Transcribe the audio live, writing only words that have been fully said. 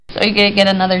Are you going to get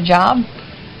another job?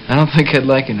 I don't think I'd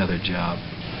like another job.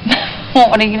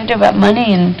 What are you going to do about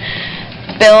money and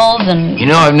bills and... You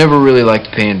know, I've never really liked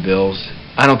paying bills.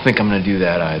 I don't think I'm going to do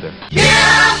that either.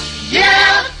 Yeah,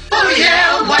 yeah, oh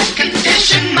yeah, what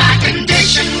condition my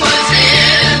condition was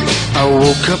in. I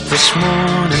woke up this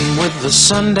morning with the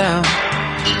sun down,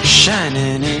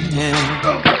 shining in.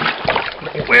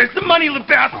 Where's the money,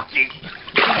 Lebowski?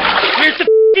 Where's the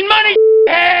f***ing money,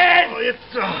 head?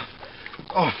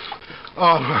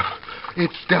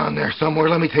 It's down there somewhere.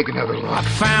 Let me take another look. I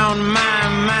found my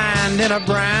mind in a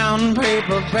brown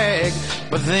paper bag,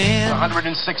 but then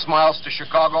 106 miles to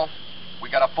Chicago. We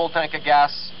got a full tank of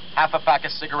gas, half a pack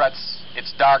of cigarettes.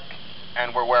 It's dark,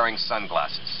 and we're wearing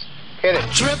sunglasses. Hit it.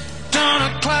 tripped on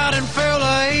a cloud and fell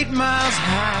 8 miles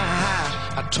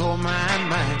high. I tore my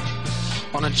mind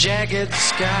on a jagged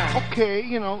sky. Okay,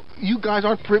 you guys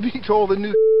aren't privy to all the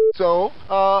new so,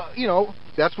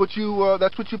 that's what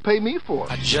you pay me for.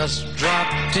 I just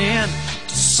dropped in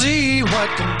to see what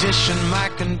condition my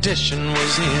condition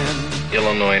was in.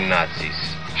 Illinois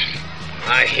Nazis.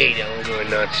 I hate Illinois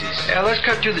Nazis. Yeah, let's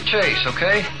cut to the chase,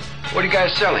 okay? What are you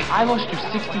guys selling? I lost you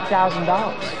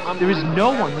 $60,000. There is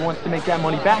no one who wants to make that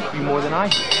money back for you more than I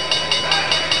do.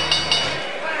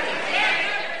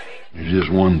 There's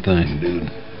just one thing,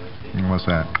 dude. What's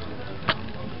that?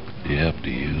 You have to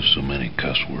use so many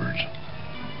cuss words.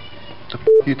 What the f***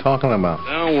 are you talking about?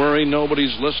 Don't worry,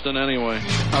 nobody's listening anyway.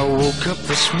 I woke up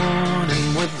this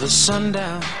morning with the sun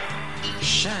down,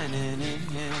 shining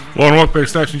in. Well, and welcome back to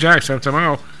Stocks and Jacks. I'm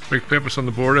tomorrow. Big peppers on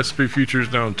the board. S&P futures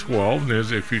down 12.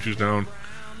 NASDAQ futures down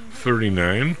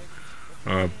 39.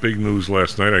 Big news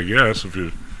last night, I guess, if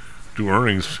you do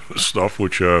earnings stuff,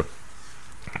 which I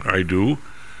do.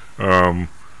 Kind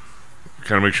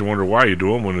of makes you wonder why you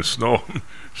do them when the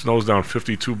snow's down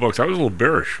 $52. I was a little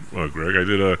bearish, Greg. I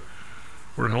did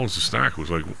where the hell is the stock? It was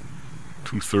like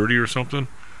 230 or something.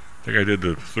 I think I did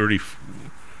the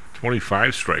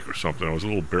 25 strike or something. I was a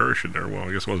little bearish in there. Well,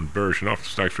 I guess I wasn't bearish enough. The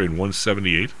stock's trading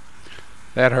 178.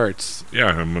 That hurts. Yeah,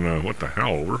 I'm gonna what the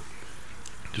hell over.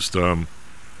 Just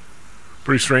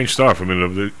pretty strange stuff. I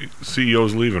mean, the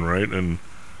CEO's leaving, right? And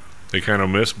they kind of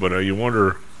miss, but you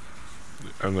wonder.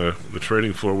 On the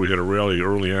trading floor, we had a rally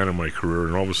early on in my career,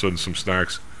 and all of a sudden some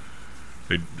stocks,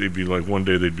 they'd be like one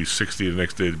day they'd be 60, the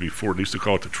next day they'd be 40. They used to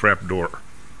call it the trap door.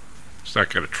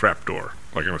 Stock got a trap door,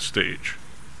 like on a stage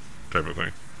type of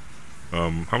thing.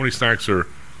 How many stocks are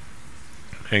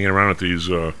hanging around at these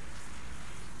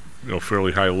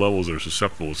fairly high levels that are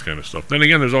susceptible to this kind of stuff? Then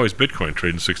again, there's always Bitcoin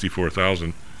trading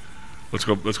 64,000. Let's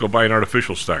go buy an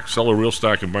artificial stock. Sell a real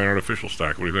stock and buy an artificial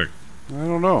stock. What do you think? I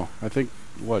don't know. I think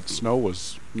snow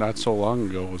was not so long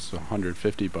ago was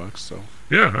 $150. So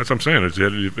yeah, that's what I'm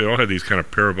saying. They all had these kind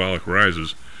of parabolic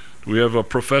rises. Do we have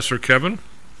Professor Kevin?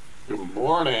 Good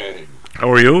morning. How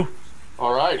are you?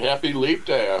 All right. Happy Leap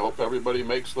Day. I hope everybody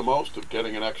makes the most of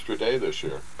getting an extra day this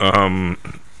year.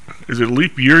 Is it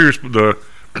leap year? The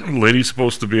lady's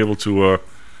supposed to be able to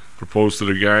propose to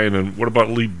the guy, and then what about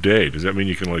leap day? Does that mean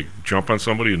you can jump on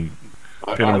somebody and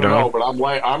pin him down? I don't know, but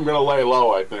I'm going to lay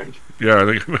low, I think. Yeah, I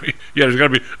think. Yeah, there's got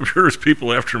to be. I'm sure there's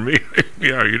people after me.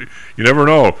 Yeah, you never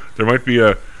know. There might be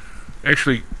a.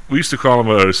 Actually, we used to call him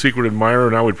a secret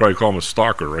admirer. Now we'd probably call him a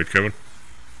stalker, right, Kevin?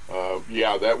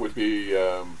 Yeah, that would be.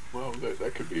 Well,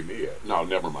 that could be me. No,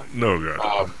 never mind. No,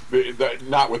 God.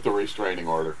 Not with the restraining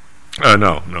order.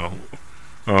 No.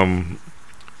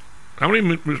 How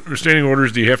many restraining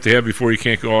orders do you have to have before you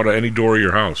can't go out of any door of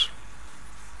your house?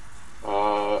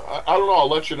 I don't know. I'll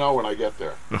let you know when I get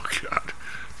there. Oh, God.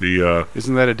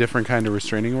 Isn't that a different kind of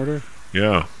restraining order?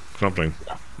 Yeah, something.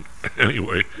 Yeah.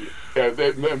 Anyway. Yeah,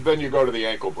 then you go to the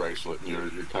ankle bracelet, and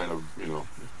you're kind of,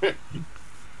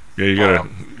 Yeah,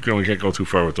 you only can't go too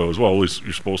far with those. Well, at least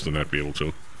you're supposed to not be able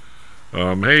to.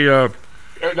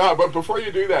 No, but before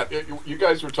you do that, you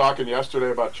guys were talking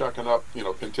yesterday about chucking up,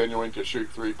 continuing to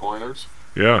shoot 3-pointers.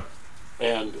 Yeah.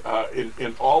 And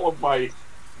in all of my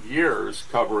years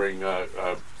covering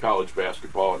college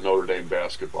basketball and Notre Dame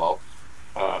basketball,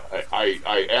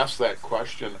 I asked that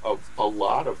question of a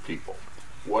lot of people.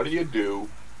 What do you do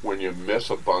when you miss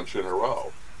a bunch in a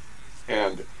row?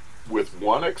 And with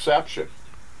one exception,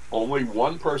 only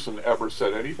one person ever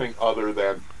said anything other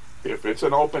than, if it's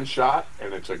an open shot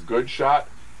and it's a good shot,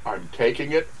 I'm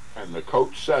taking it, and the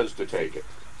coach says to take it.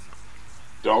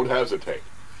 Don't hesitate.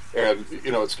 And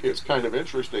it's kind of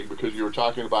interesting because you were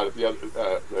talking about it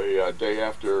the day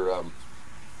after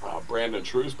Brandon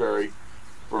Shrewsbury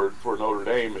for Notre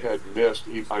Dame had missed.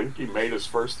 I think he made his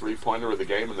first 3-pointer of the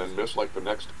game and then missed like the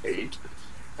next 8.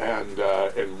 And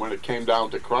when it came down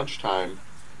to crunch time,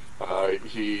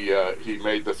 he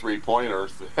made the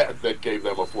 3-pointers that gave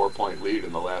them a 4-point lead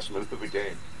in the last minute of the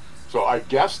game. So I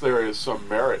guess there is some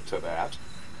merit to that.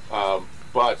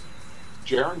 But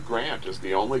Jaron Grant is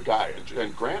the only guy, and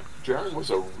Jaron was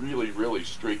a really, really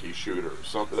streaky shooter.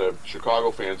 Some of the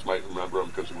Chicago fans might remember him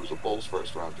because he was a Bulls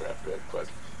first-round draft pick. But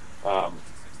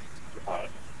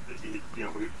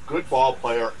good ball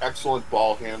player, excellent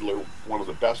ball handler, one of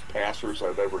the best passers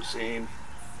I've ever seen.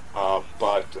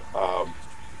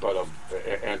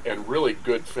 And really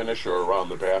good finisher around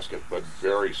the basket, but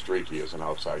very streaky as an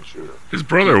outside shooter. His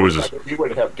brother he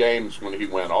would have games when he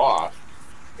went off,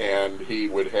 and he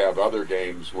would have other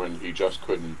games when he just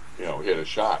couldn't, hit a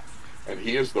shot. And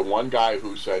he is the one guy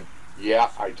who said, "Yeah,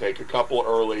 I take a couple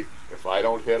early. If I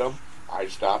don't hit them, I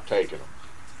stop taking them."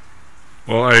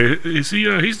 Well,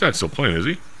 he's not still playing, is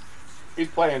he? He's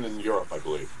playing in Europe, I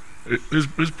believe.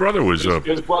 His brother was...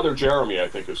 his brother Jeremy, I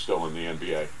think, is still in the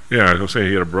NBA. Yeah, I was going to say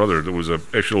he had a brother that was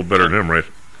actually a little better than him, right?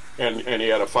 And he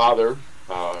had a father,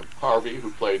 Harvey,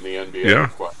 who played in the NBA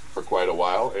for quite a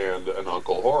while, and an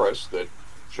uncle, Horace, that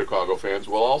Chicago fans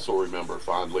will also remember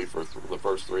fondly for the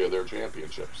first 3 of their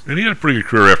championships. And he had a pretty good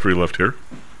career after he left here.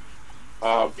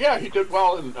 Yeah, he did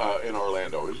well in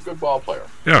Orlando. He was a good ball player.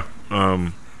 Yeah,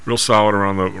 real solid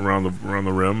around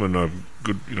the rim, and a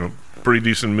good, pretty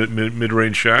decent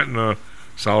mid-range shot, and a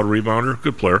solid rebounder.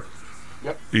 Good player.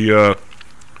 Yep.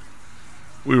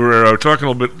 We were talking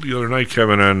a little bit the other night,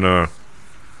 Kevin, and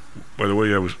by the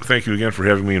way, thank you again for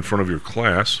having me in front of your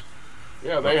class.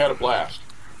 Yeah, they had a blast.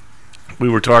 We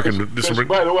were talking.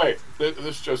 By the way,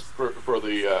 this just for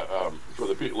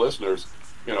the listeners.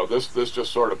 This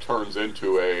just sort of turned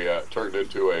into a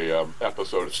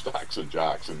episode of Stocks and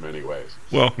Jocks in many ways.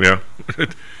 Well, yeah.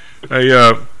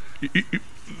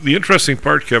 The interesting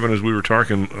part, Kevin, is we were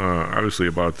talking obviously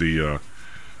about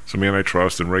some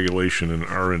antitrust and regulation in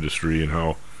our industry, and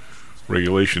how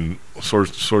regulation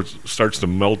starts to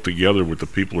melt together with the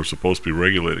people who are supposed to be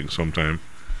regulating sometime,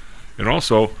 and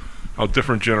also how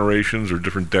different generations or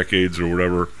different decades or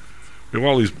whatever, we have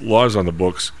all these laws on the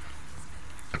books,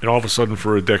 and all of a sudden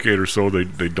for a decade or so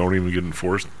they don't even get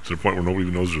enforced to the point where nobody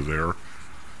even knows they're there,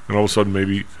 and all of a sudden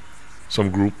maybe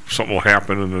something will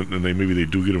happen, and maybe they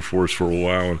do get enforced for a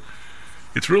while. And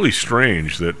it's really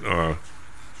strange that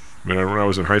when I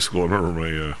was in high school, I remember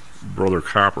my brother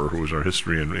Copper, who was our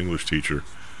history and English teacher,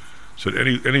 said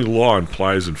any law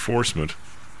implies enforcement,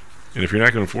 and if you're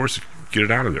not going to enforce it, get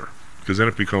it out of there, because then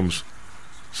it becomes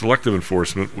selective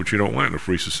enforcement, which you don't want in a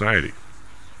free society.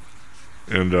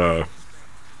 And I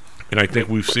think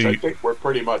we've seen. I think we're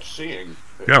pretty much seeing.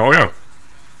 Yeah.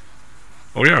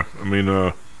 Oh yeah. I mean,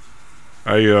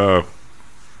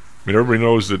 everybody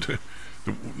knows that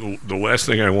the last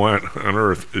thing I want on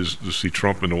earth is to see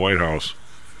Trump in the White House.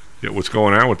 Yet what's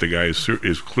going on with the guy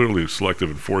is clearly selective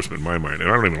enforcement in my mind, and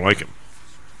I don't even like him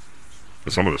for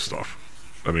some of this stuff.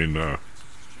 I mean, I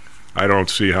don't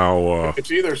see how...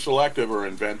 it's either selective or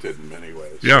invented in many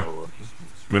ways. Yeah. So,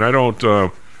 I mean, I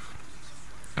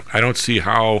don't see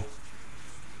how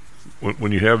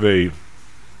when you have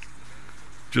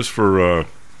just for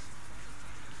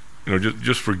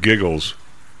just for giggles,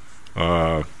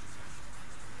 PTI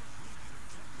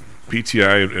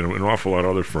and an awful lot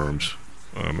of other firms,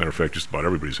 matter of fact, just about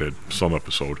everybody's had some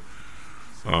episode.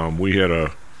 We had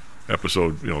a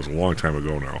episode, it was a long time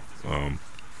ago now,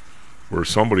 where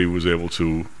somebody was able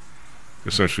to,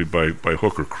 essentially by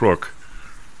hook or crook,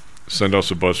 send us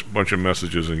a bunch of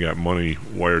messages and got money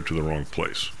wired to the wrong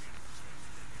place.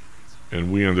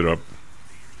 And we ended up,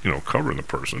 covering the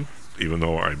person, even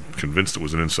though I'm convinced it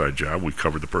was an inside job. We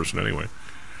covered the person anyway.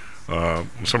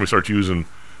 When somebody starts using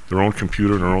their own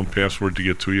computer and their own password to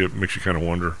get to you, it makes you kind of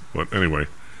wonder. But anyway,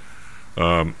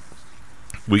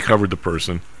 we covered the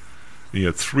person. And you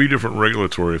had 3 different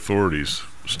regulatory authorities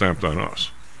stamped on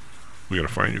us. We got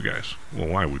to find you guys. Well,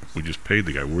 why? We just paid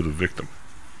the guy. We're the victim.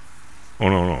 Oh,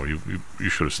 no, you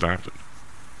should have stopped it.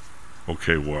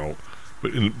 Okay, well,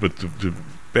 but the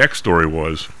backstory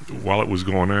was, while it was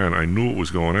going on, I knew it was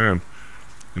going on,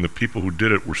 and the people who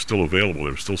did it were still available.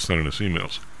 They were still sending us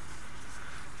emails.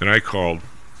 And I called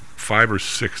 5 or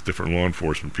 6 different law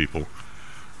enforcement people,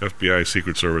 FBI,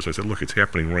 Secret Service. I said, look, it's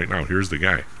happening right now. Here's the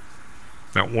guy.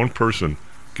 Not one person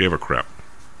gave a crap.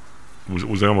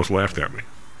 They almost laughed at me.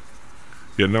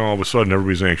 Yet now all of a sudden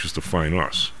everybody's anxious to find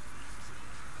us.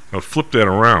 Now flip that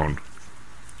around.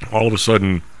 All of a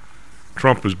sudden,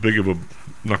 Trump, as big of a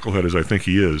knucklehead as I think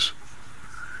he is,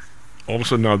 all of a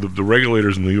sudden now the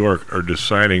regulators in New York are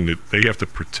deciding that they have to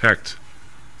protect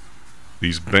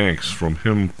these banks from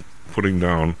him putting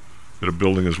down that a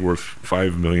building is worth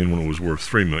 $5 million when it was worth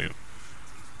 $3 million.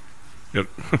 Yet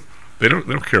they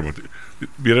don't care about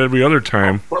Yet every other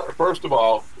time. First of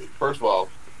all,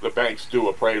 the banks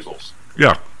do appraisals.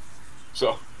 Yeah.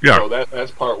 So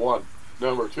that's part one.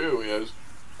 Number two is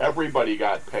everybody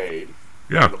got paid.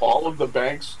 Yeah. And all of the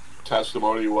bank's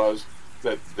testimony was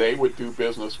that they would do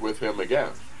business with him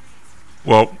again.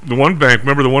 Well, the one bank,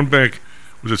 remember the one bank,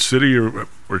 was it Citi or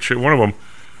one of them,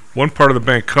 one part of the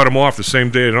bank cut him off the same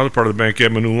day, another part of the bank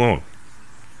gave him a new loan.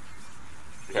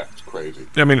 Yeah, it's crazy.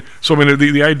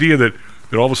 The idea that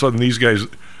all of a sudden these guys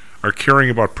are caring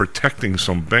about protecting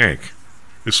some bank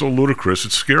is so ludicrous,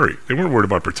 it's scary. They weren't worried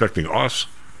about protecting us.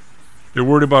 They're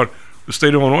worried about the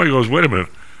state of Illinois goes, wait a minute,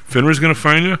 FINRA's going to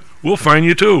fine you? We'll fine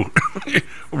you too.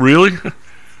 Really?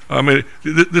 I mean,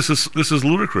 this is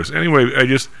ludicrous. Anyway, I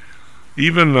just...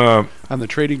 Even on the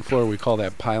trading floor, we call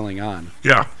that piling on.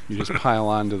 Yeah, you just pile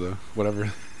on to the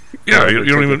whatever. Yeah, you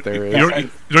don't even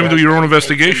do your own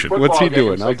investigation. What's he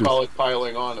doing? They call it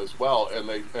piling on as well, and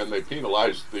they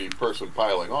penalize the person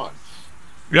piling on.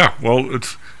 Yeah, well,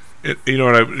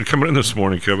 and coming in this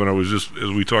morning, Kevin, I was just,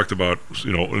 as we talked about,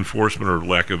 enforcement or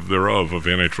lack of thereof of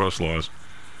antitrust laws.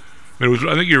 I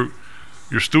think your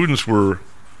students were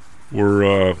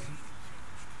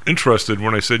interested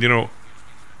when I said,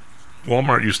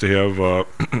 Walmart used to have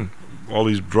all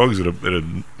these drugs at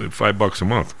 $5 a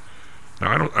month.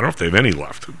 Now I don't know if they have any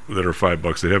left that are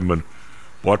 $5. They haven't been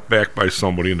bought back by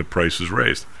somebody and the price is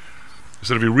raised. I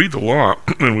said if you read the law,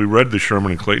 and we read the Sherman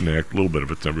and Clayton Act, a little bit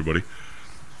of it to everybody.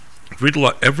 If you read the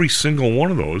law, every single one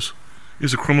of those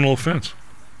is a criminal offense.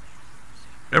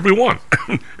 Every one.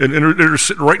 and they're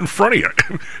sitting right in front of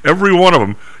you. Every one of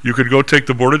them, you could go take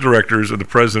the board of directors and the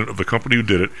president of the company who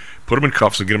did it, put them in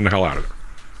cuffs and get them the hell out of there.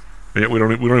 And yet we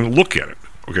don't even look at it,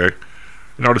 okay?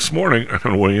 Now this morning,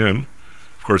 on the way in,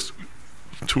 of course,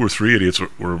 2 or 3 idiots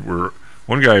were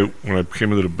one guy, when I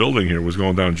came into the building here, was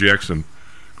going down Jackson.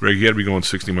 Greg, he had to be going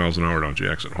 60 miles an hour down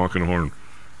Jackson, honking the horn,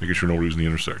 making sure nobody's in the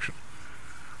intersection.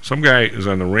 Some guy is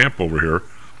on the ramp over here.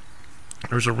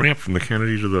 There's a ramp from the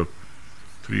Kennedy to the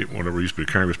whatever used to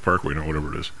be Congress Parkway now,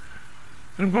 whatever it is.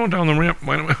 And I'm going down the ramp,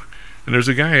 and there's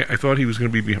a guy, I thought he was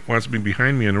going to wants to be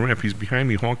behind me on the ramp. He's behind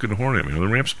me honking the horn at me. The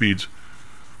ramp speed's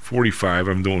 45.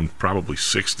 I'm doing probably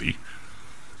 60.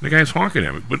 The guy's honking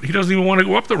at me, but he doesn't even want to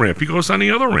go up the ramp. He goes on the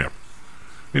other ramp.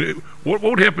 What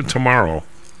would happen tomorrow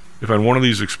if on one of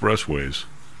these expressways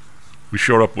we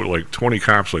showed up with like 20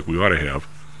 cops like we ought to have,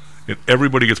 and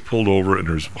everybody gets pulled over and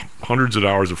there's hundreds of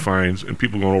dollars of fines and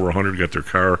people going over 100 got their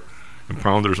car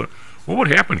impounded? What would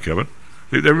happen, Kevin?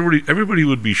 Everybody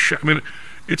would be shot.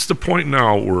 It's the point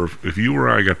now where if you or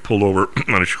I got pulled over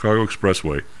on a Chicago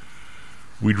expressway,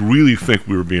 we'd really think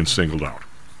we were being singled out.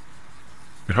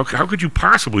 And how could you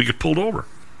possibly get pulled over?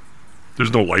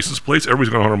 There's no license plates. Everybody's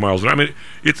going 100 miles an hour.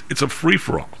 It's a free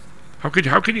for all. How could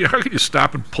you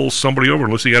stop and pull somebody over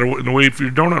unless you got to wait for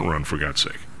your donut run, for God's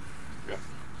sake? Yeah.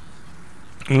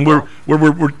 And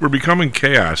we're becoming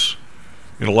chaos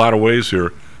in a lot of ways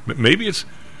here. Maybe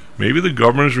the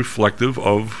government is reflective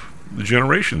of the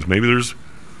generations. Maybe there's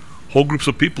whole groups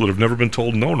of people that have never been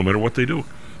told no matter what they do.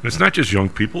 And it's not just young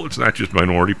people. It's not just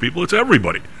minority people. It's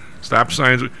everybody. Stop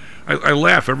signs. I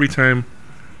laugh every time.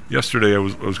 Yesterday I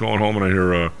was going home and I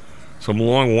hear some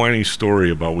long whiny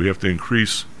story about we have to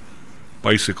increase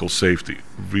bicycle safety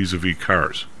vis-a-vis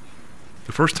cars.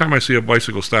 The first time I see a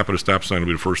bicycle stop at a stop sign will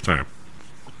be the first time.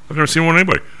 I've never seen one of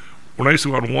anybody. When I used to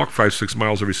go out and walk 5-6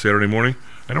 miles every Saturday morning,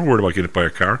 I never worried about getting hit by a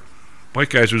car. Bike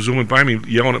guys are zooming by me,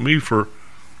 yelling at me for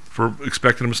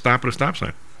expecting them to stop at a stop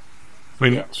sign.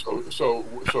 Yeah. So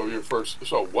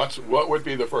what would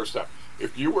be the first step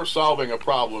if you were solving a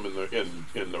problem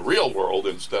in the real world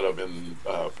instead of in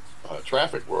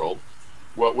traffic world?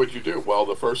 What would you do? Well,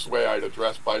 the first way I'd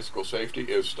address bicycle safety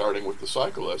is starting with the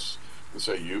cyclists and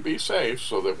say, you be safe,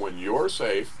 so that when you're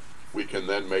safe, we can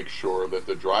then make sure that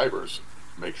the drivers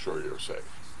make sure you're safe.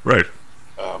 Right.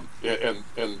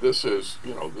 And this is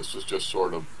just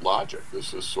sort of logic.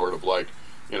 This is sort of like,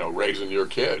 raising your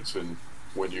kids. And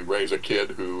when you raise a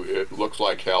kid who it looks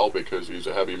like hell because he's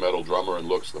a heavy metal drummer and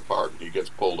looks the part, and he gets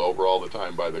pulled over all the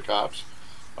time by the cops,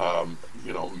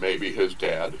 maybe his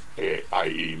dad,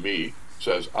 i.e. me,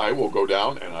 says, I will go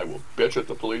down and I will bitch at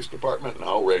the police department and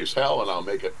I'll raise hell and I'll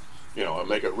make it, I'll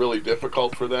make it really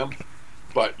difficult for them.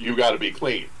 But you got to be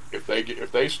clean. If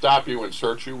they stop you and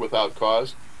search you without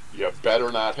cause, you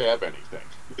better not have anything.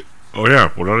 Oh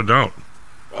yeah, without a doubt.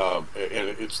 And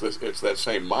it's that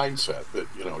same mindset that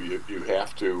you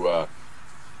have to,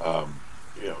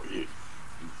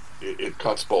 it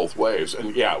cuts both ways.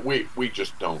 And yeah, we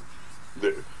just don't.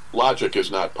 Logic is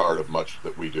not part of much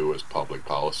that we do as public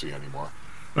policy anymore.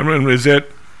 I mean, is there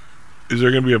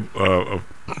going to be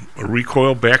a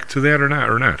recoil back to that or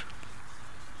not?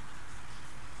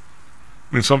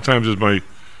 I mean, sometimes as my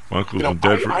uncle's been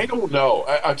dead for... I don't know.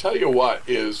 I'll tell you what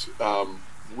is,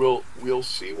 we'll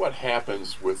see what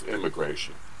happens with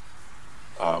immigration.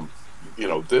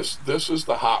 This is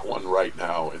the hot one right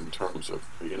now in terms of,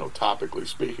 topically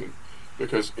speaking,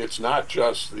 because it's not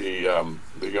just the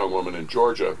young woman in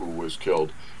Georgia who was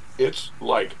killed. It's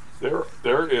like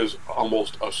there is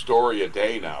almost a story a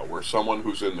day now where someone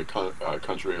who's in the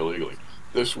country illegally.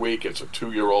 This week it's a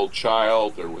 2-year-old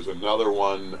child. There was another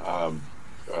one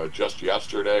just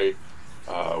yesterday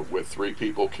with 3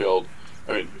 people killed.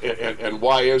 I mean, and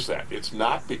why is that? It's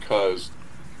not because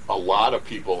a lot of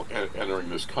people entering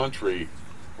this country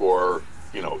for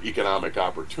economic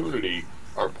opportunity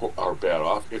are bad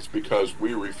off. It's because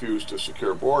we refuse to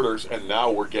secure borders, and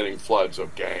now we're getting floods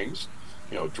of gangs,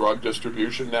 drug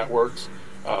distribution networks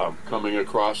coming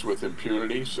across with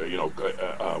impunity. So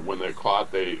when they're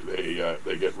caught, they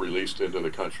get released into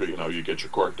the country. You get your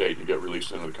court date, you get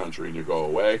released into the country, and you go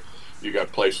away. You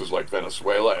got places like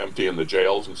Venezuela emptying the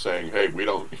jails and saying, "Hey, we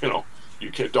don't,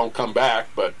 don't come back,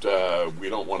 but we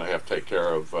don't want to have to take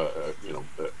care of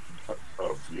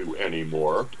you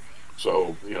anymore."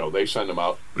 So they send them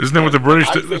out. Isn't that what the British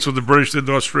did? That's what the British did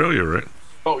to Australia, right?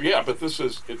 Oh yeah, but this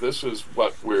is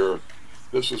what we're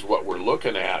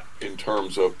looking at in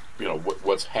terms of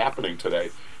what's happening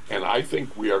today, and I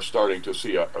think we are starting to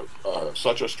see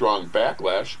such a strong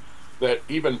backlash that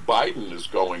even Biden is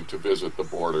going to visit the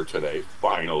border today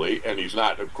finally, and he's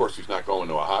not. Of course, he's not going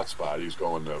to a hot spot. He's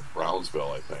going to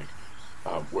Brownsville, I think,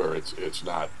 where it's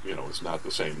not it's not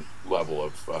the same level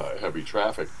of heavy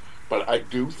traffic. But I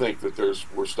do think that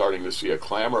we're starting to see a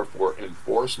clamor for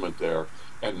enforcement there,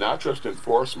 and not just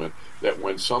enforcement, that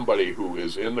when somebody who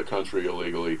is in the country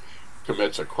illegally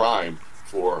commits a crime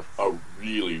for a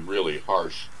really, really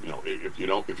harsh,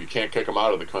 if you can't kick them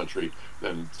out of the country,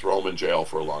 then throw them in jail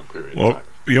for a long period of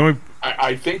time.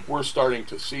 I think we're starting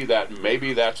to see that.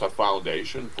 Maybe that's a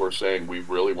foundation for saying we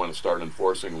really want to start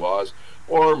enforcing laws,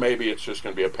 or maybe it's just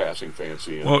going to be a passing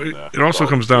fancy. It also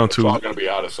comes down to... It's all going to be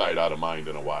out of sight, out of mind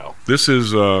in a while. This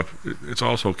is, it's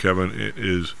also, Kevin, it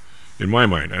is, in my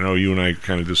mind, I know you and I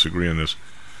kind of disagree on this,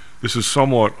 this is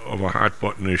somewhat of a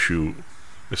hot-button issue,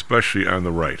 especially on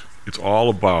the right. It's all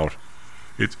about...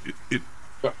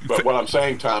 But what I'm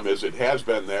saying, Tom, is it has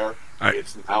been there.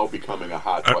 It's now becoming a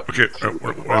hot button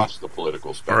across the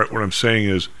political spectrum. All right, what I'm saying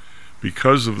is,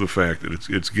 because of the fact that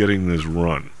it's getting this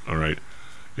run, all right,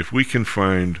 if we can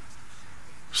find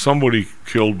somebody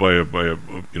killed by a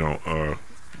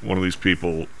one of these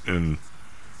people in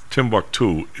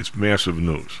Timbuktu, it's massive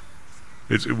news.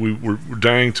 We're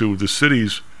dying to the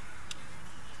cities.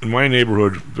 In my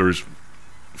neighborhood, there's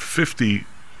 50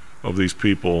 of these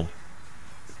people,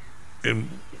 and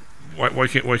why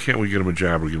can't we get them a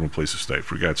job or give them a place to stay?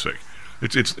 For God's sake,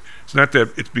 it's not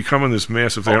that it's becoming this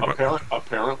massive thing.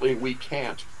 Apparently, we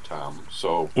can't, Tom.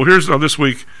 So here's this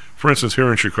week, for instance,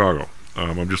 here in Chicago.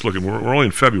 I'm just looking. We're only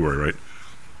in February, right?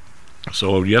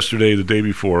 So yesterday, the day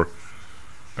before,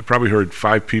 I probably heard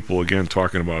 5 people again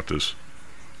talking about this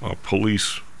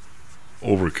police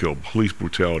overkill, police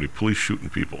brutality, police shooting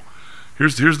people.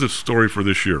 Here's the story for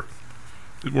this year.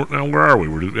 Now, where are we?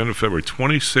 We're at the end of February.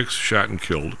 26 shot and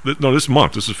killed. No, this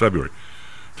month. This is February.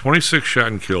 26 shot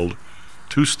and killed,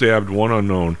 2 stabbed, 1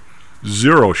 unknown,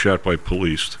 0 shot by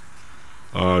police.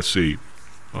 Let's see.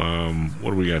 What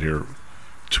do we got here?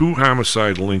 2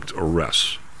 homicide-linked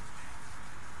arrests.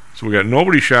 So we got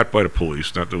nobody shot by the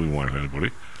police. Not that we want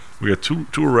anybody. We got two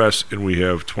arrests, and we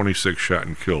have 26 shot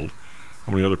and killed.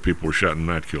 How many other people were shot and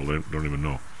not killed? I don't even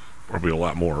know. Probably a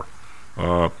lot more.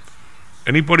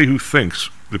 Anybody who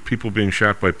thinks that people being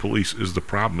shot by police is the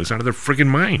problem is out of their friggin'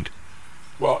 mind.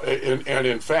 Well, and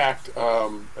in fact,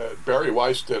 Barry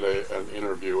Weiss did an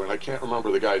interview, and I can't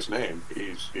remember the guy's name.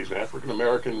 He's an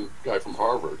African-American guy from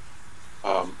Harvard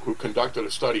who conducted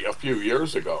a study a few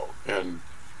years ago and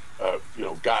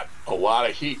got a lot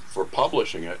of heat for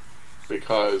publishing it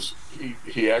because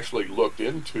he actually looked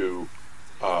into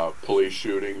police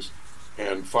shootings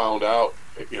and found out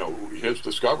his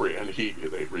discovery, and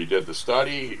they redid the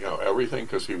study, everything,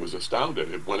 because he was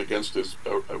astounded. It went against his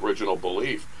original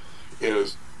belief,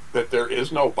 is that there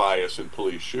is no bias in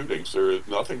police shootings.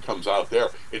 Nothing comes out there.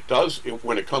 It does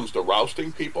when it comes to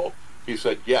rousting people. He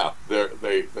said, yeah,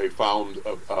 they found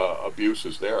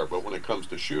abuses there, but when it comes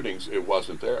to shootings, it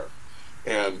wasn't there.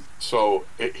 And so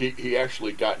he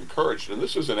actually got encouraged, and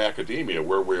this is in academia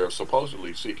where we are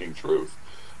supposedly seeking truth.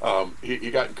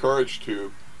 He got encouraged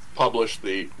to publish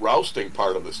the rousting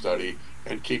part of the study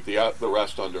and keep the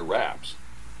rest under wraps.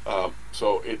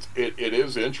 So it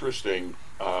is interesting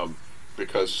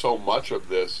because so much of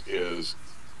this is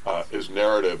is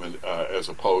narrative and as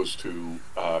opposed to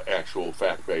actual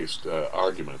fact-based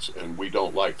arguments, and we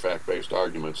don't like fact-based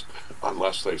arguments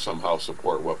unless they somehow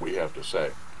support what we have to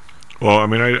say. Well, I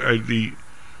mean,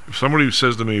 if somebody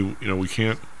says to me, we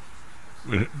can't.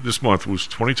 This month was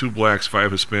 22 blacks,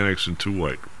 5 Hispanics, and 2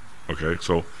 white. Okay,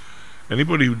 so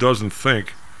anybody who doesn't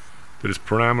think that it's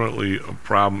predominantly a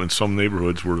problem in some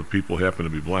neighborhoods where the people happen to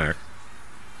be black.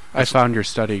 I found your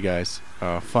study, guys.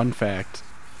 Fun fact.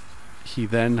 He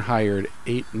then hired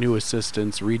 8 new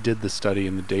assistants, redid the study,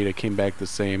 and the data came back the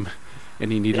same,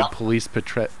 and he needed police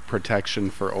protection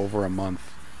for over a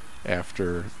month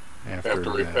after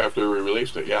we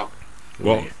released it. Yeah.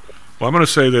 Well, I'm going to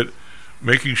say that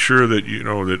making sure that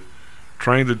that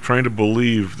trying to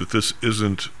believe that this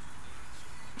isn't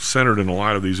centered in a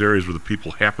lot of these areas where the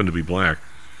people happen to be black.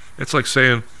 It's like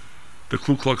saying the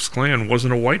Ku Klux Klan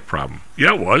wasn't a white problem.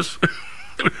 Yeah, it was.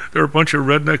 There were a bunch of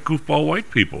redneck goofball white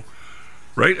people,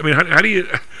 right? I mean, how do you,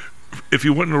 if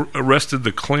you went and arrested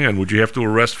the Klan, would you have to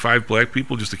arrest 5 black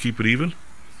people just to keep it even?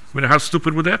 I mean, how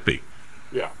stupid would that be?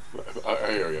 Yeah,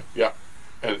 I hear you. Yeah,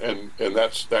 and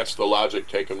that's the logic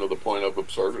taken to the point of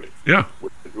absurdity. Yeah,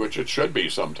 which it should be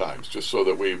sometimes, just so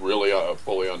that we really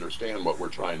fully understand what we're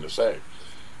trying to say.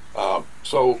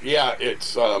 So yeah,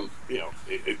 it's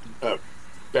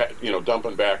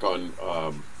dumping back on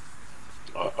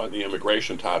the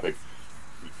immigration topic.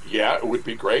 Yeah, it would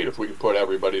be great if we could put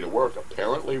everybody to work.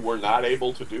 Apparently, we're not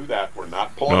able to do that. We're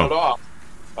not pulling it off,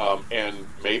 and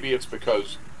maybe it's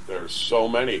because there's so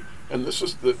many. And this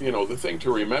is the thing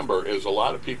to remember is a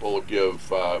lot of people give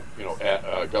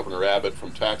Governor Abbott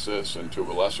from Texas, and to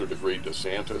a lesser degree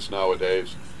DeSantis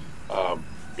nowadays, a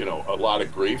lot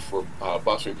of grief for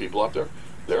busing people up there.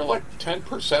 They're like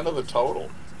 10% of the total.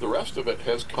 The rest of it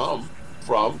has come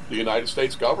from the United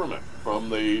States government, from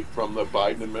the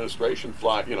Biden administration,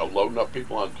 loading up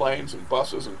people on planes and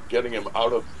buses and getting them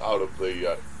out of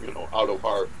the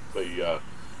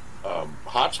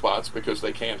hot spots because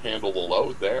they can't handle the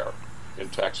load there in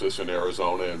Texas and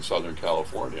Arizona and Southern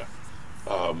California.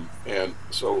 And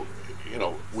so,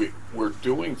 we're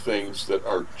doing things that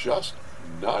are just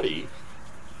nutty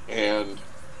and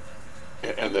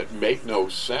that make no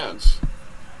sense,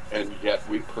 and yet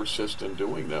we persist in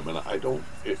doing them. And I don't.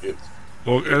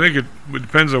 Well, I think it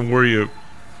depends on where you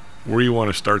want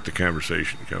to start the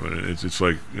conversation, Kevin. It's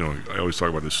like I always talk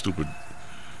about this stupid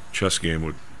chess game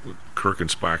with Kirk and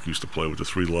Spock used to play with the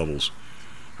 3 levels.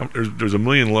 There's a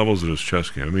million levels of this chess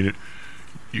game. I mean,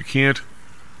 you can't.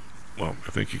 Well,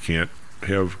 I think you can't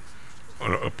have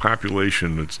a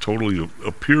population that's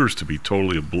appears to be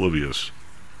totally oblivious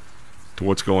to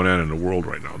what's going on in the world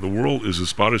right now. The world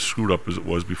is about as screwed up as it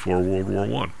was before World War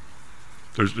I.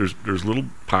 There's little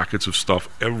pockets of stuff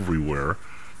everywhere.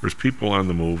 There's people on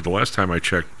the move. The last time I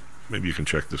checked, maybe you can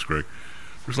check this, Greg.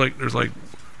 There's like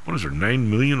what is there, 9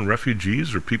 million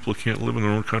refugees or people who can't live in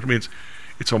their own country? I mean,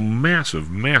 it's a massive,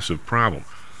 massive problem.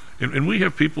 And we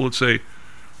have people that say,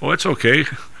 well, that's okay.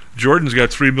 Jordan's got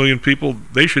 3 million people.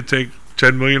 They should take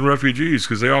 10 million refugees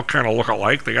because they all kind of look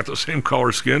alike. They got the same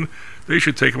color skin. They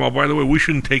should take them all. By the way, we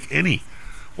shouldn't take any.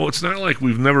 Well, it's not like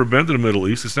we've never been to the Middle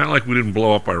East. It's not like we didn't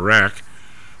blow up Iraq,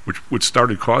 which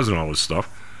started causing all this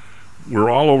stuff.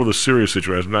 We're all over the Syria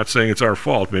situation. I'm not saying it's our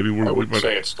fault. Maybe I would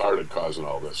say it started causing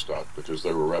all this stuff because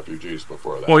there were refugees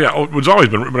before that. Well, yeah, it's always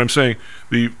been. But I'm saying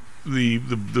the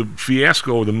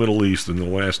fiasco of the Middle East in the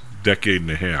last decade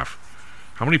and a half.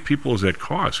 How many people has that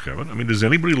caused, Kevin? I mean, does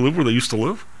anybody live where they used to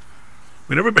live?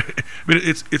 I mean, everybody. I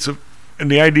mean, and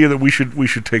the idea that we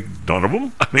should take none of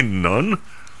them. I mean, none.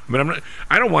 I mean,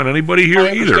 I don't want anybody here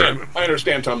either. I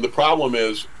understand, Tom. The problem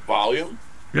is volume.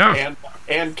 Yeah.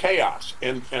 And chaos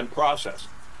and process.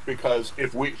 Because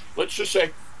if let's just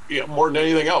say, more than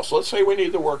anything else, let's say we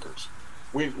need the workers.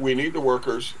 We need the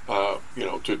workers,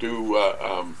 to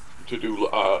do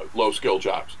low skill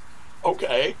jobs.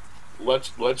 Okay,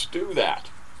 let's do that.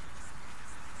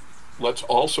 Let's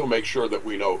also make sure that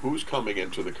we know who's coming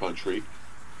into the country,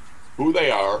 who they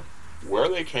are, where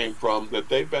they came from, that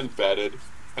they've been vetted,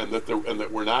 and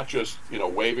that we're not just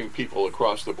waving people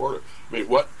across the border. I mean,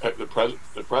 what the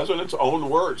president's own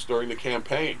words during the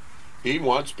campaign, he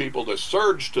wants people to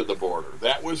surge to the border.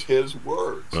 That was his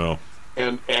words. Well,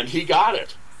 and he got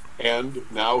it, and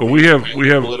now we have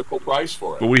a political price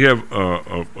for it. But we have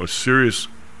a serious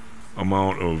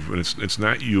amount of, and it's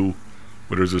not you,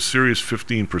 but there's a serious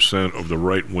 15% of the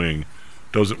right wing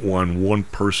doesn't want one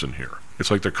person here. It's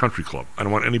like their country club. I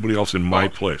don't want anybody else in my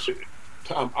place.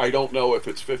 Tom, I don't know if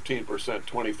it's 15%,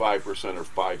 25%, or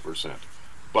 5%,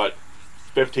 but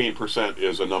 15%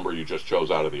 is a number you just chose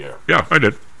out of the air. Yeah, I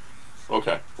did.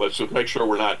 Okay, let's just make sure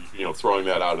we're not, throwing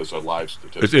that out as a live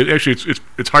statistic.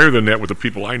 It's higher than that with the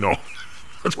people I know.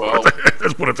 Let's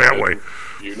put it that way.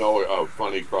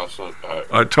 Funny cross.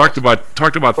 Talked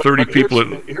about 30 people.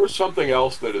 Here's something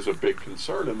else that is a big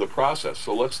concern in the process.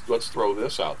 So let's throw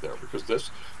this out there, because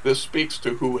this speaks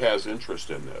to who has interest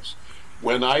in this.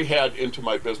 When I had into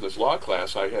my business law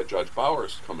class, I had Judge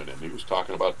Bowers coming in. He was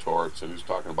talking about torts, and he was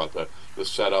talking about the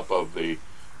setup of the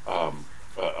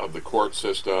court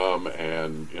system,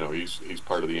 and he's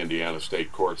part of the Indiana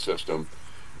state court system,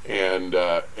 and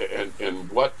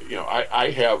what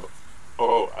I have.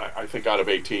 I think out of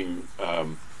 18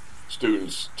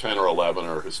 students, 10 or 11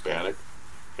 are Hispanic,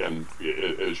 and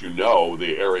as you know,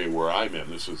 the area where I'm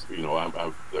in, this is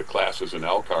the class is in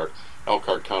Elkhart.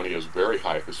 Elkhart County has a very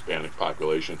high Hispanic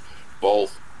population,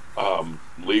 both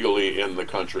legally in the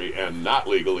country and not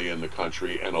legally in the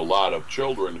country, and a lot of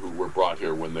children who were brought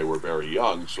here when they were very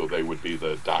young, so they would be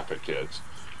the DACA kids,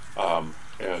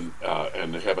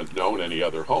 and they haven't known any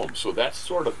other home. So that's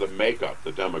sort of the makeup,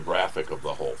 the demographic of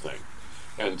the whole thing.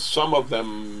 And some of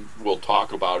them will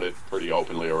talk about it pretty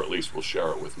openly, or at least will share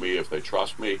it with me if they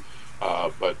trust me,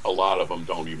 but a lot of them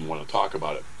don't even want to talk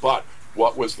about it. But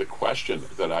what was the question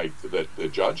that the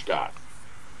judge got?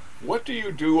 What do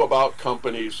you do about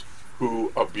companies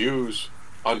who abuse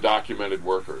undocumented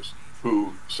workers,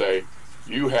 who say,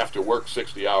 you have to work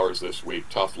 60 hours this week,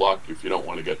 tough luck, if you don't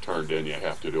want to get turned in, you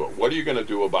have to do it? What are you going to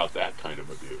do about that kind of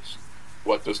abuse?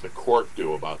 What does the court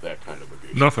do about that kind of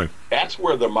abuse? Nothing. That's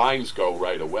where the minds go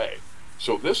right away.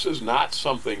 So this is not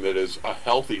something that is a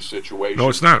healthy situation. No,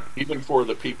 it's not. Even for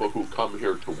the people who come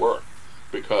here to work,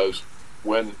 because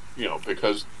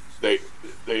because they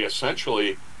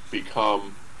essentially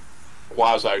become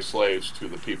quasi-slaves to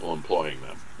the people employing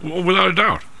them. Well, without a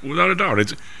doubt,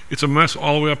 it's a mess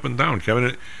all the way up and down,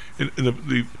 Kevin.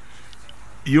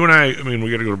 You and I mean, we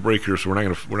got to go to break here, so we're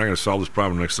not going to solve this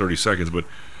problem in the next 30 seconds. But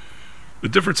the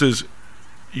difference is,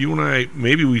 you and I,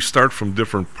 maybe we start from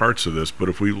different parts of this, but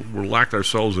if we're locked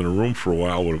ourselves in a room for a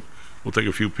while, we'll take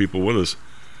a few people with us.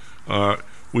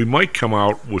 We might come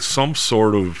out with some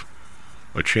sort of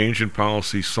a change in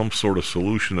policy, some sort of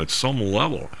solution at some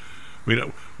level. I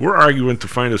mean, we're arguing to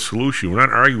find a solution. We're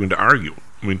not arguing to argue.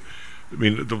 I mean,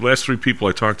 the last 3 people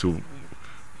I talked to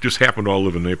just happen to all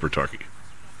live in Napertucky.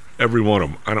 Every one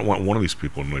of them. I don't want one of these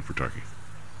people in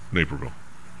Naperville.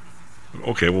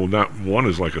 Okay, well, not one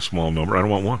is like a small number. I don't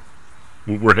want one.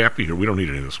 We're happy here. We don't need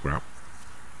any of this crap.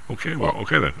 Okay, well,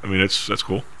 okay then. I mean, that's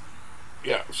cool.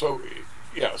 Yeah. So,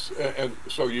 yes, and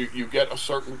so you get a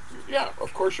certain. Yeah,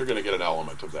 of course you're going to get an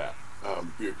element of that.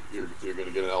 You're going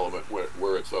to get an element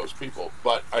where it's those people.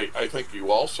 But I think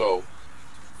you also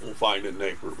will find in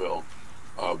Naperville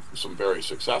some very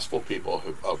successful people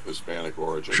of Hispanic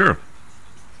origin. Sure.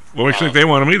 Well, I think they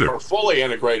want them either. Are fully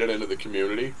integrated into the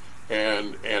community,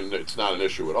 and it's not an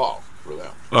issue at all for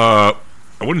them. I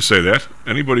wouldn't say that.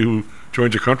 Anybody who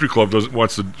joins a country club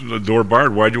wants the door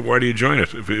barred. Why do you join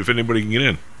it if anybody can get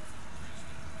in?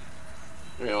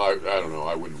 I don't know.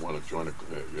 I wouldn't want to join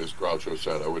as Groucho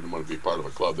said, I wouldn't want to be part of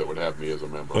a club that would have me as a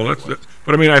member. Well,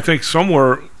 but I mean, I think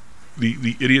somewhere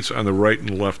the idiots on the right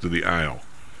and left of the aisle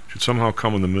should somehow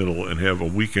come in the middle and have a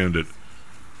weekend at.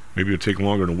 Maybe it'd take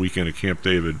longer than a weekend at Camp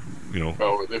David,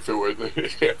 Well, if it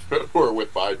were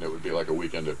with Biden, it would be like a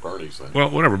weekend at Bernie's then. Well,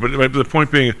 whatever. But the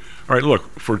point being, all right,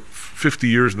 look, for 50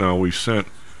 years now, we've sent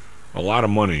a lot of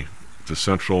money to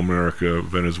Central America,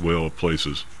 Venezuela,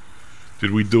 places.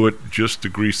 Did we do it just to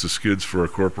grease the skids for our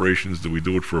corporations? Did we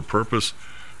do it for a purpose?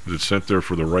 Was it sent there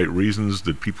for the right reasons?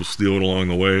 Did people steal it along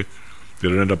the way?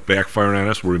 Did it end up backfiring on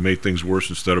us where we made things worse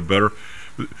instead of better?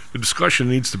 The discussion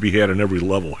needs to be had on every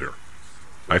level here.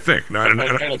 I think. And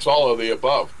it's all of the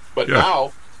above. But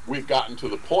now we've gotten to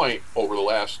the point over the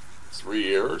last 3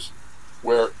 years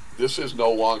where this is no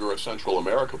longer a Central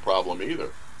America problem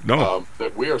either. No.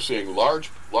 That we are seeing large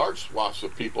swaths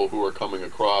of people who are coming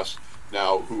across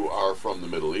now who are from the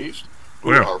Middle East,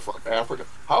 who are from Africa.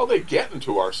 How they get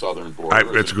into our southern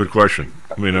border? That's a good question.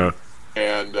 I mean, and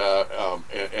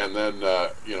then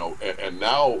and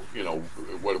now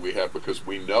what do we have? Because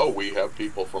we know we have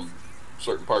people from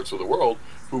certain parts of the world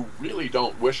who really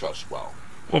don't wish us well.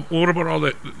 Well, what about all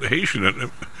the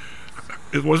Haitian?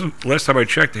 It wasn't, last time I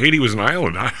checked, Haiti was an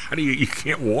island. How do you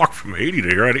can't walk from Haiti to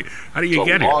here? How do you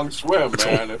get here? It's a long swim,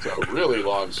 man. It's a really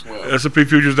long swim. S&P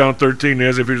futures down 13,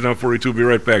 NASDAQ futures down 42. Be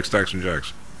right back, Stocks and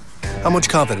Jacks. How much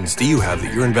confidence do you have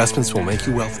that your investments will make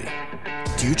you wealthy?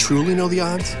 Do you truly know the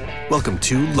odds? Welcome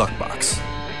to Luckbox,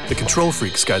 the control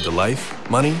freak's guide to life,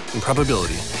 money, and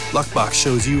probability. Luckbox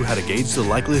shows you how to gauge the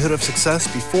likelihood of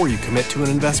success before you commit to an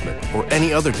investment or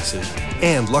any other decision.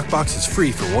 And Luckbox is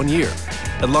free for 1 year.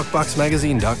 at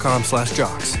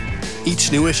luckboxmagazine.com/jocks.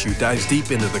 Each new issue dives deep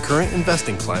into the current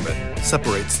investing climate,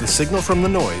 separates the signal from the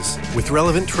noise with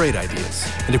relevant trade ideas,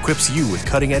 and equips you with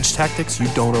cutting-edge tactics you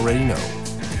don't already know.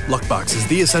 Luckbox is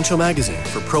the essential magazine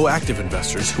for proactive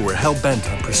investors who are hell-bent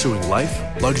on pursuing life,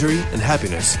 luxury, and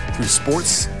happiness through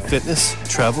sports, fitness,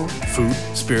 travel, food,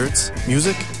 spirits,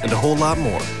 music, and a whole lot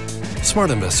more. Smart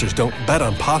investors don't bet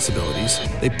on possibilities,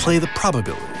 they play the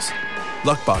probabilities.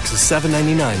 Luckbox is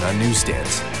 $7.99 on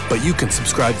newsstands, but you can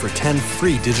subscribe for 10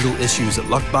 free digital issues at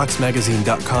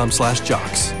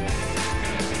luckboxmagazine.com/jocks.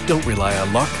 Don't rely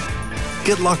on luck.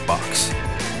 Get Luckbox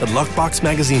at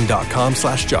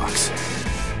luckboxmagazine.com/jocks.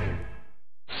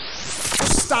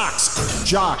 Stocks,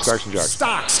 jocks, Stocks and jocks.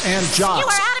 Stocks and jocks. You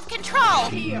are out of control.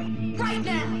 Here, right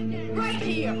now, right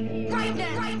here, right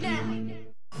now, right now.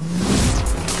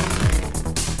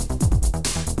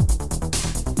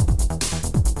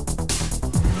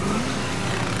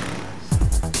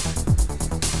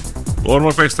 Well, and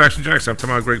welcome back to Stocks and Jocks. I'm talking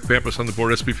about Greg Pappas on the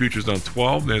board. SP futures down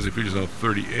 12, NASDAQ futures down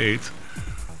 38.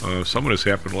 Some of this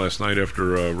happened last night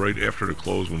after, right after the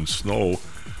close when snow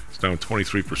is down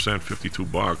 23%,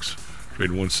 $52.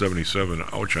 Trade 177.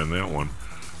 Ouch on that one.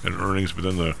 And earnings, but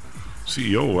then the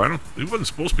CEO, he wasn't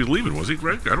supposed to be leaving, was he,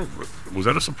 Greg? Was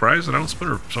that a surprise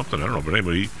announcement or something? I don't know. But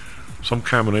anyway, some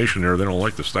combination there. They don't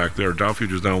like the stock there. Dow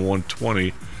futures down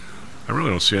 120. I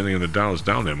really don't see anything in the Dow is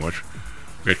down that much.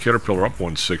 We got Caterpillar up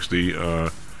 160.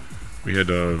 We had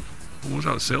what was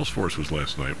out? Salesforce was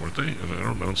last night, weren't they? And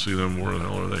I don't see them. Where the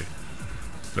hell are they?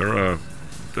 They're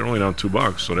only down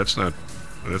 $2, so that's not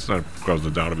causing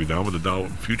the Dow to be down. But the Dow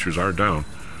futures are down.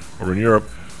 Over in Europe,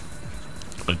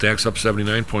 the DAX up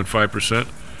 79.5%.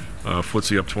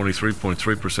 FTSE up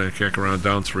 23.3%. CAC around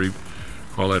down 3.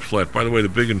 Call that flat. By the way, the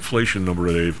big inflation number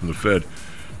today from the Fed.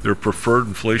 Their preferred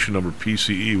inflation number,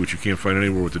 PCE, which you can't find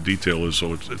anywhere what the detail is,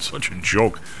 so it's such a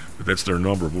joke that that's their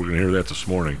number. But we're going to hear that this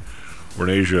morning. We're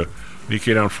in Asia.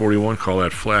 Nikkei down 41, call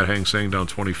that flat. Hang Seng down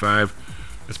 25.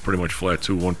 That's pretty much flat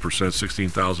too, 1%,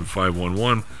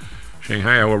 16,511.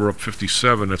 Shanghai, however, up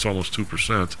 57. That's almost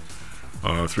 2%.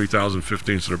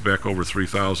 3,015, so they're back over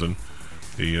 3,000.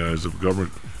 As the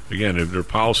government, again, their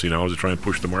policy now is to try and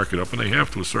push the market up, and they have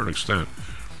to a certain extent.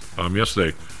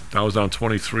 Yesterday, Dow was down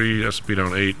 23, S&P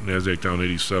down 8, NASDAQ down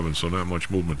 87, so not much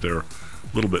movement there. A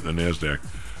little bit in the NASDAQ.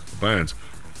 Bonds,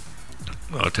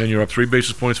 10-year up 3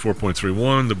 basis points,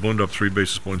 4.31. The Bund up 3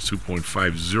 basis points,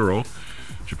 2.50.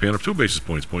 Japan up 2 basis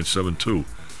points, 0.72.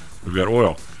 We've got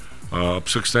oil up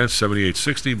 6 cents,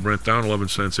 78.60. Brent down 11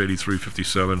 cents,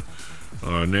 83.57.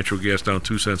 Natural gas down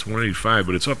 2 cents, 185,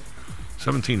 but it's up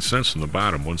 17 cents from the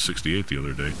bottom, 168 the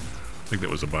other day. I think that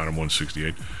was the bottom,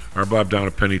 168. Our Bob down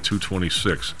a penny,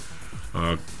 226.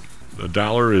 The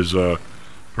dollar is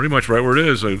pretty much right where it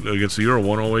is against the euro,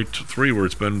 108.3, where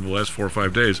it's been the last 4 or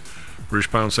 5 days.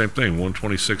 British pound, same thing,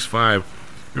 126.5.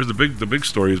 Here's the big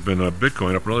story has been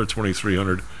Bitcoin up another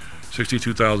 2,300,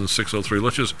 62,603.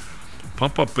 Let's just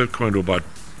pump up Bitcoin to about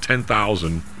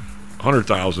 10,000,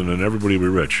 100,000, and everybody will be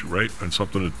rich, right? And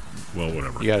something that, well,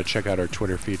 whatever. You got to check out our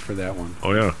Twitter feed for that one.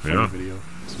 Oh yeah, yeah. Video.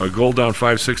 Gold down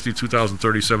 560,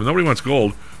 2,037. Nobody wants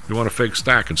gold. We want a fake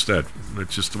stack instead.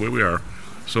 It's just the way we are.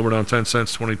 Silver down 10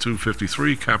 cents,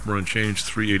 22.53. Copper unchanged,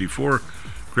 3.84.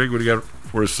 Greg, what do you got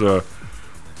for us?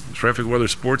 Traffic, weather,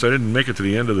 sports. I didn't make it to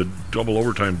the end of the double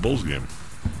overtime Bulls game.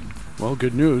 Well,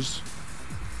 good news.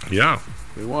 Yeah.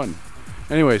 They won.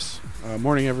 Anyways,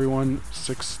 morning everyone.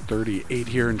 6:38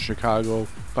 here in Chicago.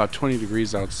 About 20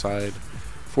 degrees outside.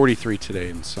 43 today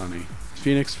and sunny.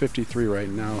 Phoenix 53 right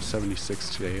now,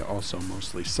 76 today, also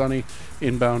mostly sunny.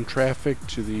 Inbound traffic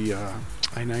to the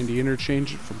I-90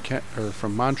 interchange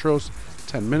from Montrose,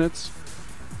 10 minutes.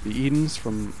 The Edens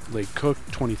from Lake Cook,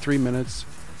 23 minutes.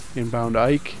 Inbound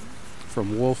Ike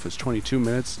from Wolf is 22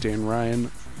 minutes. Dan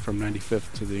Ryan from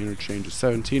 95th to the interchange is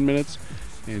 17 minutes.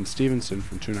 And Stevenson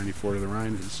from 294 to the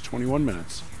Rhine is 21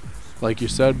 minutes. Like you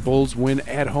said, Bulls win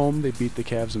at home. They beat the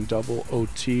Cavs in double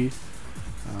OT.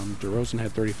 DeRozan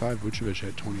had 35, Vucevic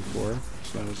had 24,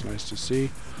 so that was nice to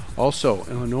see. Also,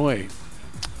 Illinois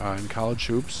in college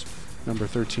hoops, number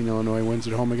 13 Illinois wins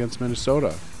at home against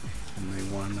Minnesota, and they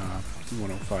won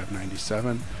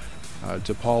 105-97.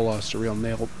 DePaul lost a real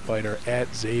nail-biter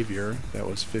at Xavier, that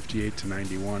was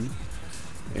 58-91.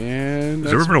 And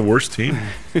has there ever been a worse team?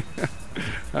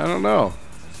 I don't know.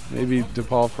 Maybe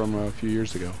DePaul from a few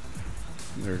years ago.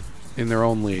 They're in their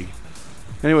own league.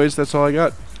 Anyways, that's all I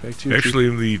got. Back to you,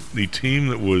 actually, the team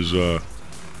that was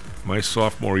my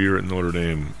sophomore year at Notre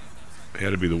Dame had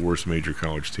to be the worst major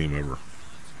college team ever.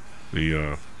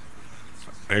 I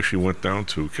actually went down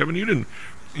to Kevin. You didn't,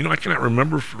 I cannot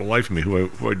remember for the life of me who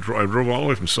I drove all the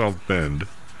way from South Bend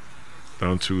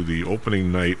down to the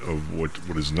opening night of what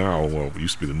is now, well, it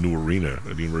used to be the new arena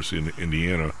at the University of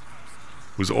Indiana.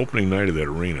 It was the opening night of that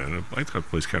arena, and I thought the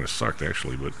place kind of sucked,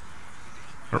 actually, but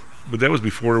that was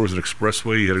before there was an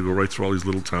expressway. You had to go right through all these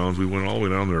little towns. We went all the way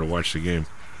down there to watch the game.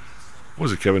 What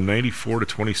was it, Kevin,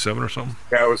 94-27 or something?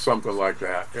 Yeah, it was something like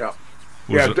that, yeah.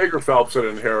 Was Digger Phelps had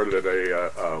inherited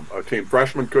a team.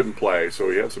 Freshmen couldn't play, so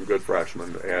he had some good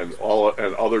freshmen, and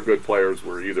other good players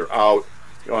were either out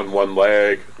on one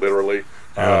leg, literally,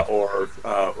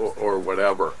 or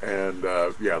whatever. And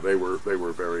they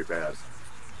were very bad.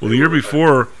 Well, the year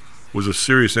before was a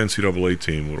serious NCAA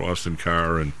team with Austin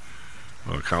Carr and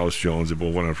Collis Jones. They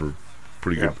both went on for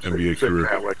pretty good NBA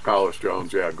career. Like Collis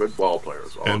Jones, good ball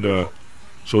players. And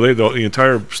so the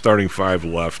entire starting five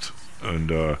left,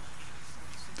 and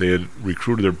they had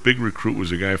recruited. Their big recruit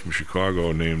was a guy from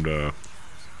Chicago named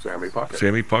Sammy Puckett.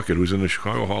 Sammy Puckett, who's in the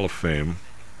Chicago Hall of Fame.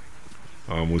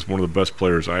 Was one of the best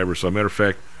players I ever saw. Matter of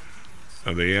fact,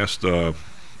 they asked, what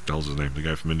the hell's his name? The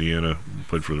guy from Indiana who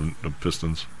played for the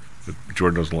Pistons. That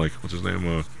Jordan doesn't like. What's his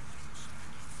name?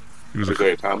 He was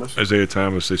Isaiah Thomas. Isaiah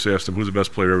Thomas. They asked him who's the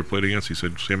best player ever played against. He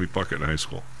said Sammy Puckett in high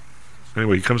school.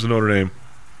 Anyway, he comes to Notre Dame.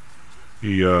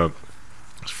 He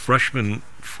his freshman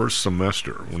first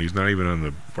semester when he's not even on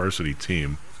the varsity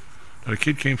team. And a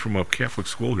kid came from a Catholic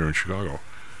school here in Chicago.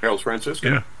 Harold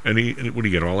Franciscan. Yeah, and what did he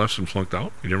get, all F's and flunked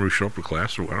out? He never showed up for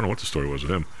class, or I don't know what the story was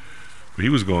of him. But he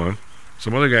was gone.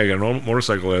 Some other guy got in a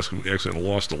motorcycle accident and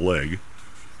lost a leg.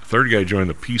 A third guy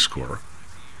joined the Peace Corps.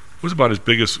 It was about as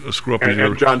big as a screw-up as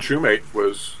and John Shoemate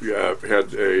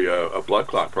had a blood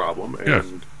clot problem,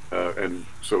 and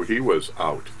so he was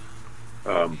out.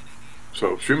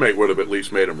 So Shoemate would have at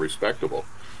least made him respectable.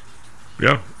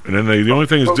 Yeah, and then the only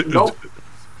thing is...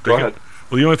 Go ahead.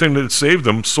 Well, the only thing that saved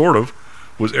them, sort of,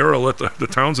 was Era let the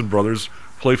Townsend brothers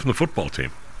play from the football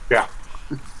team. Yeah.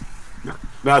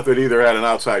 Not that either had an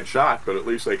outside shot, but at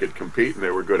least they could compete, and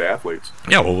they were good athletes.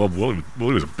 Yeah, well, he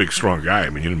was a big, strong guy. I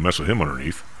mean, you didn't mess with him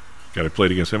underneath. Guy that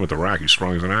played against him at the Rock, he's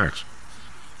strong as an axe.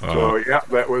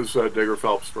 That was Digger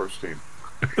Phelps' first team.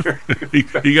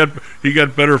 he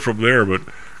got better from there, but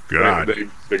God,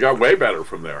 they got way better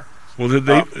from there. Well, had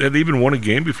they even won a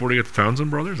game before they got the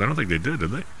Townsend brothers? I don't think they did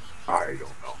they? I don't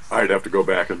know. I'd have to go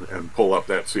back and pull up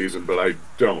that season, but I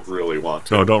don't really want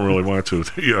to. No, don't really want to.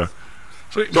 Yeah.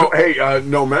 Hey,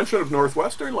 no mention of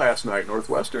Northwestern last night.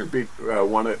 Northwestern beat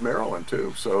one at Maryland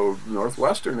too. So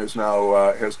Northwestern is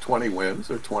now has 20 wins.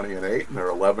 They're 20-8, and they're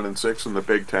 11-6 in the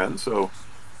Big Ten. So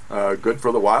good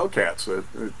for the Wildcats.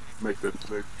 They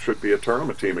should be a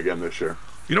tournament team again this year.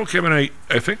 You know, Kevin, I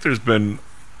think there's been.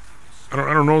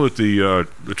 I don't know that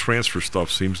the transfer stuff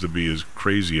seems to be as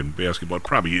crazy in basketball. It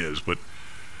probably is, but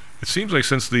it seems like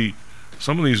since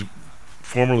some of these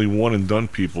formerly one and done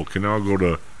people can now go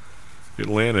to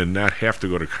Atlanta and not have to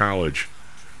go to college,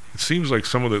 it seems like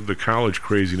some of the college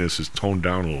craziness is toned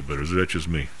down a little bit. Or is that just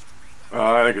me?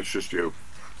 I think it's just you.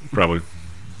 Probably.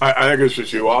 I think it's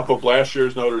just you. Off of last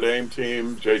year's Notre Dame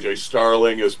team, J.J.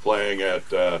 Starling is playing at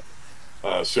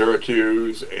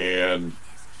Syracuse, and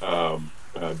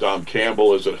Dom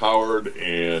Campbell is at Howard,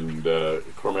 and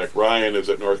Cormac Ryan is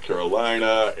at North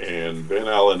Carolina, and Ben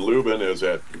Allen Lubin is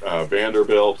at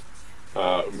Vanderbilt.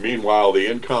 Meanwhile, the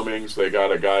incomings, they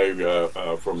got a guy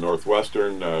from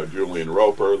Northwestern, Julian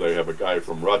Roper. They have a guy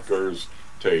from Rutgers,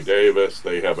 Tay Davis.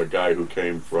 They have a guy who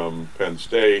came from Penn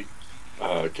State,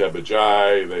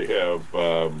 Kebajai. They have,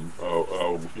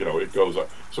 it goes up.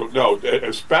 So, no,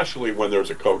 especially when there's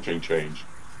a coaching change,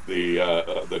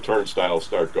 the turnstiles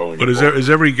start going. But is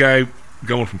every guy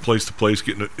going from place to place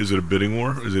is it a bidding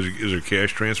war? Is there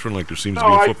cash transferring like there seems to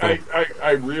be in football?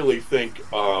 I really think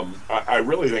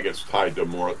it's tied to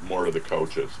more to the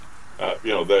coaches.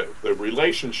 The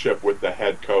relationship with the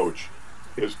head coach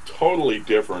is totally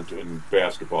different in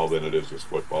basketball than it is in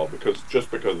football because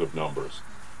of numbers.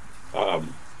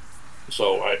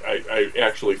 So I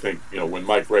actually think when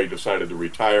Mike Ray decided to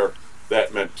retire,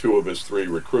 that meant 2 of his 3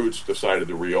 recruits decided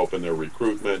to reopen their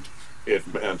recruitment. It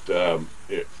meant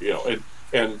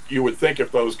and you would think if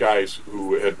those guys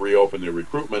who had reopened their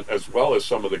recruitment, as well as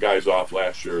some of the guys off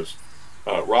last year's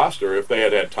roster, if they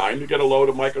had time to get a load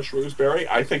of Micah Shrewsbury,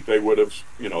 I think they would have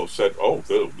said, "Oh,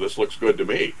 this looks good to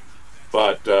me."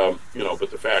 But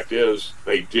but the fact is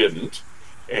they didn't,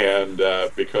 and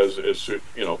because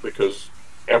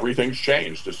everything's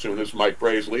changed. As soon as Mike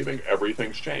Bray's leaving,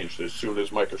 everything's changed. As soon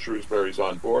as Micah Shrewsbury's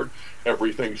on board,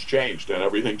 everything's changed, and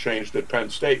everything changed at Penn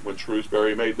State when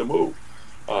Shrewsbury made the move.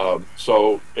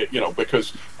 Because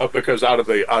out of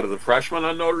the freshmen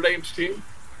on Notre Dame's team,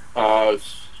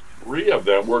 3 of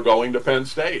them were going to Penn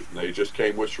State, and they just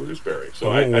came with Shrewsbury.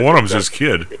 So one of them's his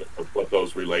kid. What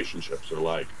those relationships are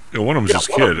like. Yeah, one of them's his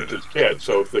one of kid. them's his kid.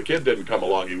 So if the kid didn't come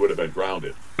along, he would have been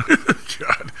grounded.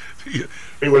 God.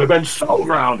 He would have been so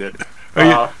grounded.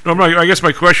 I guess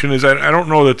my question is, I don't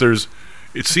know that there's.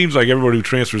 It seems like everybody who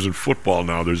transfers in football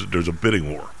now, there's a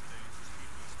bidding war.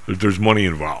 There's money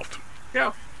involved.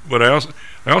 Yeah. But I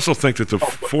also think that the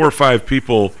 4 or 5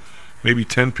 people, maybe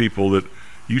 10 people that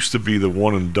used to be the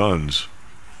one and dones,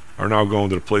 are now going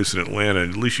to the place in Atlanta.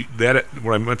 And at least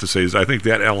what I meant to say is, I think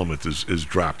that element is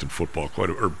dropped in football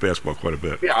or basketball quite a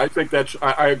bit. Yeah, I think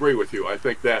I agree with you. I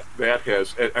think that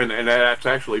has, and that's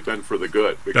actually been for the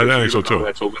good. Because I think so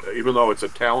too. Even though it's a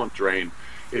talent drain,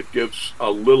 it gives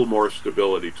a little more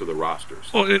stability to the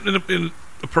rosters. Well, in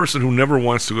a person who never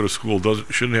wants to go to school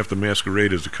shouldn't have to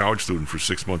masquerade as a college student for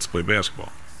 6 months to play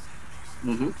basketball.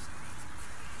 Mm-hmm.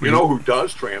 You know who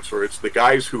does transfer? It's the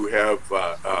guys who have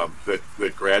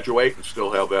that graduate and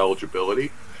still have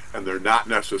eligibility, and they're not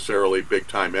necessarily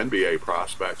big-time NBA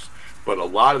prospects. But a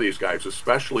lot of these guys,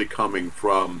 especially coming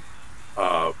from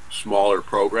smaller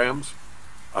programs,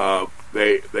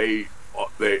 they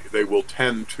will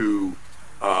tend to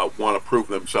want to prove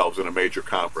themselves in a major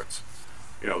conference.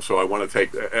 So I want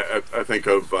to I think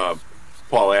of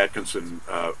Paul Atkinson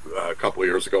a couple of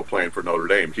years ago playing for Notre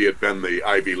Dame. He had been the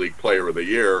Ivy League Player of the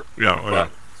Year. Yeah.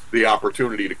 The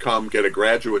opportunity to come get a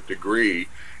graduate degree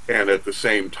and at the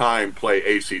same time play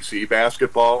ACC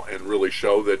basketball and really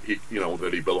show that he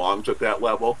belongs at that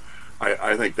level.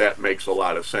 I think that makes a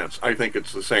lot of sense. I think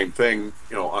it's the same thing,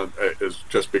 as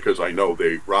just because I know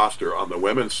the roster on the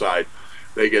women's side.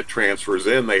 They get transfers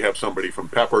in. They have somebody from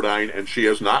Pepperdine, and she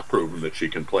has not proven that she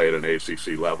can play at an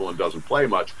ACC level and doesn't play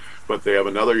much. But they have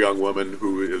another young woman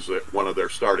who is one of their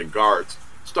starting guards,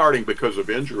 starting because of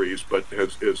injuries, but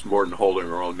is more than holding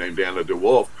her own, named Anna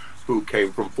DeWolf, who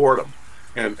came from Fordham.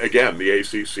 And again, the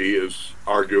ACC is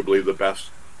arguably the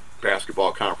best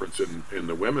basketball conference in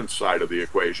the women's side of the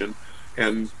equation.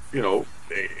 And, Anna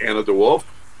DeWolf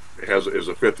is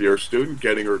a fifth-year student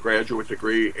getting her graduate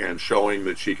degree and showing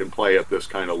that she can play at this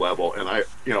kind of level. And I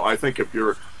think if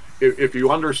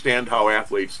you understand how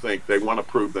athletes think, they want to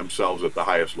prove themselves at the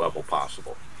highest level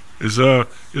possible. Is all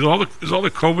the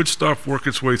COVID stuff work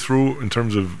its way through in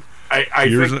terms of? I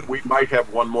think we might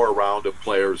have one more round of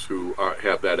players who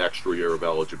have that extra year of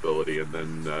eligibility, and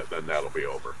then that'll be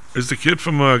over. Is the kid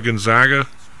from Gonzaga?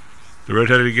 The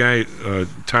redheaded guy,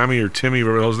 Tommy or Timmy,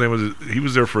 whatever his name was, he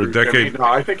was there for a decade. No,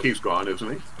 I think he's gone, isn't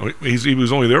he? Oh, he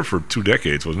was only there for 2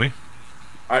 decades, wasn't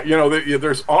he?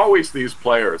 There's always these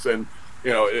players, and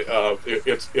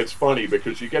it's funny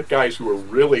because you get guys who are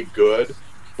really good,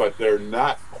 but they're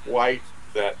not quite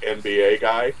that NBA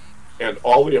guy, and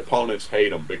all the opponents hate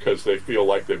them because they feel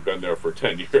like they've been there for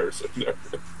 10 years. And they're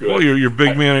good. Well, your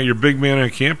big man on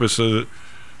campus.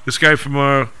 This guy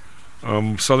from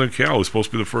Southern Cal is supposed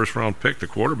to be the first round pick, the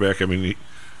quarterback. I mean,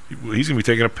 he's going to be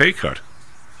taking a pay cut.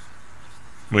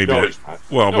 Maybe. No, he's not.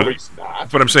 Well, no, he's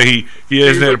not. But I'm saying he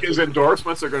has that. His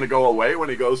endorsements are going to go away when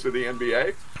he goes to the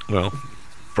NBA. Well,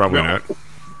 probably not.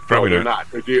 Probably not.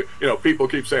 People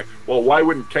keep saying, "Well, why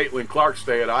wouldn't Caitlin Clark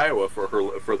stay at Iowa for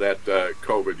that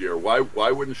COVID year?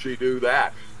 Why wouldn't she do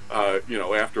that?"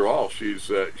 After all, she's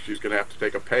going to have to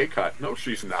take a pay cut. No,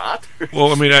 she's not.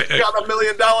 Well, I mean, she's got $1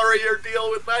 million a year deal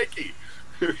with Nike.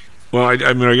 Well, I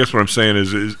guess what I'm saying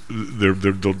is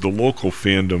the local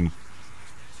fandom.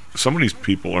 Some of these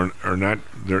people are not.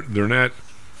 They're not.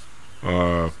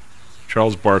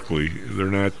 Charles Barkley. They're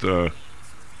not the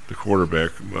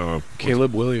quarterback.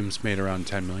 Caleb Williams made around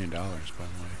 $10 million. By the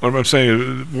way. What I'm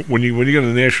saying is, when you get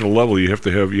on the national level, you have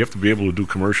to be able to do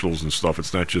commercials and stuff.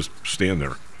 It's not just stand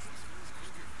there.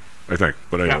 I think,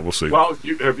 but we'll see. Well,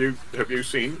 have you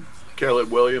seen Caleb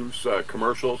Williams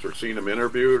commercials or seen him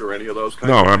interviewed or any of those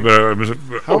kinds of things?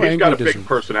 He's got a big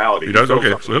personality. He does?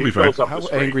 Okay, so he'll be fine. How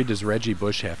angry does Reggie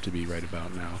Bush have to be right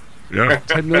about now? Yeah.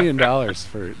 $10 million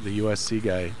for the USC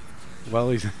guy. Well,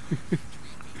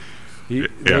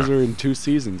 those are in 2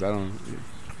 seasons.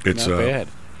 It's not bad.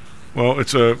 Well,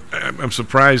 I'm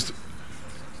surprised.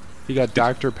 You got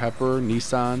Dr. Pepper,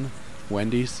 Nissan,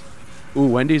 Wendy's. Ooh,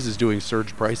 Wendy's is doing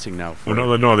surge pricing now.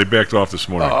 No, they backed off this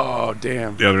morning. Oh,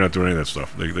 damn. Yeah, they're not doing any of that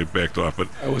stuff. They backed off. But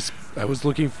I was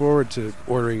looking forward to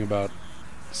ordering about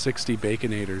 60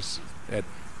 Baconators at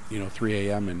 3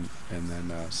 a.m. and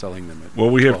then selling them at. Well,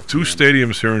 we have 2 p.m.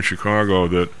 stadiums here in Chicago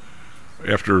that,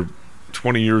 after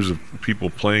 20 years of people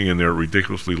playing in there at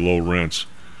ridiculously low rents,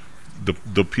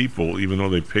 the people, even though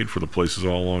they paid for the places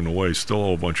all along the way, still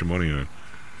owe a bunch of money on it.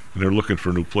 And they're looking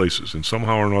for new places. And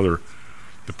somehow or another,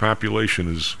 the population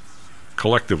is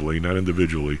collectively, not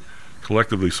individually,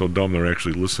 collectively so dumb they're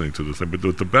actually listening to the thing.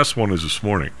 But the best one is this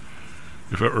morning,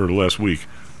 or last week.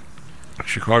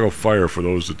 Chicago Fire, for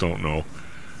those that don't know,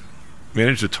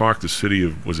 managed to talk the city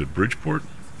of, was it Bridgeport?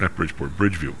 Not Bridgeport,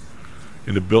 Bridgeview,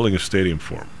 into building a stadium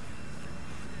for them.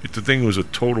 The thing was a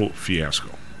total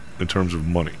fiasco in terms of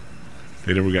money.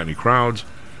 They never got any crowds.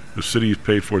 The city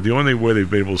paid for it. The only way they've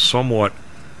been able to somewhat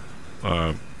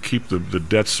keep the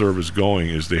debt service going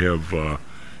is they have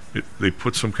they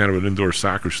put some kind of an indoor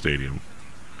soccer stadium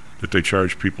that they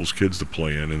charge people's kids to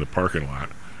play in the parking lot,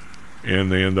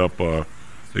 and they end up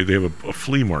they have a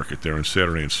flea market there on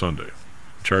Saturday and Sunday.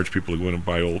 Charge people to go in and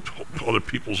buy other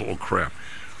people's old crap.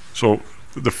 So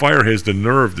the Fire has the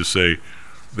nerve to say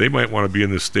they might want to be in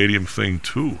this stadium thing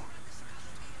too.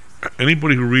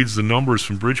 Anybody who reads the numbers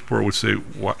from Bridgeport would say,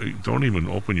 don't even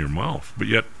open your mouth. But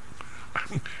yet,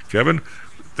 Kevin,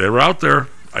 they're out there.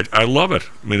 I love it.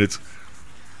 I mean,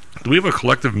 do we have a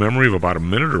collective memory of about a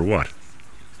minute or what?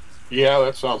 Yeah,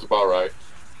 that sounds about right.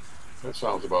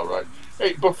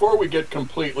 Hey, before we get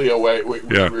completely away, we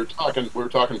were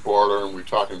talking border and we were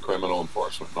talking criminal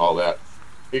enforcement and all that.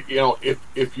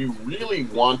 If you really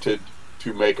wanted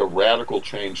to make a radical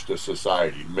change to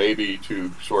society, maybe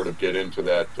to sort of get into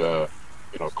that,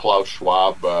 Klaus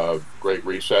Schwab Great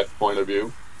Reset point of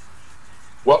view,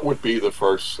 what would be the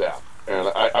first step? And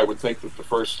I would think that the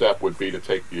first step would be to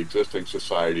take the existing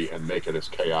society and make it as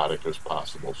chaotic as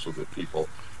possible so that people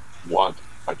want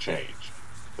a change.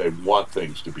 They want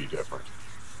things to be different.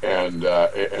 And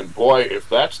boy, if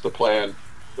that's the plan,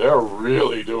 they're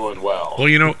really doing well.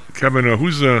 Well, Kevin,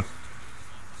 who's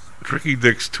Tricky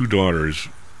Dick's two daughters?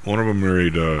 One of them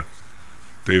married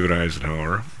David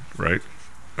Eisenhower, right?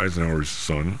 Eisenhower's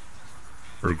son,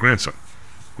 or grandson.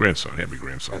 Happy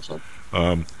grandson.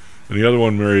 And the other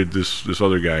one married this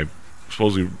other guy,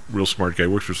 supposedly real smart guy,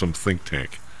 works for some think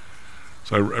tank.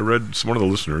 So I read, one of the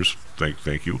listeners,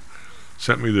 thank you,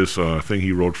 sent me this thing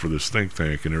he wrote for this think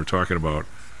tank, and they were talking about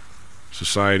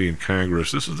society and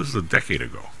Congress. This is a decade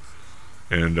ago,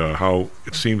 and how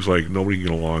it seems like nobody can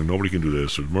get along, nobody can do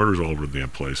this. There's murders all over the damn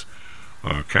place.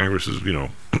 Congress is,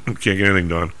 can't get anything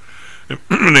done.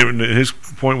 And his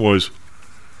point was,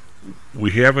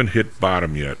 we haven't hit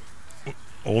bottom yet.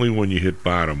 Only when you hit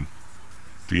bottom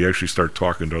do you actually start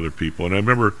talking to other people. And I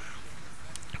remember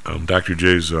Dr.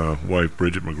 J's wife,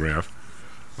 Bridget McGrath.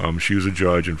 She was a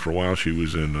judge, and for a while she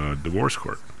was in divorce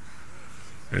court.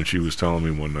 And she was telling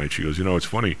me one night, she goes, it's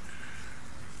funny,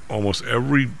 almost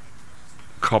every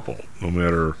couple, no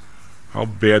matter how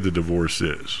bad the divorce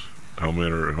is, no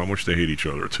matter how much they hate each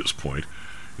other at this point,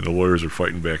 and the lawyers are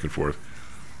fighting back and forth,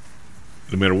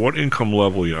 no matter what income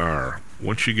level you are,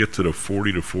 once you get to the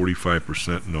 40 to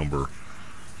 45% number,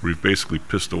 where you've basically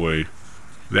pissed away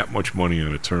that much money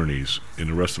on attorneys, and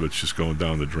the rest of it's just going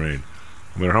down the drain,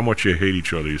 no matter how much you hate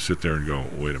each other, you sit there and go,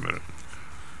 wait a minute,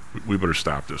 we better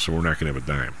stop this, or we're not going to have a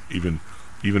dime. Even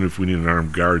if we need an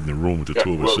armed guard in the room with the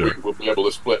two of us there. We'll be able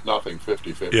to split nothing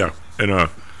 50-50. Yeah, and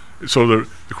so the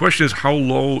question is, how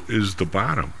low is the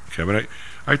bottom, Kevin?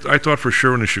 I thought for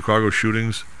sure in the Chicago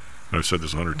shootings, and I've said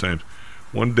this 100 times,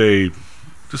 one day,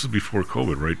 this is before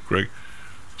COVID, right, Greg?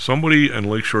 Somebody on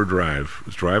Lakeshore Drive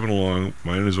is driving along,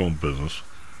 minding his own business.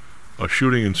 A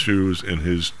shooting ensues, and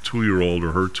his 2-year-old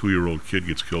or her 2-year-old kid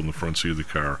gets killed in the front seat of the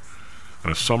car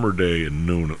on a summer day at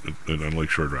noon on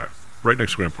Lakeshore Drive, right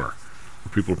next to Grant Park,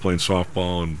 where people are playing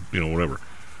softball and, whatever.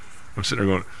 I'm sitting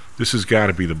there going, this has got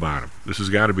to be the bottom. This has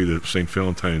got to be the St.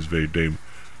 Valentine's Day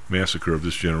massacre of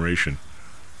this generation.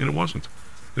 And it wasn't.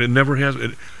 And it never has.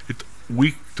 It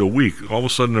week to week, all of a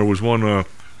sudden there was one,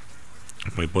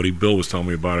 my buddy Bill was telling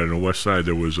me about it, on the west side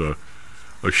there was a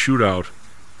shootout,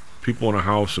 people in a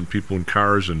house and people in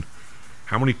cars, and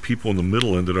how many people in the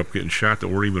middle ended up getting shot that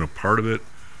weren't even a part of it?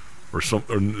 Or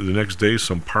the next day,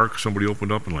 some park, somebody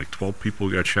opened up and like 12 people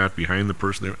got shot behind the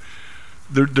person.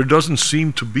 There doesn't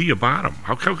seem to be a bottom.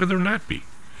 How can there not be?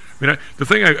 I mean, the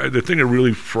thing that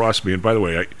really frosts me, and by the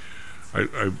way,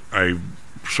 I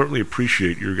certainly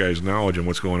appreciate your guys' knowledge on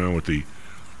what's going on with the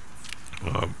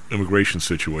immigration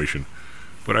situation,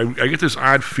 but I get this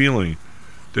odd feeling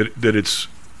that it's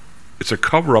a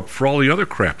cover-up for all the other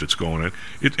crap that's going on.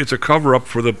 It's a cover-up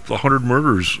for the 100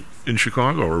 murders in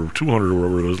Chicago, or 200 or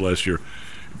whatever it was last year.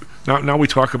 Now we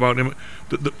talk about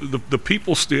the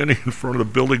people standing in front of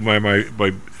the building by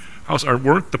my house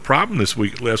weren't the problem last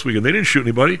week, and they didn't shoot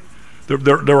anybody.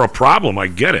 They're a problem. I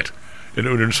get it,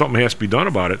 and something has to be done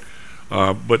about it.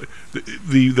 But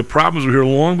the problems were here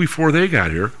long before they got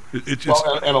here.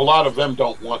 And a lot of them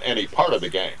don't want any part of the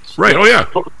gangs. Right? Oh yeah.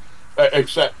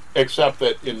 Except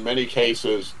that in many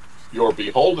cases you're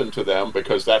beholden to them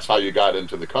because that's how you got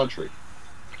into the country,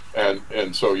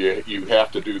 and so you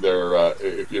have to do their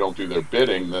if you don't do their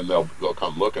bidding, then they'll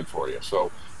come looking for you.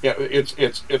 So yeah,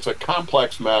 it's a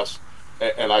complex mess,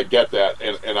 and I get that,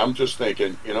 and I'm just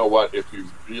thinking, you know what? If you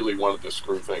really wanted to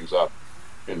screw things up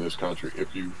in this country,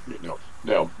 if you know,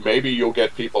 now maybe you'll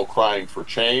get people crying for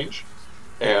change,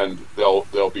 and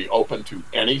they'll be open to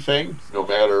anything, no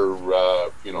matter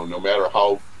no matter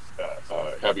how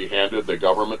heavy-handed the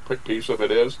government piece of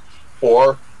it is,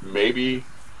 or maybe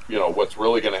what's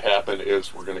really going to happen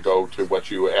is we're going to go to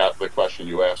the question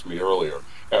you asked me earlier.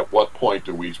 At what point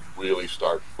do we really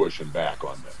start pushing back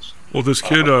on this? Well, this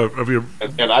kid,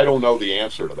 and I don't know the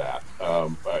answer to that.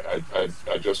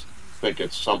 I just think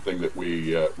it's something that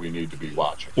we need to be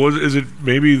watching. Well, is it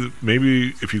maybe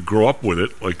if you grow up with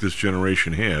it, like this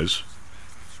generation has,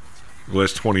 the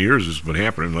last 20 years has been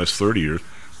happening, the last 30 years,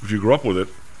 if you grow up with it,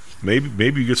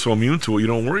 maybe you get so immune to it you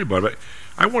don't worry about it.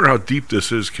 I wonder how deep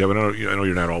this is, Kevin. I know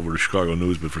you're not all over the Chicago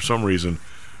news, but for some reason,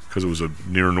 because it was a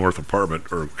near north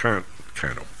apartment or kind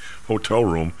of hotel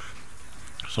room,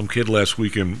 some kid last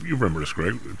weekend, you remember this,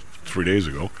 Greg, 3 days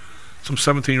ago, some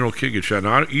 17-year-old kid gets shot.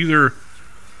 Now, either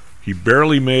he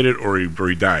barely made it or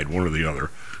he died, one or the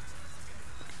other.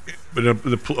 But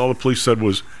all the police said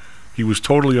was he was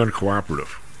totally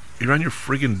uncooperative. You're on your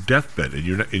friggin' deathbed and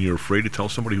you're afraid to tell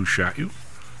somebody who shot you?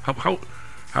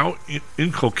 How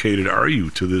inculcated are you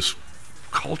to this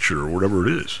culture or whatever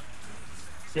it is?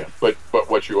 Yeah, but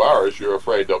what you are is you're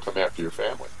afraid they'll come after your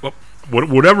family. Well,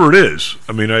 whatever it is.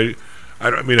 I mean,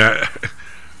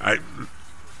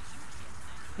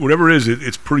 whatever it is,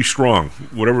 it's pretty strong.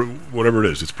 Whatever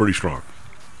it is, it's pretty strong.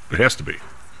 It has to be.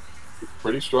 It's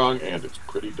pretty strong, and it's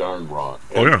pretty darn wrong.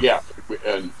 And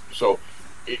and so,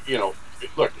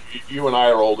 look, you and I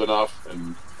are old enough,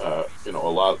 and a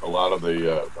lot of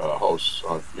the hosts,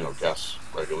 guests,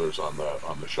 regulars on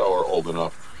the show are old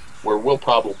enough where we'll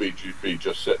probably be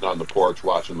just sitting on the porch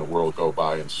watching the world go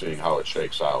by and seeing how it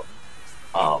shakes out.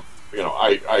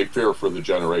 I fear for the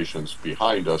generations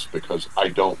behind us because I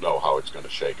don't know how it's going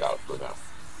to shake out for them,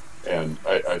 and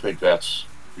I think that's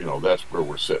where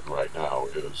we're sitting right now.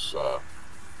 Is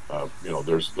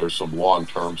there's some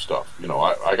long-term stuff.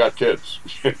 I got kids.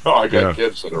 I got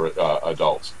kids that are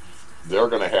adults. They're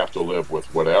going to have to live with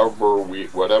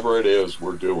whatever it is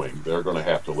we're doing. They're going to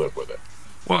have to live with it.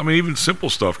 Well, I mean, even simple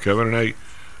stuff, Kevin. And I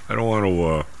don't want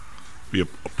to be a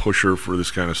pusher for this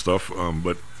kind of stuff,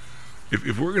 but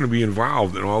if we're going to be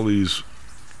involved in all these,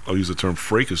 I'll use the term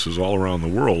fracases all around the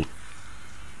world,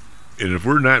 and if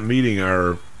we're not meeting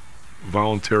our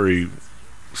voluntary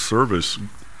service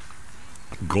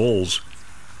goals,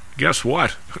 guess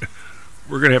what?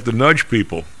 We're going to have to nudge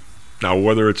people. Now,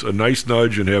 whether it's a nice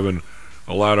nudge and having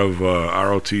a lot of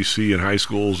ROTC in high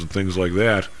schools and things like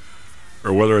that,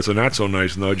 or whether it's a not so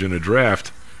nice nudge in a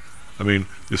draft, I mean,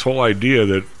 this whole idea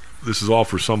that this is all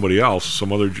for somebody else,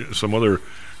 some other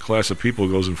class of people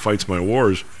goes and fights my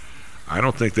wars, I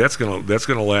don't think that's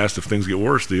gonna last if things get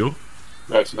worse. Do you?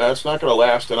 That's not going to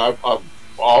last, and I've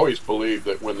always believed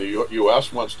that when the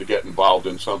U.S. wants to get involved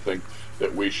in something,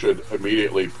 that we should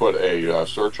immediately put a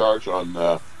surcharge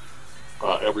on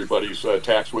everybody's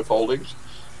tax withholdings.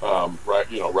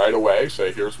 Right away.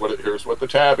 Say here's what the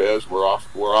tab is. We're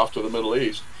off to the Middle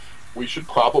East. We should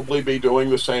probably be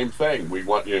doing the same thing. We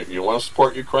want you want to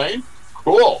support Ukraine?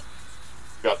 Cool.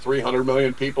 Got 300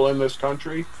 million people in this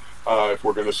country. If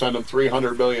we're going to send them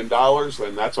 $300 million,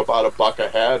 then that's about $1 a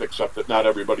head, except that not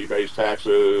everybody pays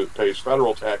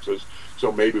federal taxes.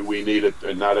 So maybe we need it,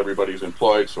 and not everybody's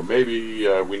employed. So maybe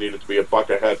we need it to be $1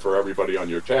 a head for everybody on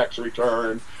your tax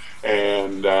return.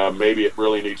 And maybe it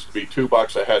really needs to be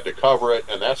 $2 a head to cover it,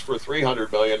 and that's for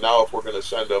 $300 million. Now, if we're going to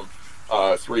send them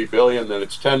 $3 billion, then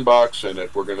it's $10, and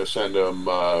if we're going to send them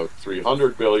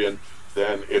 $300 billion,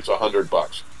 then it's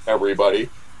 $100. Everybody,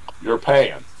 you're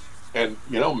paying, and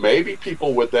maybe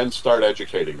people would then start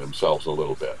educating themselves a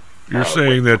little bit. You're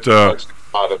saying that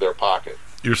out of their pocket.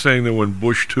 You're saying that when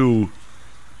Bush II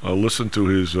listened to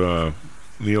his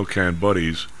neocon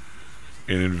buddies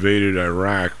and invaded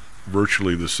Iraq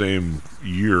virtually the same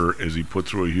year as he put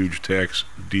through a huge tax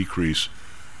decrease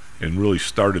and really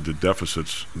started the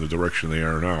deficits in the direction they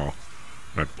are now.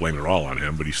 I'm not blaming it all on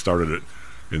him, but he started it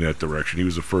in that direction. He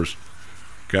was the first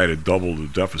guy to double the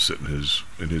deficit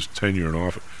in his tenure in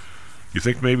office. You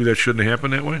think maybe that shouldn't have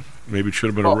happened that way? Maybe it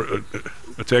should have been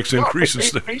a tax increase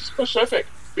instead. Be specific.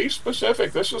 Be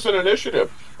specific. This is an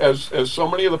initiative, as so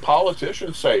many of the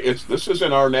politicians say. This is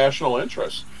in our national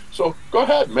interest. So go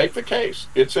ahead, make the case.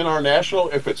 If it's in our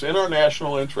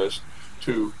national interest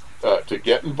to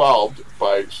get involved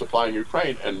by supplying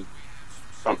Ukraine, and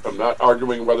I'm not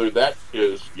arguing whether that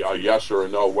is a yes or a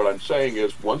no. What I'm saying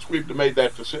is, once we've made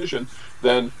that decision,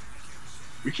 then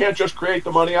we can't just create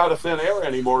the money out of thin air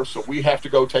anymore. So we have to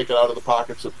go take it out of the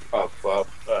pockets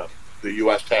of the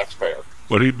U.S. taxpayer.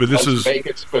 this Let's make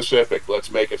it specific.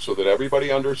 Let's make it so that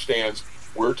everybody understands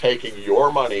we're taking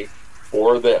your money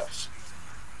for this.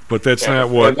 But that's not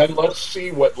what. And then let's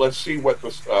see what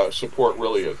the support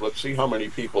really is. Let's see how many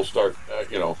people start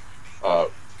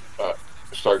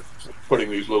start putting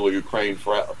these little Ukraine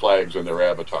flags in their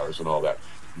avatars and all that.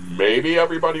 Maybe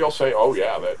everybody will say, "Oh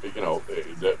yeah,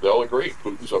 they'll agree.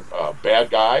 Putin's a bad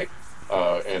guy,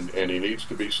 and he needs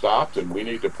to be stopped, and we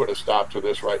need to put a stop to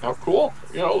this right now." Cool,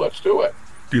 let's do it.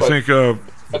 Do you think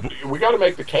we got to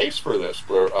make the case for this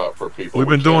for people? We've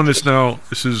been doing this now.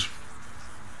 This is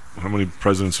how many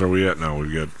presidents are we at now?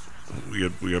 We got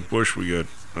Bush. We got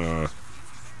how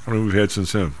many we've had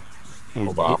since him?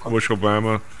 Obama. Bush,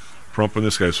 Obama, Trump, and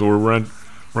this guy. So we're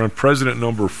on president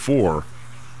number 4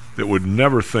 that would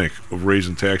never think of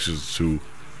raising taxes to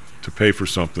pay for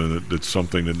something that's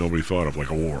something that nobody thought of, like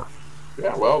a war.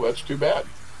 Yeah, well, that's too bad.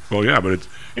 Well, yeah, but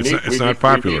it's not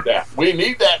popular. We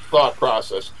need that thought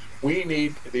process. We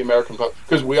need the American thought,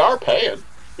 because we are paying.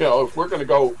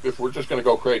 If we're just going to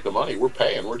go create the money, we're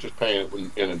paying. We're just paying it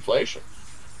in inflation.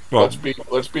 Well,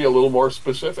 let's be a little more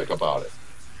specific about it.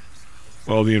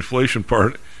 Well, the inflation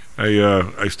part,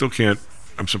 I still can't.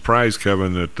 I'm surprised,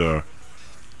 Kevin, that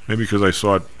maybe because I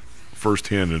saw it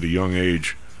firsthand at a young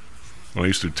age when I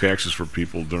used to do taxes for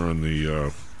people during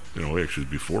the actually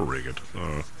before Reagan,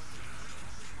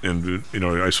 and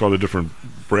I saw the different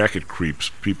bracket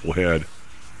creeps people had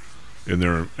in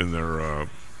their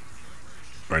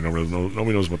I don't really know,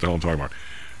 nobody knows what the hell I'm talking about.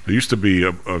 There used to be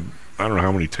I don't know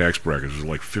how many tax brackets. There was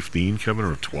like 15, Kevin,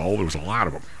 or 12. There was a lot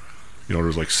of them. There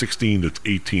was like 16 to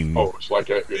 18. Oh, it's like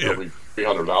every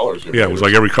 $300. Yeah, it was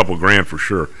like every couple grand for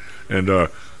sure. And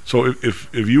so if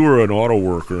you were an auto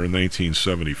worker in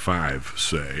 1975,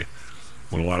 say,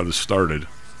 when a lot of this started,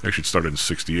 actually it started in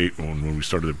 68 when we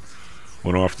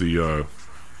went off the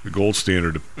gold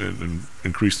standard and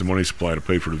increased the money supply to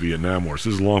pay for the Vietnam War. So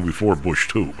this is long before Bush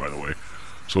 2, by the way.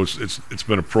 So it's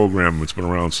been a program that's been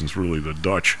around since really the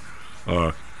Dutch.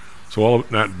 So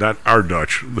not our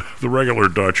Dutch, the regular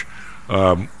Dutch.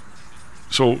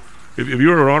 So if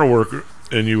you're an auto worker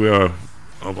and you,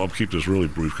 I'll keep this really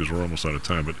brief because we're almost out of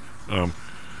time. But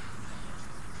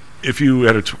if you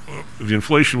had if the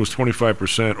inflation was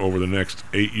 25% over the next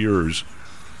 8 years,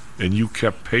 and you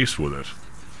kept pace with it,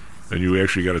 and you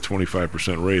actually got a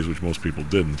 25% raise, which most people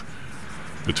didn't,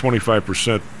 the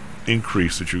 25%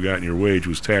 increase that you got in your wage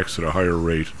was taxed at a higher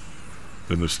rate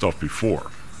than the stuff before.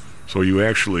 So you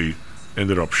actually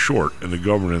ended up short, and the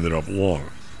government ended up long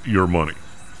your money.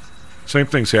 Same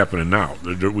thing's happening now.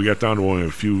 We got down to only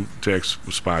a few tax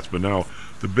spots, but now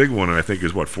the big one, I think,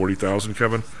 is 40,000,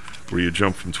 Kevin, where you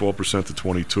jump from 12% to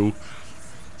 22.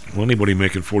 Well, anybody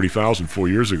making 40,000 4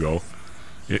 years ago,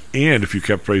 and if you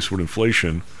kept pace with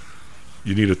inflation,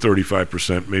 you need a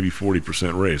 35%, maybe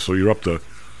 40% raise. So you're up to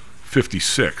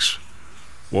 56.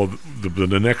 Well,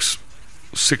 the next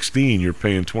 16, you're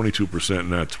paying 22%,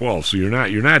 not 12. So you're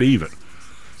not even.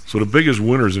 So the biggest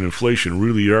winners in inflation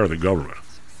really are the government.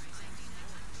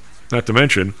 Not to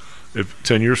mention, if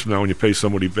 10 years from now, when you pay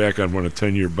somebody back on a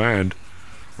 10-year bond,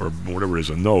 or whatever it is,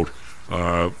 a note,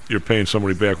 you're paying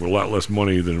somebody back with a lot less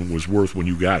money than it was worth when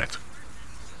you got it.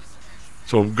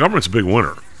 So government's a big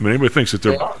winner. I mean, anybody thinks that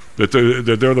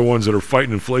they're the ones that are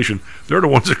fighting inflation. They're the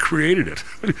ones that created it.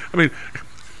 I mean,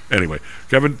 anyway,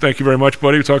 Kevin, thank you very much,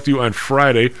 buddy. We'll talk to you on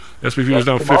Friday. SP Futures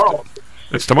down 15.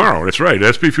 That's tomorrow. That's right.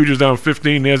 SP Futures down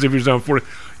 15. NASDAQ Futures down 40.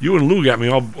 You and Lou got me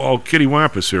all kitty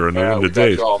wampus here in the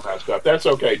days. That's all messed up. That's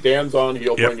okay. Dan's on.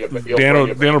 He'll bring you back.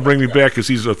 Dan will bring me back because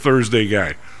he's a Thursday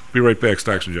guy. Be right back,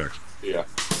 Stocks and Jocks. Yeah.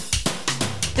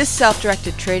 This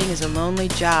self-directed trading is a lonely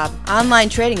job. Online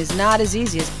trading is not as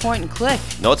easy as point and click.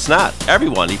 No, it's not.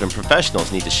 Everyone, even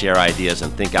professionals, need to share ideas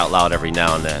and think out loud every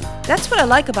now and then. That's what I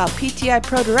like about PTI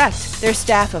Pro Direct. Their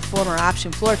staff of former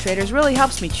option floor traders really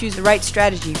helps me choose the right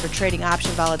strategy for trading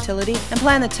option volatility and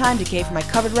plan the time decay for my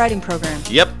covered writing program.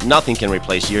 Yep, nothing can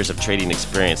replace years of trading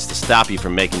experience to stop you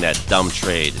from making that dumb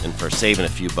trade and for saving a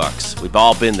few bucks. We've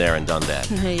all been there and done that.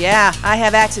 Yeah, I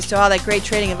have access to all that great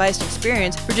trading advice and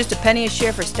experience for just a penny a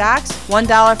share for stocks,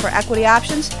 $1 for equity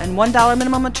options, and $1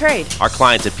 minimum a trade. Our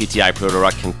clients at PTI Pro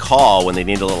Direct can call when they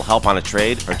need a little help on a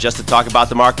trade or just to talk about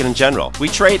the market in general. We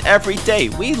trade every day.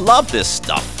 We love this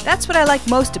stuff. That's what I like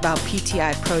most about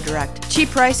PTI Pro Direct. Cheap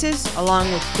prices,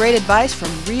 along with great advice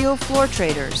from real floor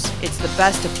traders. It's the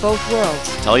best of both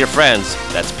worlds. Tell your friends.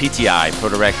 That's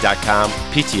PTIProdirect.com,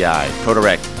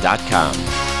 PTIProdirect.com.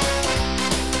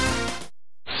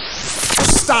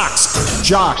 Stocks,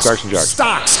 jocks. Stocks and jocks.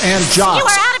 Stocks and jocks. You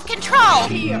are out of control.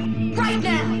 Here, right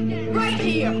now, right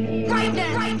here, right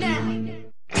now, right now.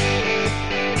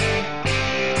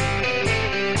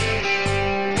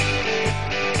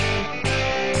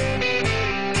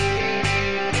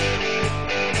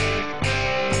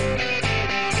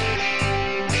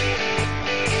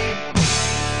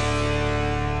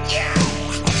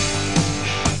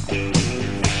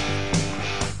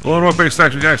 Well, North Bank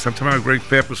Stocks and Jacks. I'm talking about Greg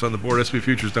Pappas on the board. SP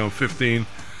futures down 15.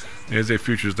 NASDAQ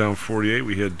futures down 48.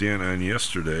 We had Dan on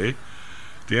yesterday.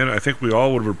 Dan, I think we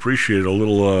all would have appreciated a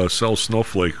little sell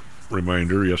snowflake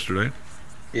reminder yesterday.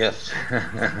 Yes.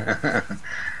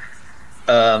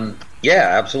 Yeah,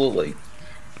 absolutely.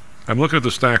 I'm looking at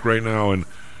the stock right now, and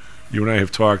you and I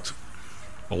have talked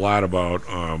a lot about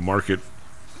market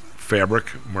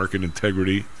fabric, market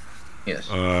integrity. Yes.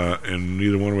 And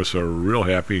neither one of us are real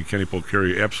happy, and Kenny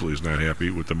Polcari absolutely is not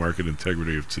happy with the market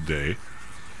integrity of today.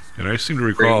 And I seem to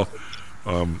recall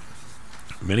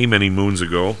many, many moons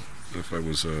ago, if I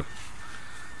was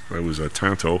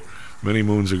Tonto, many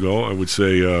moons ago, I would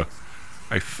say,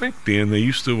 I think, Dan, they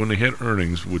used to, when they had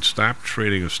earnings, would stop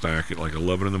trading a stock at like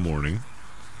 11 in the morning,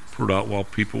 put it out while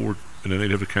people were, and then they'd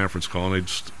have a conference call, and they'd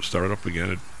start it up again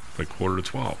at like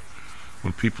 11:45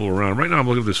 when people were around. Right now I'm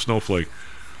looking at this snowflake.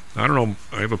 I don't know,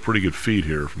 I have a pretty good feed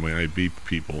here from my IB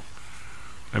people.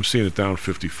 I'm seeing it down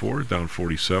 54, down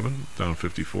 47, down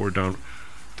 54, down.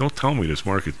 Don't tell me this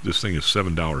thing is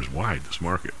 $7 wide, this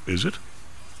market. Is it?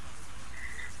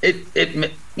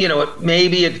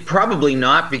 Maybe it's probably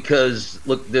not, because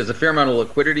look, there's a fair amount of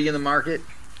liquidity in the market.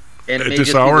 And at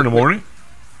this hour in the morning?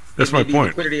 That's my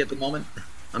point. Liquidity at the moment.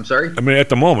 I'm sorry? I mean, at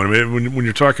the moment. I mean, when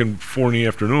you're talking 4 in the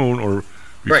afternoon or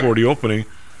before the opening,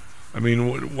 I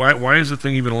mean, why is the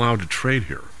thing even allowed to trade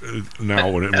here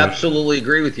now? Absolutely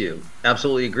agree with you.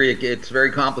 Absolutely agree. It's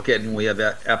very complicated when we have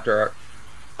after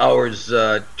hours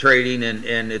trading,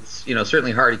 and it's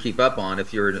certainly hard to keep up on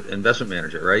if you're an investment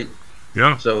manager, right?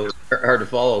 Yeah. So hard to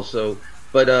follow. So,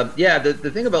 but yeah, the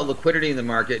thing about liquidity in the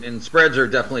market, and spreads are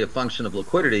definitely a function of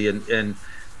liquidity, and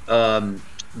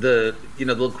the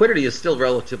liquidity is still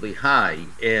relatively high,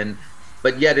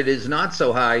 but yet it is not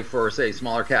so high for, say,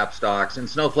 smaller cap stocks. And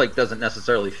Snowflake doesn't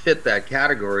necessarily fit that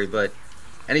category, but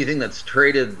anything that's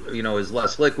traded, is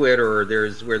less liquid, or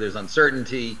where there's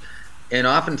uncertainty, and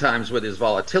oftentimes where there's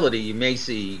volatility,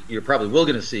 you're probably will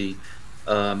going to see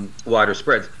wider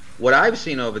spreads. What I've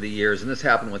seen over the years, and this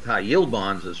happened with high yield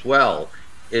bonds as well,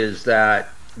 is that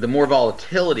the more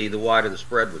volatility, the wider the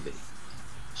spread would be.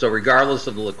 So regardless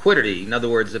of the liquidity, in other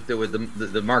words, if there was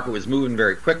the market was moving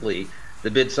very quickly, the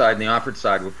bid side and the offered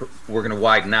side were going to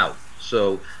widen out.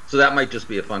 So that might just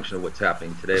be a function of what's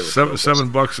happening today. With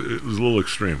 $7 is a little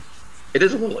extreme. It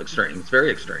is a little extreme. It's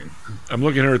very extreme. I'm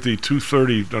looking here at the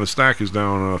 230. The stock is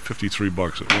down $53 at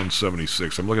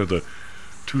 176. I'm looking at the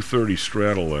 230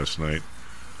 straddle last night,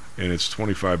 and it's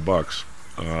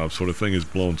 $25. So the thing is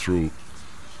blown through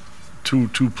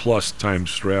two plus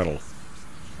times straddle,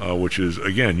 which is,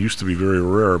 again, used to be very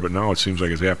rare, but now it seems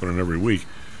like it's happening every week.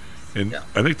 And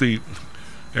I think the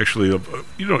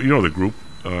group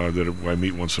that I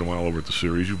meet once in a while over at the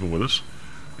series. You've been with us,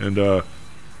 and matter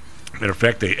of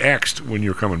fact, they asked when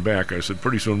you're coming back. I said,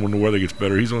 pretty soon when the weather gets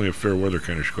better. He's only a fair weather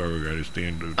kind of Chicago guy. This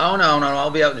Dan dude. Oh no,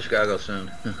 I'll be out in Chicago soon.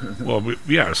 Well,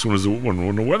 yeah, as soon as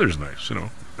when the weather's nice,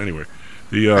 Anyway,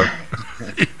 the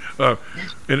one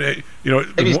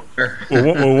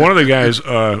of the guys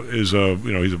is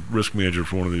he's a risk manager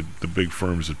for one of the big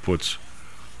firms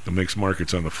that makes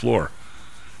markets on the floor,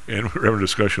 and we were having a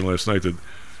discussion last night that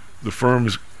the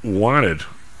firms wanted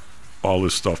all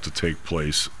this stuff to take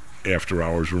place after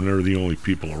hours when they're the only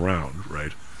people around,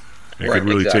 right? And could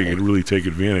really take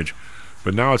advantage.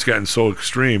 But now it's gotten so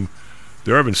extreme,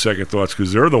 they're having second thoughts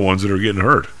because they're the ones that are getting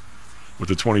hurt with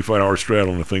the 25-hour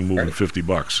straddle and the thing moving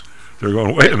 $50. They're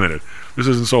going, wait a minute, this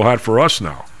isn't so hot for us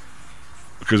now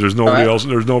because there's nobody else.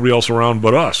 There's nobody else around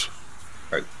but us.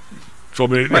 Right. So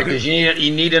because you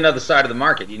need another side of the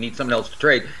market. You need someone else to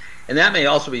trade, and that may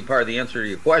also be part of the answer to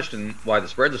your question why the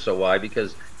spreads are so wide.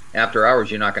 Because after hours,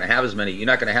 you're not going to have as many. You're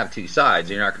not going to have two sides.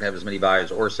 You're not going to have as many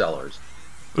buyers or sellers.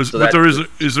 Is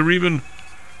there even?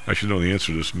 I should know the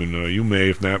answer to this. I mean, you may,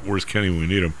 if not, where's Kenny when we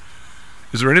need him?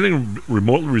 Is there anything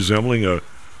remotely resembling a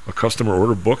customer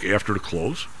order book after the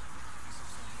close?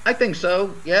 I think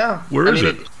so. Yeah. Where is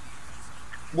it?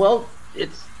 Well,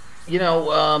 it's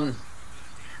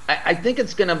I think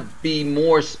it's going to be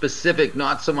more specific,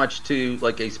 not so much to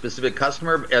like a specific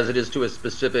customer as it is to a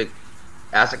specific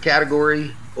asset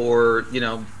category, or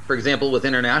for example, with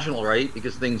international, right?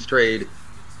 Because things trade,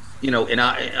 on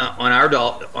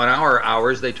our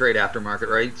hours they trade aftermarket,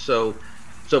 right? So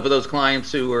for those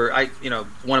clients who are,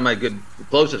 one of my good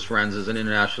closest friends is an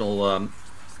international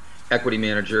equity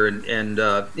manager, and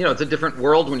it's a different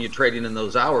world when you're trading in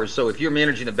those hours. So if you're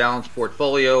managing a balanced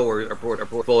portfolio or a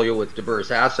portfolio with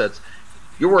diverse assets,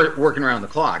 you're working around the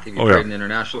clock. If you're trading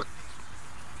international,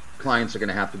 clients are going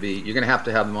to have to be. You're going to have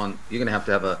to have them on. You're going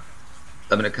to have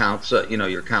an account.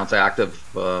 Your account's active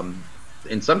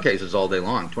in some cases all day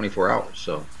long, 24 hours.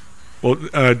 So Well,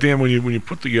 Dan, when you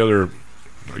put together,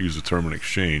 I use the term an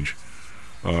exchange,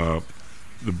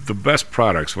 the best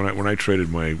products when I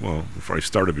traded before I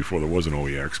started, before there was an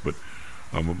OEX, but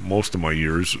most of my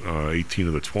years, 18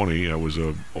 of the 20, I was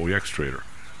a OEX trader,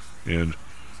 and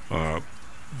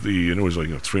it was like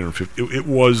 350. It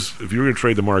was, if you were going to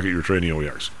trade the market, you were trading the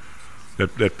OEX.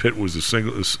 That pit was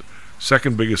the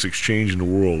second biggest exchange in the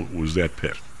world. Was that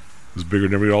pit? It was bigger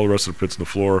than all the rest of the pits on the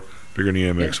floor, bigger than the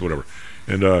Amex, whatever.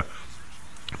 And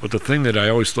but the thing that I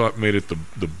always thought made it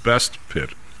the best pit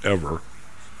ever,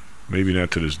 maybe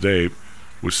not to this day,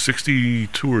 was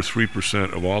 62 or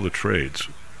 3% of all the trades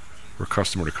were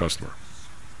customer to customer,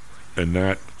 and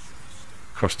not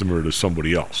customer to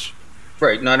somebody else.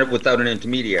 Right, not without an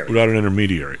intermediary. Without an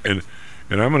intermediary, and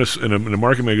the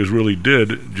market makers really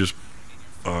did just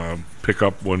pick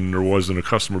up when there wasn't a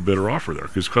customer bid or offer there,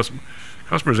 because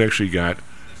customers actually got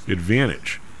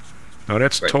advantage. Now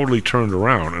that's totally turned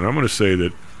around, and I'm going to say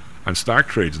that on stock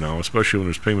trades now, especially when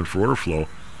there's payment for order flow,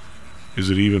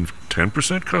 is it even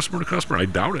 10% customer to customer? I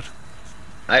doubt it.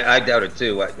 I doubt it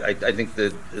too. I think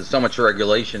that there's so much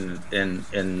regulation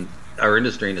in our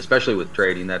industry, and especially with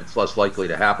trading, that it's less likely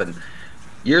to happen.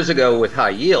 Years ago with high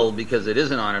yield, because it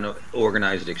isn't on an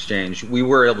organized exchange, we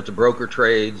were able to broker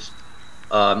trades.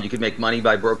 You could make money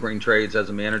by brokering trades as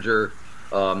a manager.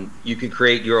 You could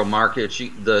create your own markets.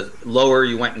 The lower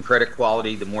you went in credit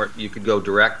quality, the more you could go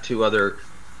direct to other,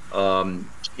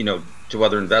 to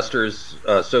other investors.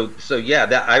 So yeah,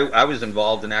 that I was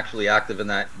involved and actually active in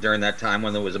that during that time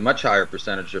when there was a much higher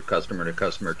percentage of customer to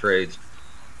customer trades.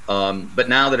 But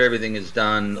now that everything is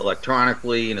done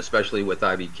electronically, and especially with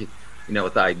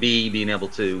with IB being able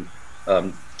to,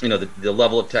 the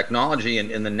level of technology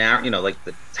and like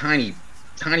the tiny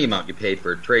amount you paid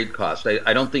for a trade cost.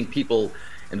 I don't think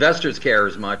investors care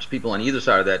as much. People on either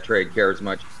side of that trade care as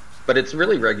much. But it's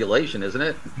really regulation, isn't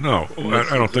it? No,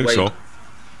 I don't think so.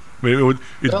 I mean,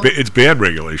 it's bad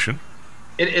regulation.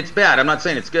 It's bad. I'm not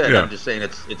saying it's good. Yeah. I'm just saying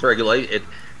it's regulate.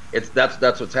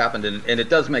 That's what's happened, and it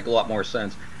does make a lot more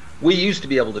sense. We used to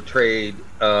be able to trade,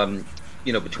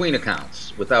 between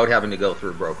accounts without having to go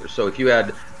through a broker. So if you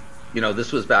had,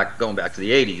 this was going back to the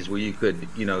 80s, where you could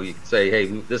say, hey,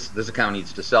 this account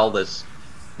needs to sell this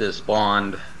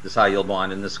bond, this high yield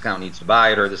bond, and this account needs to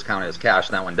buy it, or this account has cash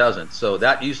and that one doesn't. So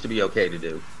that used to be okay to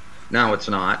do. Now it's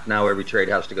not. Now every trade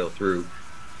has to go through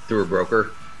a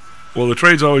broker. Well, the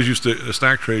trades always the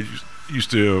stock trade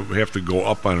used to have to go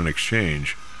up on an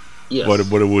exchange. Yes. But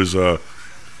it was, you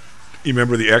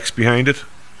remember the X behind it?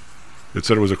 It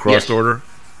said it was a crossed order?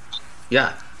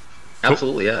 Yeah,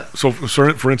 absolutely, yeah. So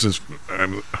for instance, I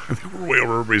think we're way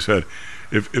over everybody's head.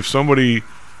 If somebody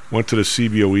went to the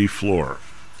CBOE floor,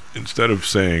 instead of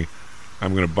saying,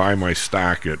 I'm going to buy my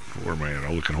stock at, where am I at?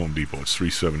 I'll look at Home Depot, it's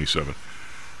 $377. I'm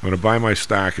going to buy my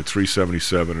stock at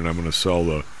 $377, and I'm going to sell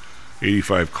the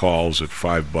 85 calls at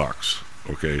 $5.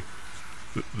 Okay,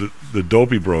 the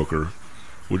dopey broker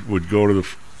would go to the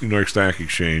New York Stock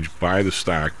Exchange, buy the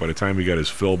stock. By the time he got his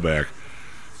fill back,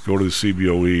 go to the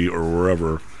CBOE or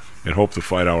wherever, and hope the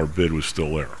 5-hour bid was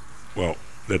still there. Well,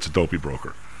 that's a dopey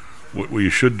broker. What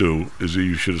you should do is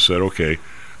you should have said, okay,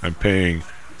 I'm paying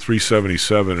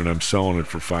 $377 and I'm selling it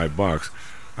for $5.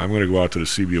 I'm going to go out to the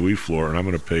CBOE floor and I'm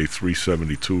going to pay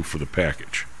 $372 for the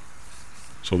package.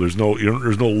 So there's no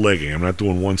legging. I'm not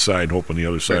doing one side and hoping the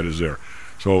other side is there.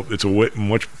 So it's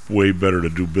much way better to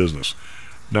do business.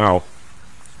 Now,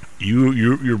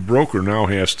 your broker now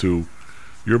has to.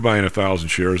 You're buying 1,000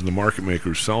 shares and the market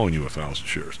maker is selling you 1,000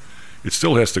 shares. It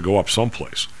still has to go up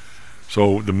someplace.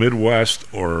 So the Midwest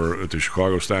or at the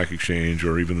Chicago Stock Exchange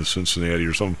or even the Cincinnati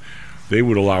or something, they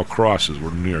would allow crosses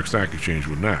where the New York Stock Exchange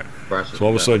would not. So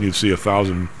all of a sudden you'd see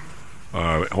 1,000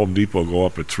 Home Depot go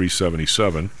up at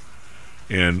 $377,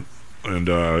 and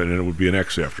it would be an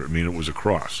X after it. I mean, it was a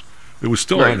cross. It was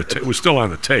still on the. It was still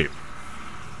on the tape.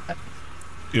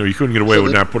 You couldn't get away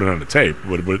with not putting it on the tape,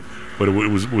 but it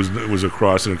was a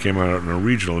cross and it came out in a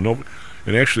regional.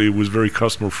 And actually it was very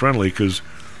customer friendly because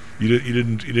you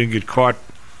didn't get caught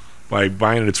by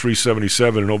buying it at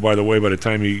 $377, and oh, by the way, by the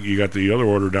time you got the other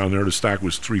order down there, the stock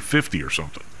was $350 or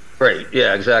something. Right.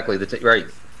 Yeah. Exactly. Right.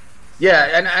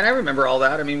 Yeah, and I remember all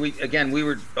that. I mean, we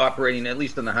were operating, at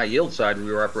least on the high yield side,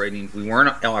 we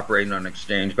weren't operating on an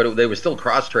exchange, but they were still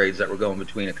cross trades that were going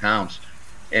between accounts.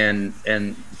 And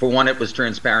for one, it was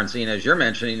transparency, and as you're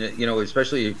mentioning,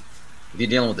 especially if you're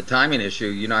dealing with the timing issue,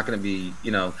 you're not going to be,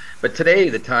 But today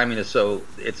the timing is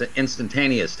it's an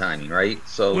instantaneous timing, right?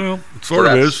 So well, it sort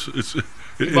of is.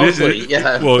 Mostly,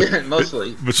 yeah. Well,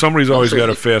 mostly. But somebody's always got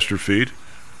a faster feed.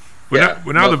 But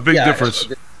now the big difference.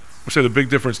 I say the big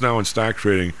difference now in stock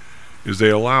trading is they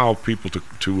allow people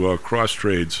to cross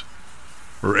trades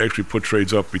or actually put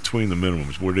trades up between the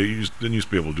minimums, where didn't used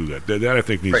to be able to do that. That I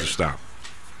think needs to stop.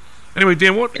 Anyway,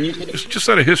 Dan, just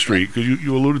out of history, because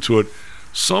you alluded to it,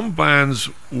 some bonds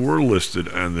were listed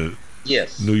on the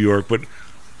New York, but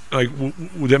like,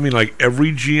 would that mean like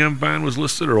every GM bond was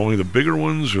listed, or only the bigger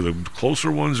ones, or the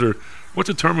closer ones, or what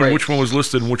determined which one was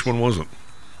listed and which one wasn't?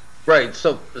 Right.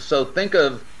 So think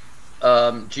of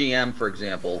GM, for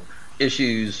example,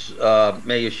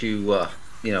 may issue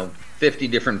 50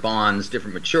 different bonds,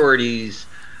 different maturities.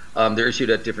 They're issued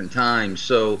at different times.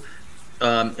 So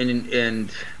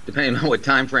and depending on what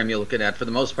time frame you're looking at, for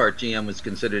the most part, GM was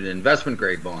considered an investment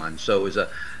grade bond, so it was a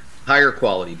higher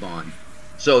quality bond.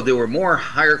 So there were more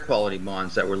higher quality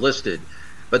bonds that were listed,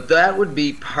 but that would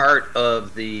be part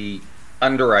of the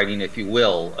underwriting, if you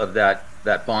will, of that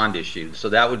bond issue. So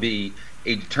that would be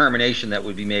a determination that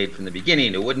would be made from the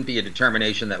beginning. It wouldn't be a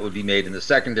determination that would be made in the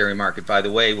secondary market. By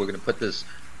the way, we're going to put this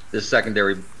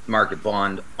secondary market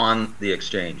bond on the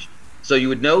exchange. So you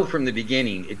would know from the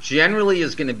beginning, it generally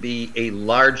is going to be a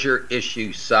larger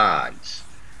issue size.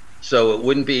 So it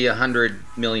wouldn't be 100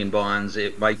 million bonds,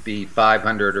 it might be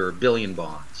 500 or a billion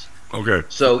bonds. Okay.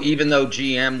 So even though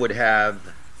GM would have,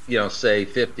 say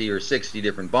 50 or 60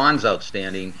 different bonds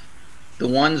outstanding, the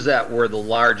ones that were the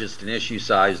largest in issue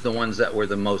size, the ones that were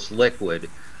the most liquid,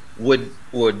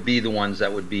 would be the ones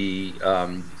that would be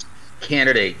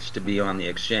candidates to be on the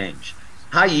exchange.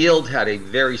 High yield had a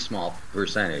very small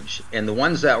percentage, and the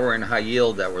ones that were in high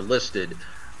yield that were listed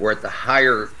were at the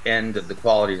higher end of the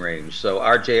quality range. So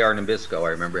RJR Nabisco,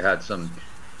 I remember, had some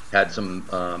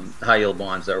high yield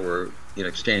bonds that were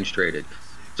exchange traded.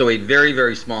 So a very,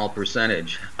 very small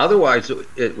percentage. Otherwise,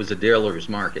 it was a dealer's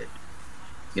market.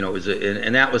 It was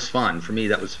and that was fun for me.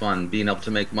 That was fun, being able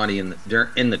to make money in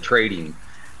the trading,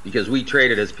 because we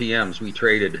traded as PMs. We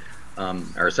traded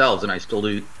ourselves, and I still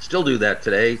do that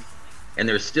today. And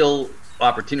there's still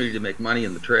opportunity to make money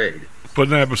in the trade. But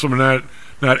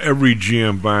not every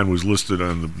GM bond was listed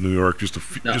on the New York. Just a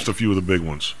few of the big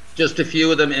ones. Just a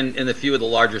few of them, and a few of the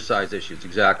larger size issues.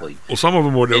 Exactly. Well, some of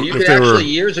them would. And you could actually,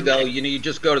 years ago, you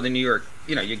just go to the New York.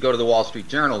 You go to the Wall Street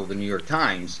Journal, the New York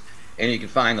Times, and you could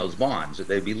find those bonds.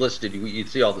 They'd be listed. You'd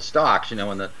see all the stocks.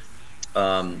 And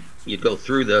you'd go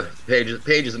through the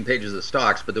pages and pages of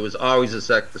stocks, but there was always a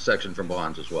section from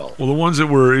bonds as well. Well, the ones that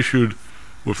were issued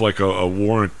with like a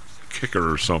warrant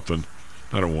kicker or something,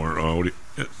 not a warrant.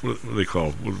 What are they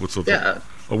called? What's the thing?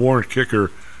 A warrant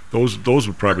kicker? Those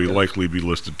would probably likely be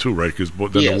listed too, right? Because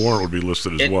then the warrant would be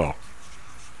listed as well.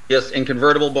 Yes, and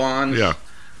convertible bonds. Yeah.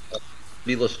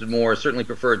 Be listed more. Certainly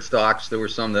preferred stocks. There were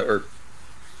some that were.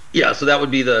 Yeah, so that would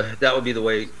be the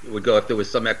way it would go if there was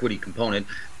some equity component.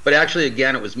 But actually,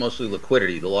 again, it was mostly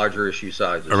liquidity, the larger issue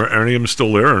sizes. Are any of them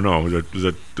still there, or no? Is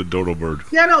that the dodo bird?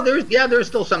 Yeah, no, there's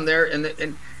still some there,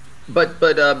 but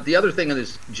the other thing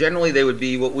is generally they would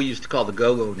be what we used to call the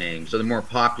gogo names, or the more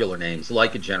popular names,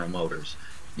 like a General Motors.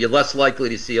 You're less likely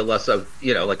to see a less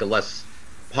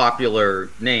popular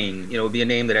name. It would be a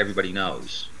name that everybody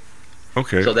knows.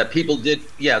 Okay. So that people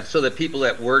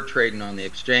that were trading on the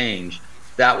exchange,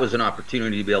 that was an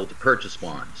opportunity to be able to purchase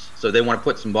bonds. So they want to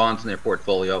put some bonds in their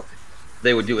portfolio,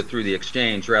 they would do it through the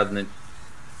exchange rather than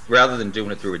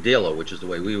doing it through a dealer, which is the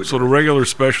way we would. So the regular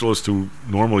specialist who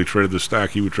normally traded the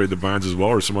stock, he would trade the bonds as well,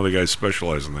 or some other guys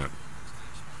specialize in that?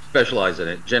 Specialize in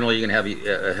it. Generally, you can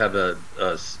have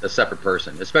a separate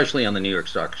person, especially on the New York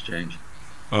Stock Exchange.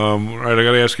 All right, I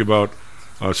got to ask you about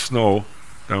snow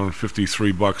down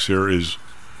 $53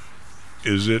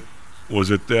 here. Was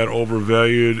it that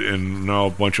overvalued, and now a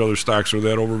bunch of other stocks are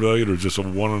that overvalued, or just a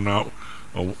one and out,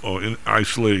 an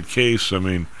isolated case? I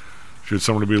mean, should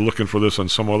somebody be looking for this on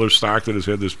some other stock that has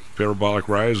had this parabolic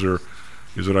rise, or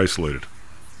is it isolated?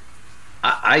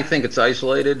 I think it's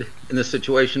isolated in this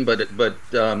situation, but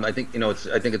I think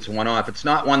it's one off. It's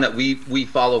not one that we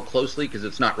follow closely because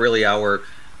it's not really our,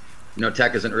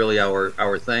 tech isn't really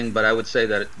our thing. But I would say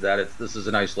that this is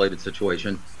an isolated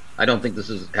situation. I don't think this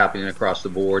is happening across the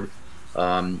board.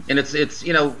 And it's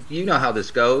you know how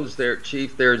this goes there,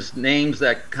 Chief. There's names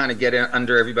that kind of get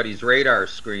under everybody's radar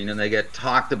screen, and they get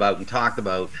talked about,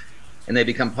 and they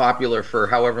become popular for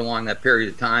however long that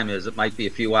period of time is. It might be a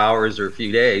few hours or a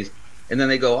few days, and then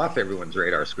they go off everyone's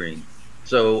radar screen.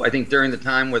 So I think during the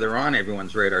time where they're on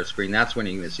everyone's radar screen, that's when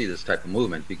you're going to see this type of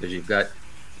movement, because you've got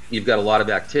a lot of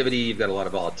activity, you've got a lot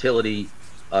of volatility,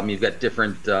 you've got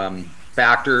different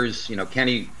factors.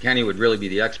 Kenny would really be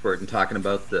the expert in talking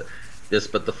about this,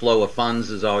 but the flow of funds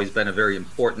has always been a very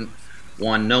important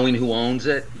one. Knowing who owns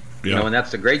it, and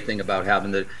that's the great thing about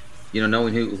having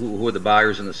knowing who are the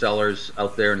buyers and the sellers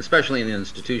out there, and especially in the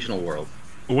institutional world.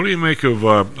 What do you make of?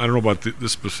 I don't know about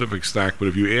this specific stock, but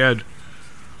if you add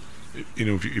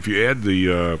if you add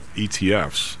the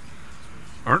ETFs,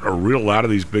 aren't a real lot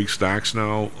of these big stocks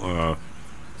now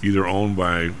either owned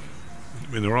by? I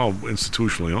mean, they're all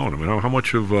institutionally owned. I mean, how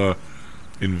much of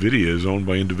NVIDIA is owned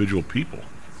by individual people?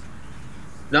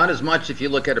 Not as much if you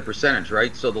look at a percentage,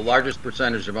 right? So the largest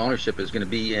percentage of ownership is going to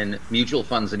be in mutual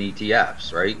funds and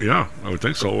ETFs, right? Yeah, I would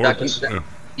think so.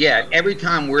 Yeah, every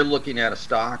time we're looking at a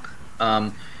stock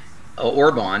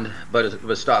or bond, but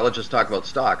a stock, let's just talk about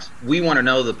stocks, we want to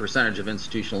know the percentage of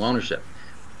institutional ownership.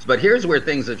 But here's where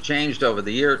things have changed over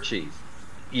the year, Chief.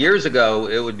 Years ago,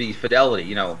 it would be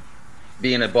Fidelity,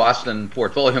 being a Boston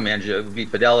portfolio manager, it would be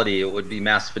Fidelity, it would be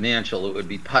Mass Financial, it would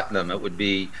be Putnam, it would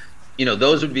be,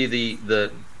 those would be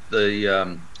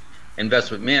the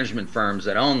investment management firms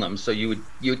that own them. So you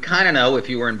would kind of know if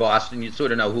you were in Boston, you'd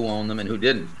sort of know who owned them and who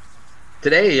didn't.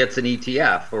 Today, it's an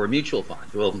ETF or a mutual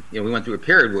fund. Well, we went through a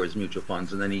period where it was mutual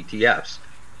funds and then ETFs.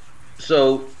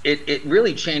 So it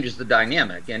really changes the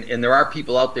dynamic. And there are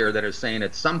people out there that are saying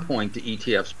at some point the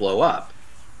ETFs blow up,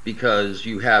 because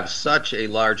you have such a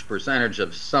large percentage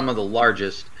of some of the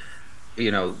largest,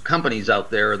 companies out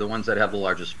there are the ones that have the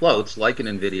largest floats, like an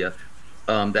NVIDIA,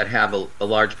 that have a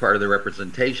large part of their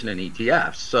representation in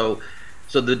ETFs. So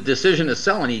the decision to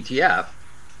sell an ETF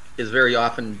is very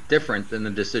often different than the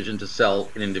decision to sell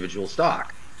an individual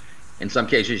stock. In some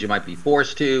cases, you might be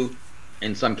forced to.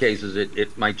 In some cases,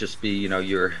 it might just be,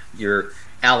 your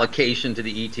allocation to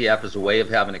the ETF as a way of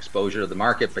having exposure to the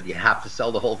market, but you have to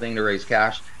sell the whole thing to raise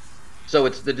cash. So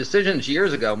it's the decisions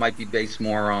years ago might be based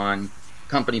more on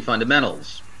company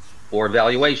fundamentals or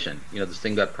valuation. This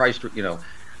thing got priced, the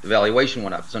valuation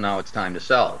went up, so now it's time to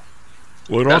sell.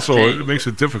 Well, it makes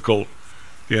it difficult.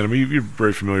 Yeah, I mean, you're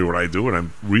very familiar with what I do, and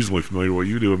I'm reasonably familiar with what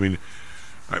you do.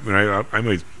 I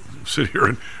might sit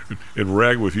here and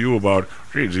rag with you about,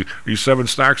 hey, these 7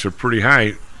 stocks are pretty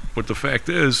high, but the fact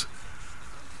is,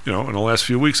 in the last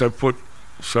few weeks, I've put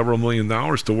several $1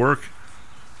 million to work,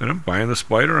 and I'm buying the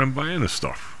spider, I'm buying this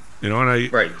stuff.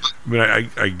 Right.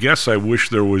 I guess I wish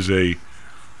there was an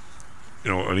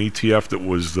ETF that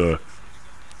was the,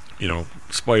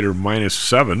 spider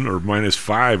 -7 or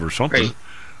 -5 or something. Right.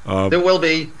 There will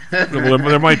be. Well,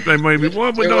 there might be.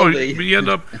 Well, but no, you end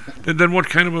up. And then what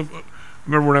kind of a?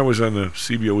 Remember when I was on the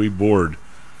CBOE board,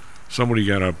 somebody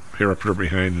got a hair up there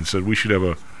behind and said we should have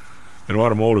an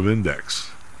automotive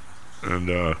index, and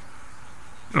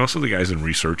some of the guys in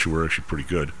research who were actually pretty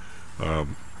good.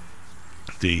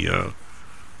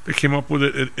 They came up with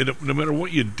it. No matter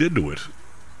what you did to it,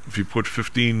 if you put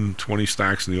 15, 20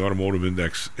 stocks in the automotive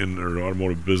index in their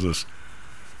automotive business,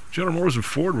 General Motors and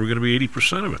Ford were going to be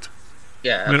 80% of it.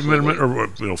 Yeah, absolutely.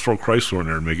 Or throw Chrysler in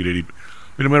there and make it 80.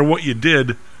 No matter what you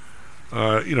did,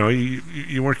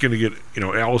 you weren't going to get,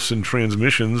 Allison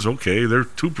Transmissions. Okay, they're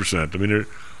 2%. I mean,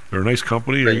 they're a nice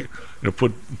company. Right.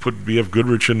 Put BF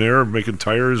Goodrich in there making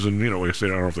tires, and like I say, I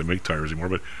don't know if they make tires anymore,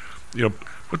 but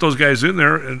put those guys in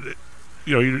there, and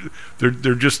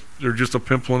they're just a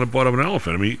pimple in the butt of an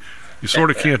elephant. I mean, you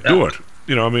sort of can't do it.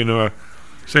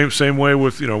 Same way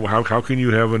with how can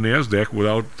you have a NASDAQ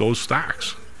without those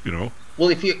stocks? Well,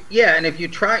 if you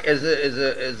try as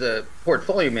a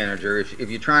portfolio manager, if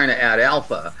you're trying to add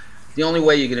alpha, the only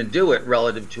way you're going to do it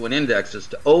relative to an index is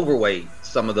to overweight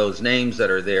some of those names that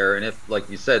are there. And if, like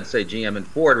you said, say GM and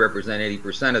Ford represent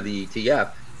 80% of the ETF,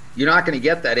 you're not going to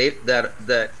get that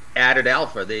added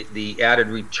alpha, the added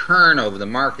return over the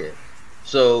market.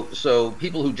 So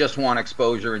people who just want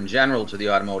exposure in general to the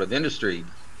automotive industry,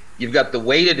 you've got the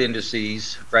weighted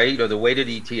indices, right, or the weighted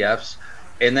ETFs,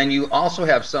 and then you also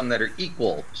have some that are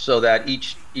equal, so that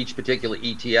each particular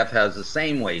ETF has the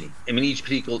same weighting. I mean, each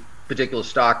particular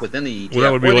stock within the ETF. Well,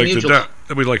 that would be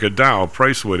that'd be like a Dow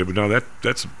price weighted, but now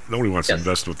that's nobody wants to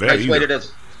invest with that. Price weighted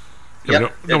as.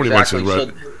 Nobody wants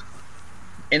to.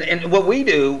 And what we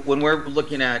do when we're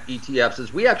looking at ETFs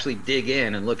is we actually dig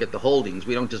in and look at the holdings.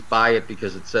 We don't just buy it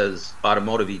because it says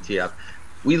automotive ETF.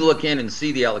 We look in and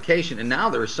see the allocation, and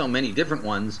now there are so many different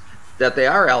ones that they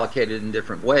are allocated in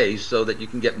different ways so that you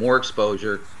can get more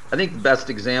exposure. I think the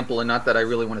best example, and not that I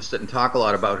really want to sit and talk a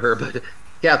lot about her, but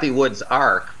Kathy Wood's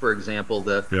ARC, for example,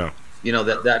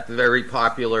 that very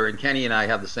popular, and Kenny and I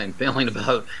have the same feeling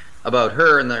about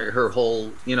her and her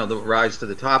whole, the rise to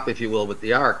the top, if you will, with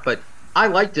the ARC. But I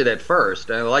liked it at first.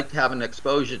 I liked having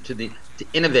exposure to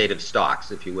innovative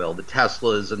stocks, if you will, the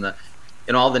Teslas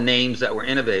and all the names that were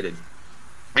innovated.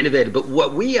 But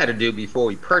what we had to do before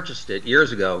we purchased it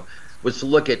years ago was to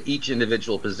look at each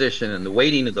individual position and the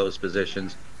weighting of those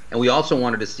positions, and we also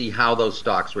wanted to see how those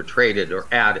stocks were traded or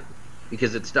added,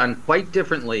 because it's done quite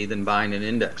differently than buying an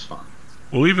index fund.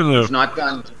 Well, it's not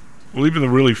done. Well, even the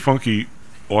really funky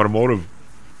automotive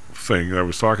thing that I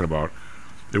was talking about,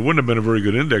 it wouldn't have been a very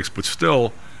good index, but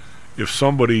still, if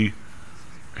somebody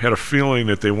had a feeling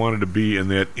that they wanted to be in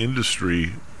that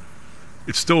industry,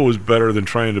 it still was better than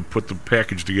trying to put the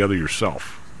package together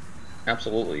yourself.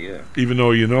 Absolutely, yeah. Even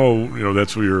though you know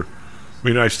that's where you're. I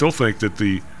mean, I still think that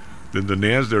the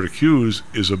NASDAQ to Qs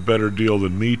is a better deal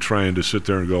than me trying to sit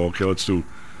there and go, okay, let's do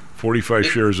 45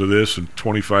 shares of this and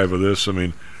 25 of this. I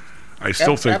mean, I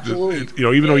still think that,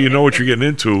 even though you know what you're getting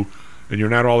into, and you're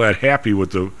not all that happy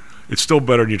with it's still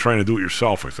better than you trying to do it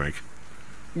yourself, I think.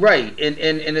 Right, and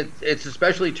it's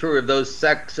especially true of those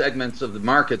segments of the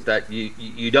market that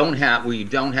you don't have, where you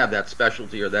don't have that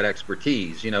specialty or that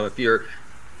expertise.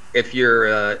 If you're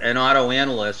an auto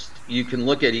analyst, you can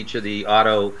look at each of the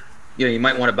auto. You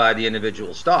might want to buy the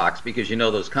individual stocks because you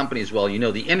know those companies well, you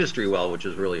know the industry well, which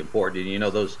is really important, and you know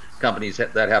those companies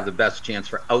that have the best chance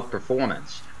for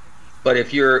outperformance. But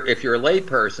if you're a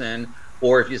layperson,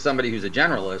 or if you're somebody who's a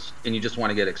generalist and you just want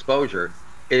to get exposure,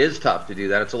 it is tough to do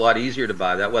that. It's a lot easier to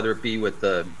buy that, whether it be with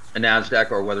a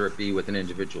NASDAQ or whether it be with an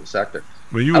individual sector.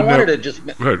 Well, I wanted to just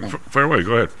go ahead, fire away.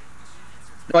 Go ahead.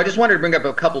 No, I just wanted to bring up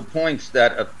a couple points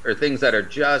that are things that are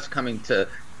just coming to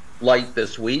light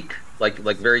this week, like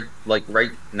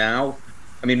right now.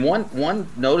 I mean, one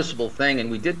noticeable thing, and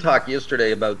we did talk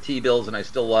yesterday about T-bills, and I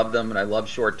still love them, and I love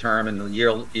short term, and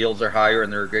the yields are higher,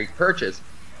 and they're a great purchase.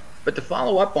 But to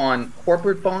follow up on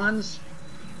corporate bonds,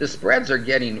 the spreads are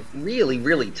getting really,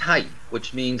 really tight,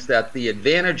 which means that the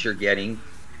advantage you're getting,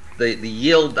 the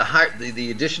yield,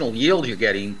 the additional yield you're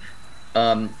getting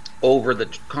over the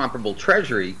comparable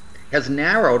Treasury has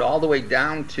narrowed all the way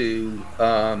down to,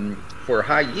 for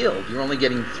high yield, you're only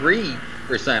getting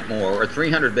 3% more or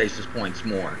 300 basis points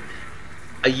more.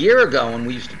 A year ago, when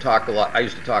we used to talk a lot, I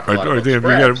used to talk a lot about Dan,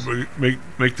 spreads. We gotta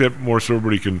make that more so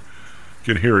everybody can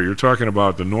hear it. You're talking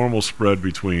about the normal spread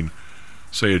between,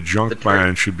 say, a junk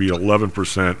bond should be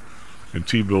 11% and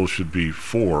T-bills should be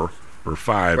 4 or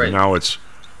 5, right. And now it's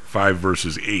 5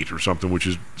 versus 8 or something, which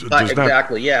is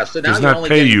exactly, yeah. So now does you're not only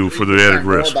pay getting you for the added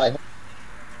risk.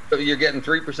 So you're getting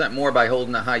 3% more by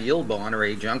holding a high yield bond or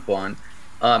a junk bond.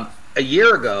 A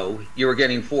year ago, you were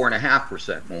getting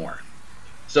 4.5% more.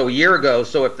 So a year ago,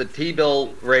 so if the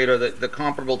T-bill rate or the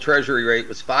comparable Treasury rate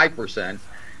was 5%,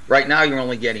 right now you're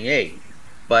only getting 8%.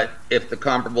 But if the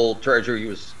comparable Treasury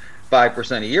was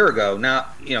 5% a year ago, now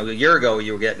a year ago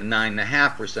you were getting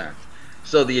 9.5%.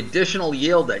 So the additional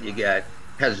yield that you get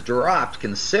has dropped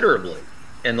considerably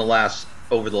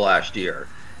over the last year.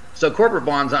 So corporate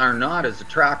bonds are not as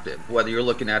attractive, whether you're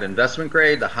looking at investment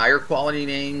grade, the higher quality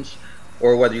names,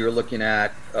 or whether you're looking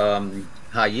at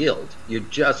high yield. You're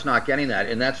just not getting that,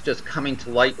 and that's just coming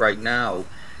to light right now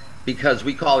because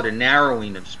we call it a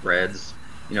narrowing of spreads.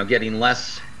 Getting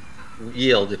less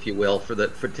yield, if you will,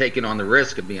 for taking on the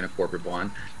risk of being a corporate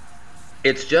bond.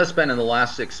 It's just been in the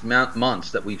last 6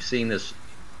 months that we've seen this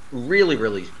really,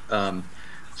 really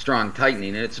strong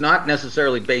tightening, and it's not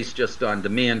necessarily based just on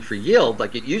demand for yield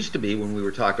like it used to be when we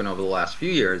were talking over the last few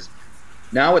years.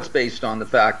 Now it's based on the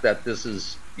fact that this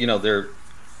is,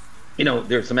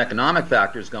 there's some economic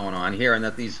factors going on here, and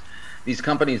that these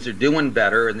companies are doing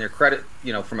better, and their credit,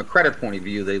 from a credit point of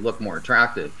view, they look more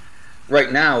attractive.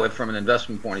 Right now, if from an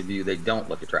investment point of view, they don't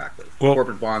look attractive. Well,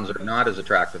 corporate bonds are not as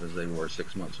attractive as they were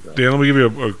 6 months ago. Dan, let me give you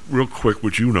a real quick,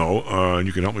 which and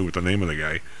you can help me with the name of the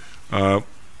guy.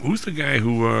 Who's the guy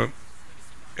who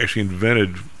actually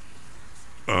invented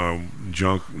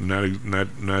junk, not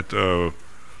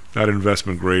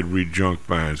investment grade, read junk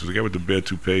bonds? The guy with the bad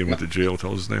toupee and went to jail.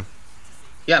 Tell us his name.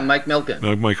 Yeah, Mike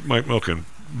Milken. Mike Milken,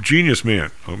 genius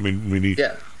man. I mean,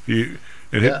 yeah.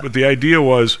 But the idea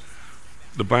was,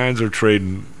 the bonds are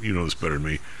trading, this better than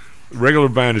me. The regular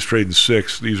bond is trading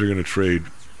 6. These are going to trade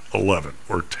 11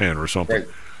 or 10 or something.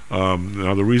 Right.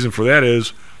 Now, the reason for that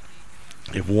is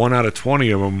if 1 out of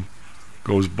 20 of them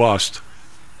goes bust,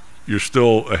 you're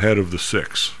still ahead of the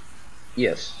 6.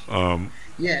 Yes.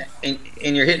 Yeah, and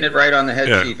you're hitting it right on the head,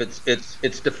 yeah. Chief.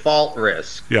 It's default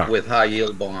risk with high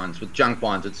yield bonds, with junk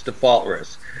bonds. It's default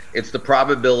risk. It's the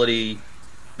probability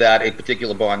that a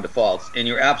particular bond defaults. And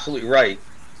you're absolutely right.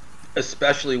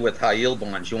 Especially with high yield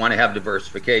bonds, you want to have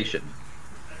diversification.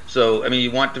 So,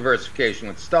 you want diversification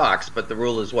with stocks, but the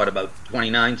rule is about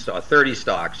 30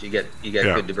 stocks, you get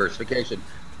good diversification.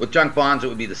 With junk bonds, it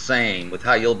would be the same. With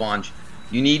high yield bonds,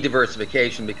 you need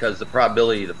diversification because the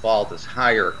probability of default is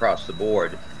higher across the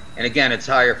board. And again, it's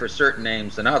higher for certain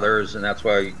names than others, and that's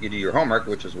why you do your homework,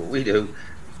 which is what we do,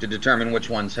 to determine which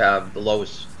ones have the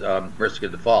lowest risk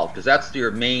of default, because that's your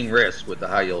main risk with the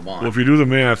high yield bond. Well, if you do the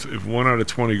math, if 1 out of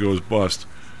 20 goes bust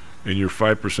and you're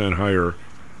 5% higher,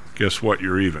 guess what?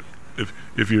 You're even.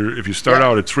 if you start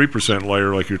out at 3%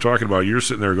 layer like you're talking about, you're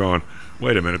sitting there going,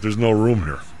 wait a minute, there's no room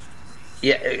here.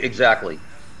 Yeah, exactly.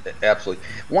 Absolutely.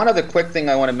 One other quick thing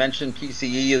I want to mention,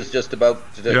 PCE is just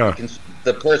about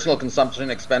the personal consumption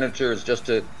expenditure is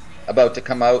about to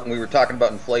come out, and we were talking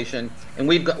about inflation, and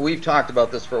we've talked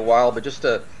about this for a while, but just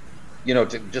to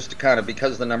kind of,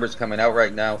 because the numbers coming out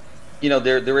right now,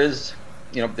 there is,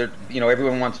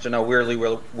 everyone wants to know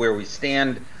where we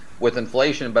stand with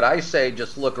inflation, but I say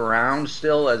just look around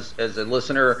still as a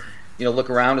listener,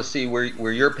 look around to see where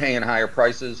you're paying higher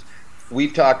prices.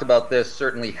 We've talked about this,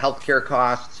 certainly healthcare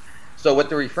costs. So what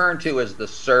they're referring to is the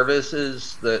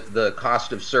services, the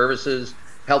cost of services.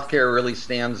 Healthcare really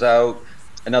stands out.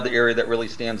 Another area that really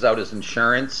stands out is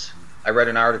insurance. I read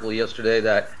an article yesterday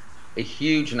that a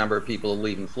huge number of people are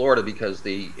leaving Florida because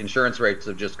the insurance rates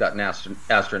have just gotten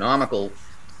astronomical.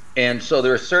 And so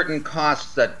there are certain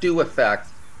costs that do affect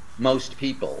most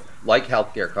people, like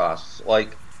healthcare costs,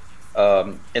 like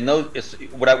and those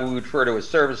what I would refer to as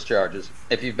service charges.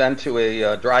 If you've been to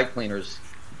a dry cleaners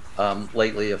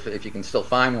lately, if you can still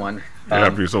find one,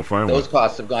 if you still find those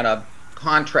costs have gone up.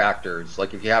 Contractors,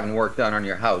 like if you haven't work done on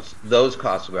your house, those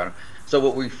costs have gone up. So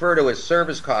what we refer to as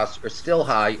service costs are still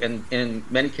high, and in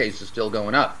many cases still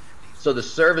going up. So the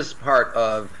service part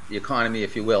of the economy,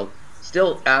 if you will,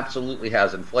 still absolutely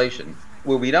has inflation.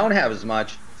 Where we don't have as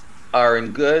much are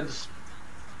in goods.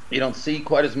 You don't see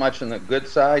quite as much on the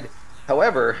goods side.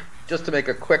 However, just to make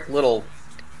a quick little,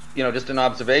 just an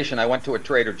observation, I went to a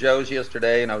Trader Joe's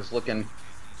yesterday and I was looking,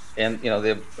 and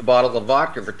the bottle of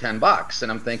vodka for $10,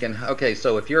 and I'm thinking, okay,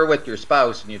 so if you're with your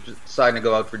spouse and you're deciding to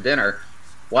go out for dinner,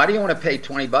 why do you want to pay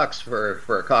 $20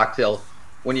 for a cocktail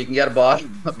when you can get a bottle?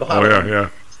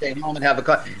 Stay home and have a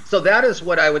cocktail. So that is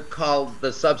what I would call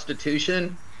the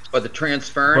substitution or the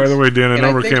transference. By the way, Dan, a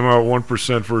number came out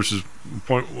 1% versus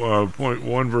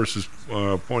 0.1 versus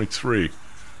 0.3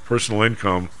 personal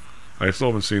income. I still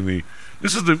haven't seen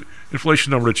this is the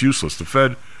inflation number that's useless. The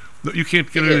Fed, you can't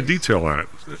get into detail on it.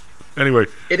 Anyway,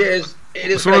 it is.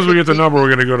 As soon as we get the number, we're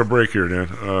going to go to break here, Dan.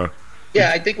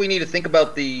 I think we need to think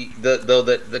about the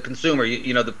consumer.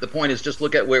 The point is just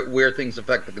look at where things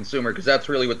affect the consumer, because that's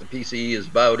really what the PCE is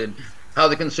about, and how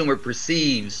the consumer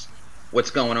perceives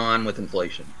what's going on with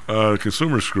inflation. The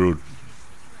consumer's screwed.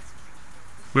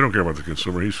 We don't care about the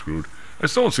consumer. He's screwed. I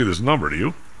still don't see this number. Do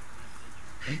you?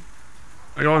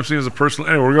 All I'm seeing is a personal.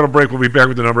 Anyway, we're going to break. We'll be back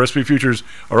with the number. SP futures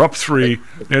are up 3.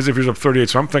 NASDAQ futures up 38.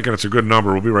 So I'm thinking it's a good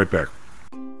number. We'll be right back.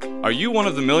 Are you one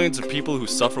of the millions of people who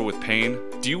suffer with pain?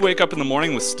 Do you wake up in the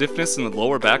morning with stiffness in the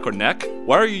lower back or neck?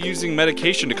 Why are you using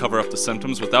medication to cover up the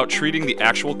symptoms without treating the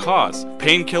actual cause?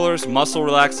 Painkillers, muscle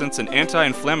relaxants, and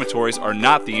anti-inflammatories are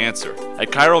not the answer. At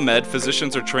ChiroMed,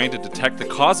 physicians are trained to detect the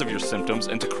cause of your symptoms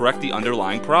and to correct the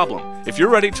underlying problem. If you're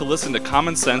ready to listen to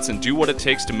common sense and do what it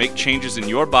takes to make changes in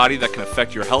your body that can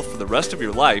affect your health for the rest of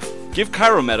your life, give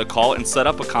ChiroMed a call and set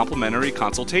up a complimentary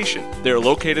consultation. They are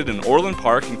located in Orland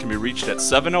Park and can be reached at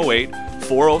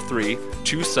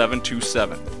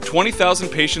 708-403-2727. 20,000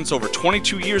 patients over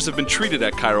 22 years have been treated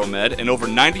at ChiroMed, and over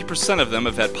 90% of them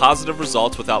have had positive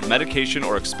results without medication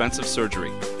or expensive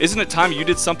surgery. Isn't it time you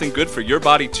did something good for your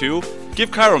body too? Give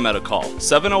ChiroMed a call,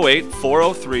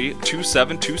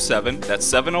 708-403-2727. That's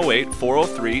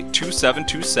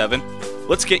 708-403-2727.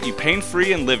 Let's get you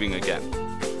pain-free and living again.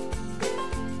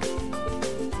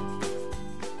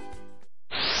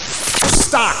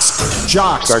 Stocks,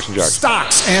 jocks, Stocks and jocks.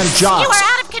 Stocks and jocks. You are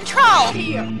out of control. Right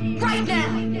here, right now,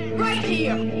 right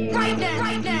here, right now,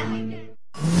 right now.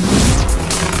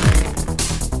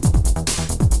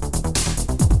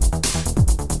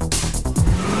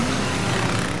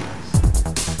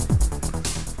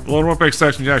 Hello and welcome back,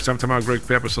 Stocks and Jocks. I'm Tom out. Greg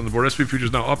Pappas on the board. SP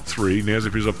futures now up 3.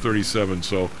 NASDAQ futures up 37.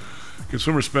 So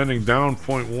consumer spending down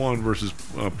 0.1 versus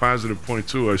positive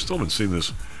 0.2. I still haven't seen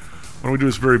this. Why don't we do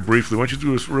this very briefly? Why don't you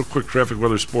do this real quick, traffic,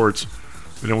 weather, sports,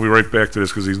 and then we'll be right back to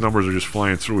this because these numbers are just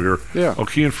flying through here. Yeah.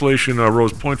 Key inflation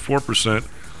rose 0.4%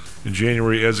 in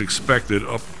January as expected,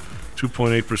 up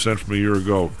 2.8% from a year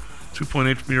ago.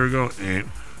 2.8 from a year ago?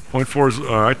 0.4 is,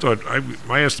 I thought,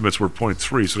 my estimates were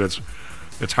 0.3, so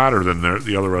that's hotter than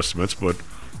the other estimates. But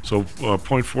so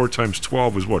 0.4 times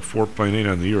 12 is what,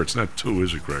 4.8 on the year. It's not 2,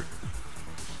 is it, Greg?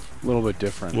 A little bit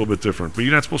different. A little bit different. But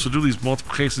you're not supposed to do these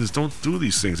multiplications. Don't do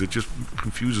these things. It just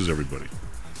confuses everybody.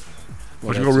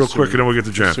 Why don't you go real quick and then we'll get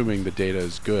to Jan. Assuming the data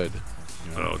is good.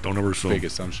 Don't ever assume. Big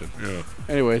assumption. Yeah.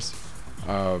 Anyways,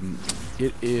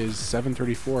 it is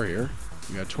 7:34 here.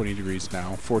 We got 20 degrees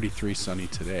now. 43 sunny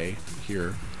today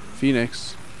here.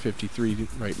 Phoenix, 53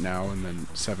 right now, and then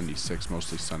 76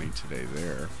 mostly sunny today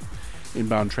there.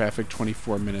 Inbound traffic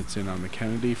 24 minutes in on the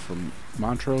Kennedy from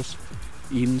Montrose.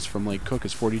 Edens from Lake Cook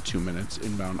is 42 minutes.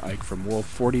 Inbound Ike from Wolf,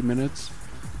 40 minutes.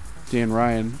 Dan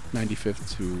Ryan,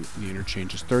 95th to the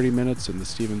interchange is 30 minutes, and the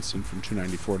Stevenson from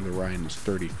 294 to the Ryan is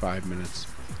 35 minutes.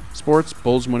 Sports,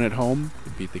 Bulls win at home.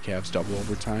 They beat the Cavs double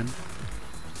overtime.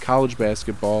 College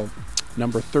basketball,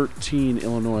 number 13,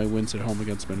 Illinois wins at home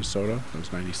against Minnesota. That was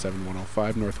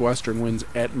 97-105. Northwestern wins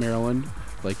at Maryland,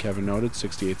 like Kevin noted,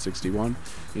 68-61.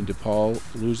 And DePaul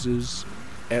loses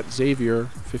at Xavier,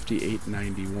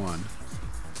 58-91.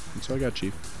 And so I got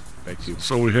Chief. Back to you.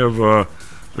 So we have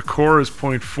the core is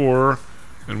 0.4,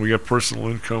 and we got personal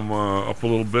income up a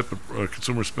little bit, but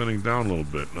consumer spending down a little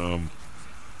bit.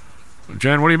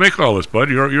 Jan, what do you make of all this, bud?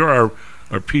 You're our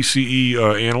PCE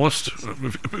analyst.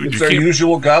 It's our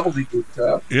usual gobbledygook,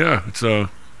 Tom. Yeah, it's hey,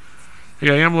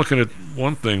 I am looking at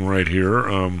one thing right here.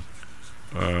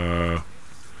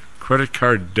 Credit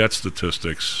card debt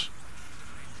statistics.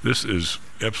 This is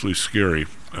absolutely scary.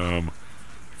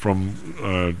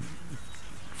 From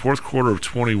fourth quarter of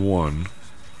 21,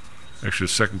 actually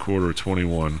the second quarter of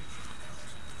 21,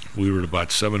 we were at about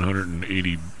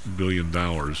 $780 billion.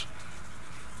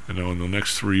 And now in the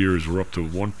next 3 years, we're up to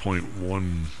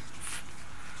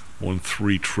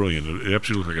 1.113 trillion. It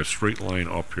actually looks like a straight line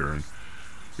up here, and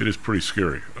it is pretty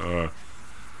scary.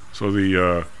 So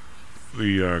the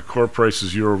core price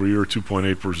is year over year,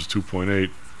 2.8 versus 2.8.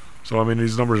 So I mean,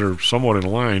 these numbers are somewhat in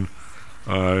line,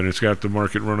 and it's got the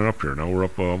market running up here. Now we're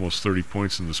up almost 30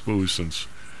 points in the SPOOs since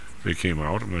they came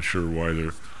out. I'm not sure why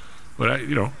they're, but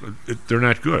they're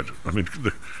not good. I mean,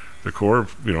 the core,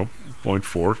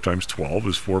 0.4 times 12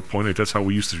 is 4.8. That's how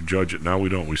we used to judge it. Now we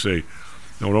don't. We say,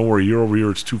 no, don't worry, year over year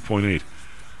it's 2.8.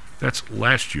 That's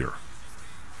last year.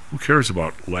 Who cares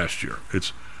about last year?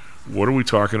 It's what are we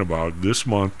talking about? This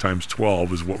month times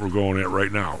 12 is what we're going at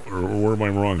right now. Or where am I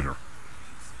wrong here?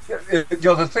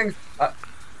 The thing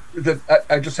that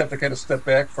I just have to kind of step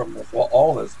back from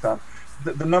all this, Tom.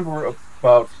 The number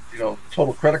about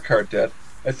total credit card debt,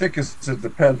 I think, is a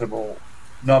dependable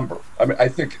number. I mean, I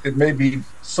think it may be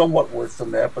somewhat worse than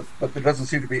that, but there doesn't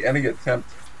seem to be any attempt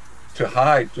to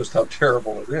hide just how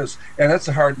terrible it is. And that's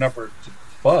a hard number to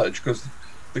fudge, because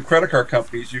the credit card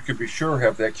companies, you can be sure,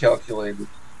 have that calculated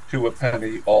to a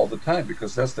penny all the time,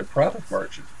 because that's their profit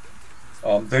margin.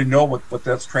 They know what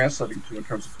that's translating to in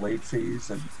terms of late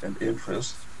fees and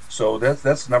interest. So that's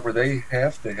the number they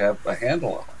have to have a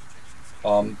handle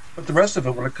on. But the rest of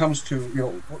it, when it comes to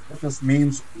what this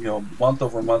means, month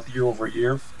over month, year over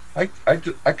year, I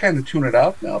kind of tune it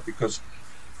out now, because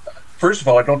first of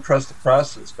all, I don't trust the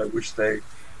process by which they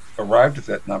arrived at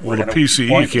that number. Well, the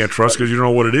PCE you can't trust because you don't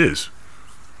know what it is.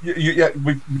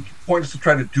 We point us to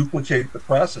try to duplicate the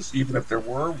process, even if there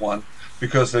were one,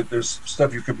 because there's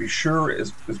stuff you could be sure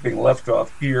is being left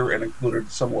off here and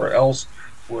included somewhere else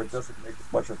where it doesn't make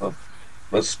much of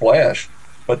a splash.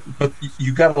 But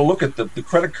you got to look at the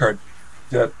credit card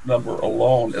debt number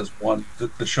alone as one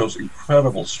that shows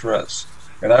incredible stress.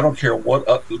 And I don't care what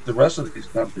the rest of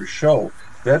these numbers show.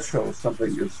 That shows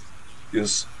something is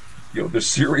there's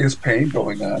serious pain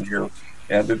going on here,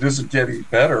 and it isn't getting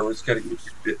better. It's getting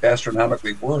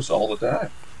astronomically worse all the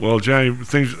time. Well, Johnny,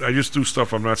 I just do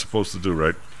stuff I'm not supposed to do,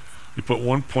 right? You put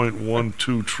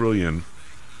 1.12 trillion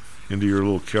into your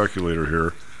little calculator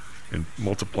here, and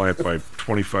multiply it by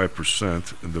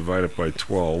 25% and divide it by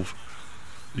 12,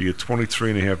 you get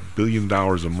 $23.5 billion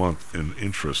a month in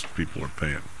interest people are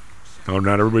paying. Now,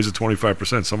 not everybody's at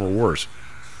 25%. Some are worse.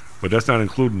 But that's not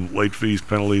including late fees,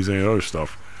 penalties, any other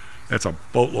stuff. That's a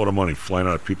boatload of money flying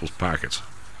out of people's pockets.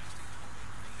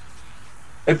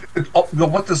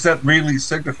 What does that really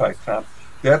signify, Tom?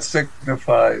 That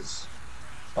signifies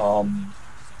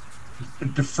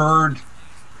deferred.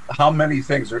 How many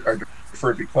things are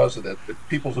deferred because of that? The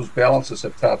people whose balances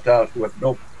have topped out, who have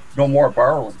no more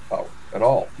borrowing power at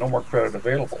all, no more credit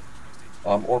available,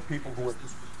 or people who have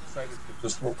just decided to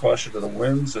just throw caution to the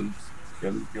winds and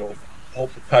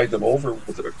hope to tide them over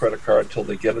with a credit card until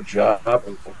they get a job,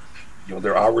 or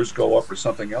their hours go up or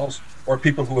something else, or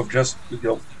people who have just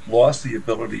lost the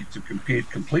ability to compete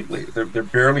completely. They're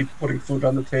barely putting food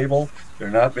on the table. They're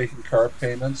not making car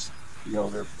payments.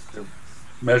 They're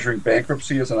measuring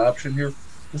bankruptcy as an option here.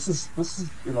 This is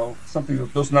something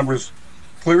that those numbers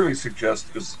clearly suggest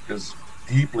is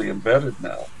deeply embedded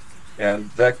now, and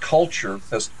that culture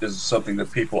is something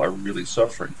that people are really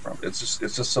suffering from. It's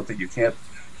just something you can't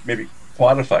maybe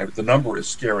quantify, but the number is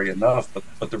scary enough.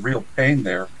 But the real pain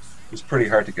there is pretty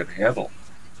hard to get a handle.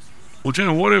 Well,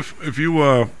 Jenna, what if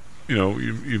you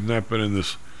you've not been in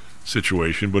this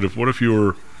situation, but what if you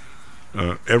were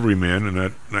everyman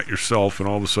and not yourself, and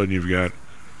all of a sudden you've got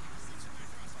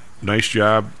nice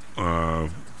job,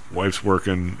 wife's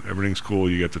working, everything's cool.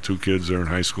 You got the 2 kids there in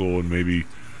high school, and maybe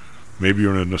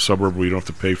you're in a suburb where you don't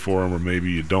have to pay for them, or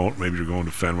maybe you don't. Maybe you're going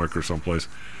to Fenwick or someplace.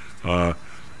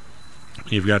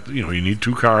 You've got, you need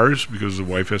 2 cars because the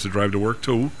wife has to drive to work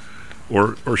too,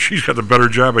 or she's got the better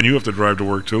job and you have to drive to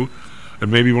work too,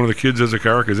 and maybe one of the kids has a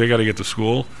car because they got to get to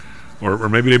school, or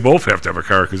maybe they both have to have a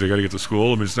car because they got to get to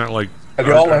school. I mean, it's not like. And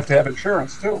they all have to have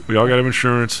insurance too. We all got to have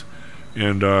insurance,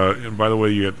 and by the way,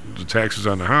 you get the taxes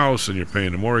on the house, and you're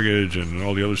paying the mortgage and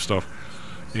all the other stuff,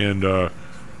 and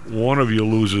one of you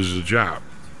loses a job.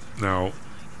 Now,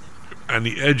 on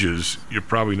the edges, you're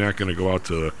probably not going to go out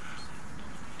to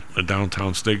a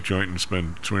downtown steak joint and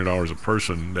spend $200 a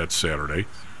person that Saturday.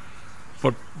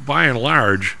 But by and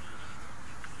large,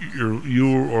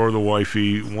 you or the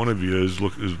wifey, one of you is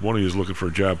looking for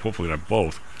a job. Hopefully not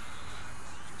both.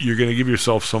 You're going to give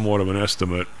yourself somewhat of an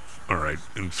estimate. All right,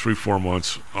 in 3-4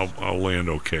 months, I'll land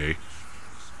okay.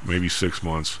 Maybe 6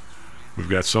 months. We've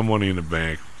got some money in the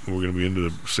bank. We're going to be into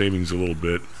the savings a little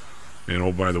bit. And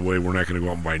oh, by the way, we're not going to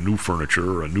go out and buy new furniture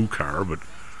or a new car, but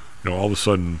all of a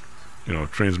sudden,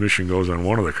 transmission goes on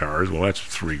one of the cars. Well, that's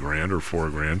 $3,000 or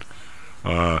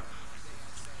 $4,000.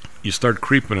 You start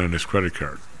creeping on this credit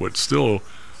card. What still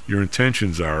your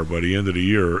intentions are, by the end of the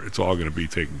year, it's all going to be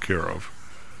taken care of.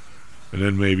 And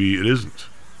then maybe it isn't.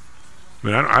 I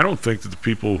mean, I don't think that the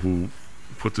people who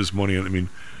put this money in, I mean,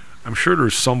 I'm sure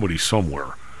there's somebody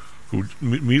somewhere who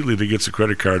immediately that gets a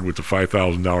credit card with the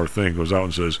 $5,000 thing goes out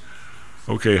and says,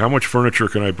 okay, how much furniture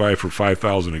can I buy for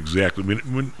 $5,000 exactly? I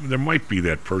mean, there might be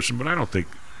that person, but I don't think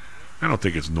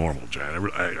it's normal, John.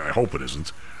 I hope it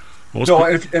isn't.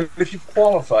 If you've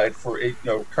qualified for a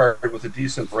card with a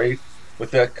decent rate,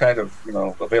 with that kind of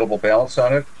available balance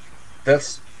on it,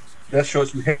 that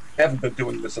shows you haven't been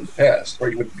doing this in the past, or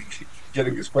you wouldn't be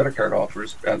getting these credit card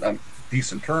offers on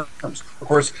decent terms. Of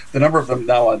course, the number of them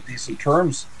now on decent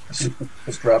terms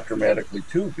has dropped dramatically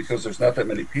too, because there's not that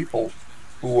many people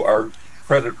who are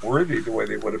credit worthy the way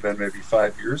they would have been maybe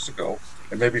 5 years ago,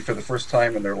 and maybe for the first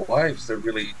time in their lives they're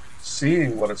really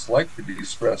seeing what it's like to be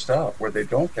stressed out, where they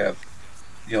don't have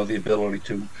the ability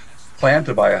to plan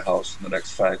to buy a house in the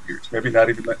next 5 years, maybe not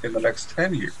even in the next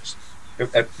 10 years.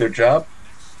 At their job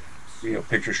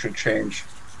picture should change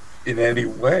in any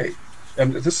way,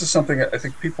 and this is something I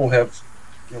think people have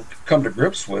come to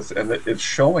grips with, and it's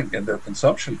showing in their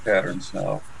consumption patterns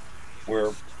now,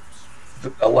 where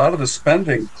a lot of the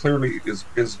spending clearly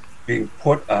is being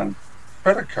put on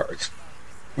credit cards,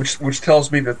 which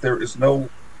tells me that there is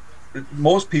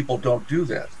most people don't do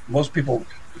that. Most people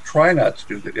try not to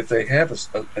do that. If they have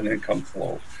an income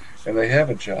flow, and they have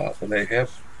a job, and they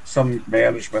have some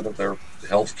management of their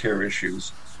health care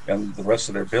issues and the rest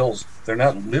of their bills, they're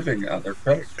not living on their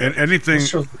credit card. And anything,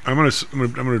 I'm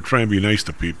gonna try and be nice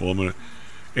to people.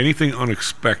 Anything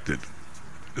unexpected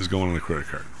is going on the credit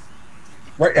card.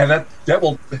 Right, and that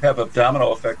will have a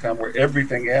domino effect on where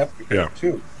everything after that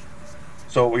too.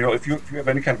 So if you have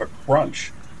any kind of a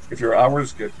crunch, if your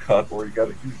hours get cut, or you got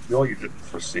a huge bill you didn't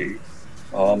foresee,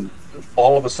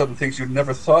 all of a sudden things you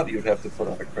never thought you'd have to put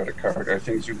on a credit card are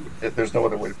things there's no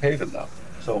other way to pay them now.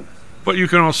 So, but you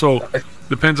can also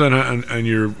depends on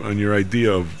your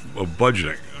idea of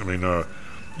budgeting. I mean,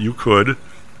 you could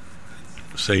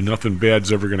say nothing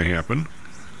bad's ever going to happen,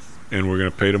 and we're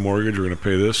going to pay the mortgage, we're going to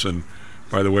pay this, and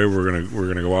by the way, we're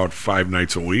gonna go out 5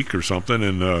 nights a week or something,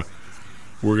 and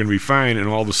we're gonna be fine. And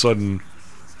all of a sudden,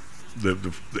 the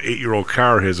 8-year-old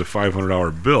car has a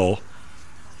 $500 bill.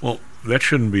 Well, that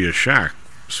shouldn't be a shock,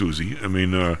 Susie. I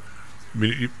mean,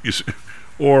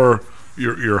 or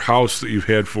your house that you've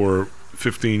had for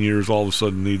 15 years all of a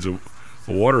sudden needs a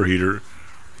water heater.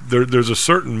 There's a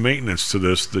certain maintenance to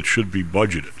this that should be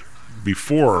budgeted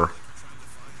before,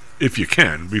 if you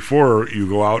can, before you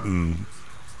go out and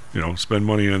spend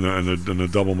money on the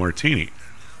double martini,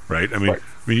 right? I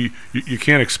mean, you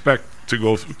can't expect to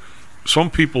go through some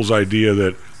people's idea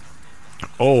that,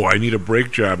 I need a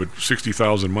brake job at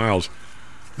 60,000 miles.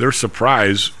 Their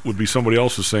surprise would be somebody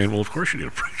else is saying, well, of course you need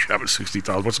a brake job at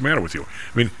 60,000. What's the matter with you?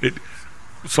 I mean,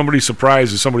 somebody's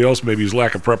surprise is somebody else maybe his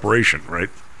lack of preparation, right?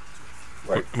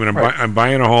 Right. I mean, I'm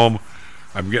buying a home,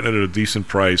 I'm getting it at a decent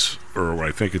price, or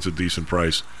I think it's a decent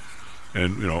price,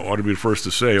 and ought to be the first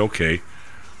to say, okay,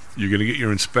 you're going to get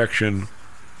your inspection.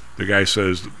 The guy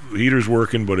says the heater's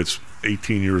working, but it's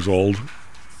 18 years old.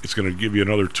 It's going to give you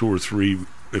another 2 or 3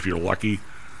 if you're lucky.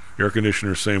 Air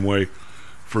conditioner, same way.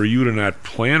 For you to not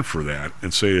plan for that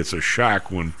and say it's a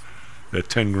shock when that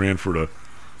 $10,000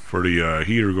 for the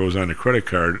heater goes on the credit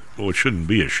card, well, it shouldn't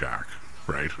be a shock,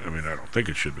 right? I mean, I don't think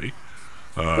it should be.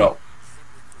 No.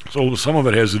 So some of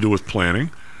it has to do with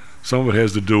planning. Some of it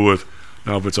has to do with,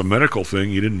 now if it's a medical thing,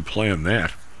 you didn't plan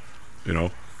that. You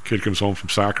know, kid comes home from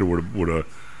soccer with a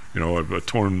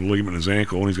torn ligament in his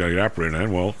ankle and he's got to get operated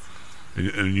on. Well,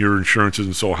 and your insurance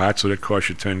isn't so hot, so that costs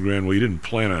you $10,000. Well, you didn't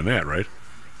plan on that, right?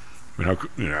 I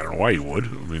mean, I don't know why you would. I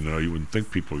mean, you wouldn't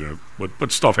think people are gonna,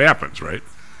 but stuff happens, right?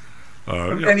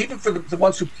 And even for the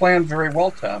ones who plan very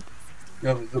well, Tom,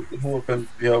 who have been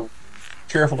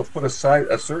careful to put aside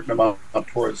a certain amount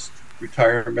towards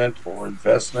retirement or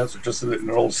investments or just in an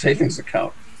old savings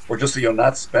account, or just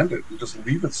not spend it and just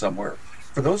leave it somewhere.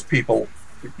 For those people,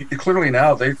 clearly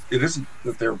now it isn't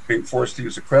that they're being forced to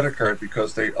use a credit card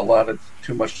because they allotted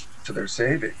too much to their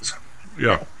savings,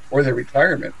 or their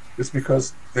retirement. It's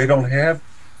because they don't have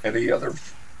any other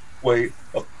way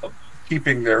of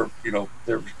keeping their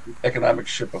their economic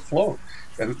ship afloat,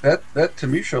 and that to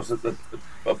me shows that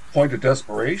a point of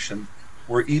desperation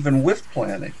where even with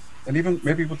planning, and even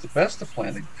maybe with the best of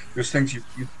planning, there's things you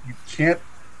can't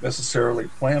necessarily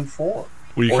plan for.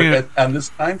 Well, you can't on this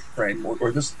time frame,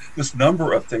 or this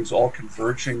number of things all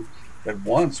converging at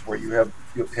once, where you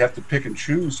have to pick and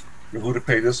choose who to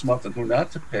pay this month and who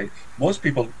not to pay. Most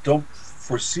people don't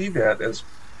foresee that as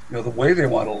the way they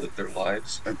want to live their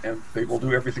lives, and they will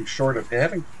do everything short of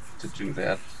having to do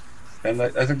that. And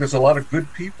I think there's a lot of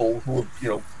good people who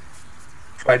have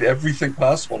tried everything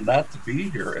possible not to be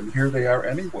here, and here they are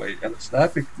anyway. And it's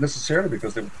not necessarily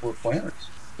because they were poor planners.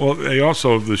 Well, they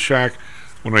also, the shock,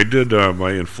 when I did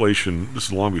my inflation, this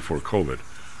is long before COVID,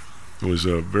 it was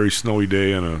a very snowy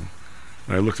day, and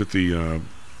I looked at the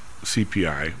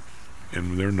CPI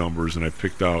and their numbers, and I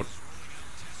picked out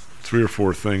 3 or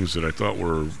 4 things that I thought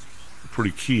were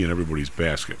pretty key in everybody's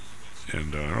basket.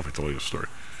 And I don't know if I told you the story.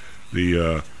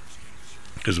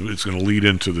 Because it's going to lead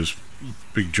into this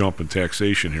big jump in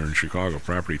taxation here in Chicago,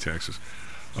 property taxes.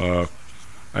 I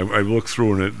looked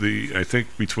through, and I think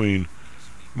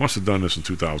must have done this in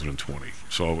 2020.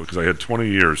 So, because I had 20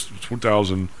 years,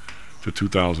 2000 to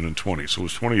 2020. So it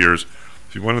was 20 years.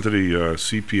 If you went into the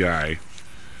CPI,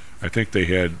 I think they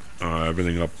had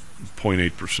everything up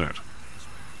 0.8%.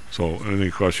 So anything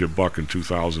that cost you $1 in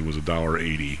 2000 was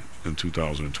 $1.80 in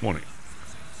 2020.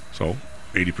 So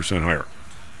 80% higher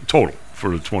total for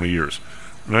the 20 years.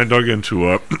 And I dug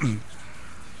into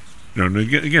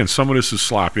again, some of this is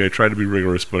sloppy. I tried to be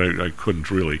rigorous, but I couldn't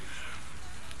really.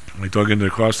 I dug into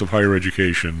the cost of higher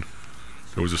education.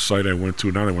 There was a site I went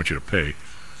to. Now they want you to pay.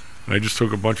 And I just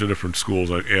took a bunch of different schools.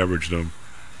 I averaged them.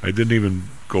 I didn't even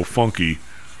go funky,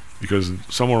 because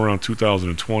somewhere around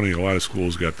 2020, a lot of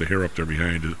schools got the hair up their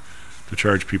behind to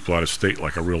charge people out of state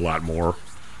like a real lot more.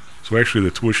 So actually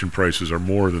the tuition prices are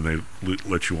more than they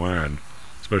let you on,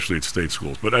 especially at state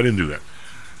schools. But I didn't do that.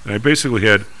 And I basically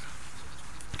had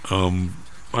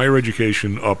higher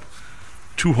education up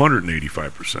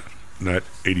 285%, not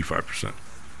 85%.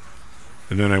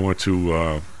 And then I went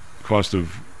to cost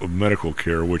of medical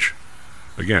care, which,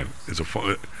 again,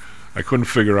 I couldn't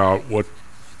figure out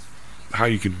how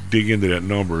you could dig into that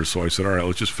number, so I said, all right,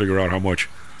 let's just figure out how much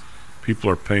people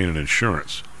are paying in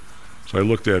insurance. So I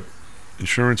looked at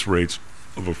insurance rates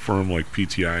of a firm like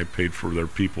PTI paid for their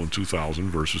people in 2000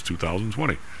 versus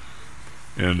 2020.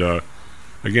 And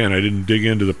again, I didn't dig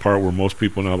into the part where most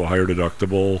people now have a higher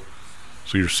deductible,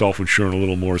 so you're self-insuring a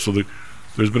little more. So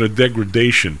there's been a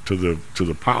degradation to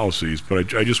the policies,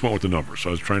 but I just went with the numbers. So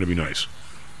I was trying to be nice.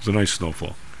 It was a nice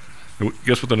snowfall. And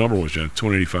guess what the number was, Jen?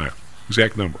 285.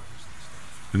 Exact number.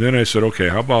 And then I said, okay,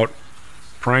 how about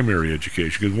primary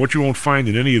education? Because what you won't find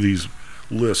in any of these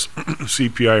lists,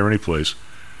 CPI or any place,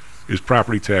 is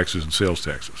property taxes and sales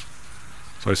taxes.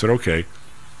 So I said, okay,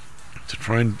 to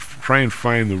try and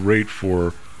find the rate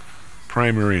for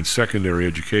primary and secondary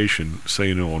education, say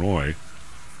in Illinois,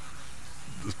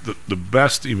 the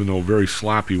best, even though very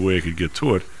sloppy way I could get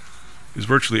to it, is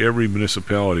virtually every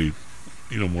municipality,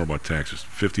 more about taxes.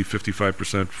 50,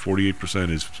 55%, 48%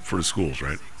 is for the schools,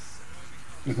 right?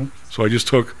 Mm-hmm. So I just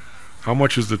took how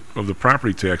much of the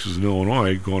property taxes in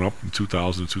Illinois going up from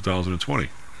 2000 to 2020.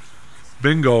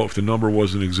 Bingo, if the number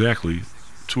wasn't exactly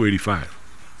 285.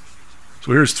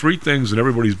 So here's 3 things in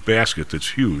everybody's basket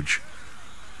that's huge,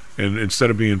 and instead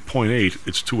of being 0.8,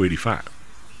 it's 285.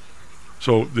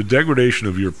 So the degradation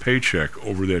of your paycheck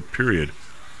over that period,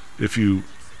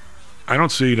 I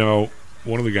don't see now,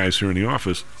 one of the guys here in the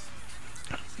office,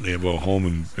 they have a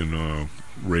home in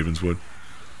Ravenswood.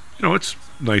 It's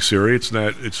a nice area. It's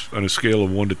on a scale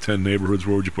of 1 to 10 neighborhoods.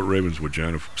 Where would you put Ravenswood,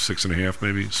 John? 6.5,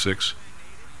 maybe 6.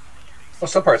 Well,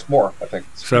 some parts more, I think.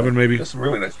 7, maybe. It's a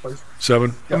really nice place.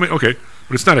 7. Yeah. I mean, okay,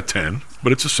 but it's not a 10,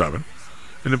 but it's a 7.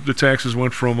 And the taxes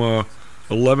went from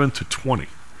 11 to 20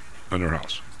 on their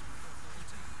house.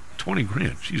 20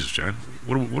 grand. Jesus, John,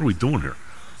 what are we doing here?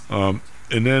 And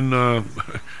then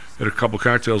had a couple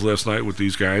cocktails last night with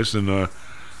these guys, and I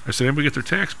said, anybody get their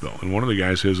tax bill? And one of the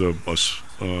guys has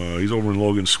he's over in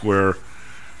Logan Square,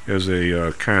 has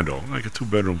a condo, like a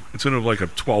 2-bedroom. It's in like a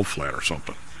 12 flat or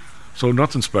something. So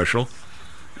nothing special.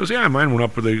 He goes, yeah, mine went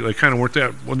up, but they kind of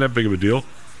wasn't that big of a deal.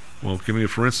 Well, give me a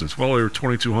for instance. Well, they were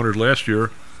 $2,200 last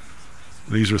year.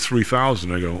 These are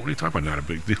 $3,000. I go, what are you talking about? Not a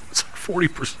big deal. It's like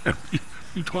 40%. What are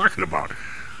you talking about?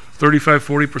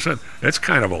 35-40%. That's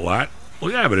kind of a lot.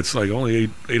 Well, yeah, but it's like only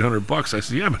 $800. I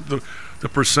said, yeah, but the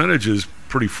percentage is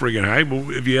pretty friggin' high.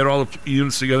 But if you add all the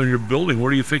units together in your building,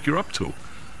 where do you think you're up to?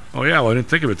 Oh yeah, well, I didn't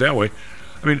think of it that way.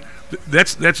 I mean,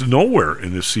 that's nowhere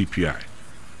in this CPI.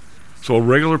 So a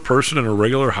regular person in a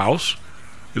regular house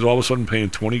is all of a sudden paying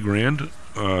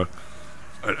 $20,000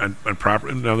 on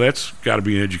property. Now that's got to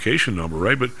be an education number,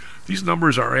 right? But these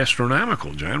numbers are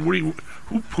astronomical, John. Who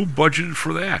budgeted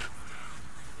for that?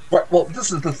 Right. Well,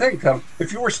 this is the thing, Tom.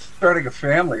 If you were starting a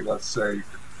family, let's say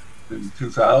in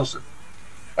 2000,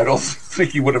 I don't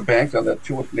think you would have banked on that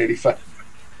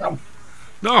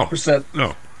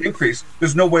 285% increase.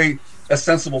 There's no way a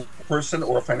sensible person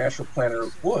or a financial planner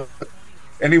would,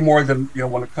 any more than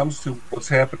when it comes to what's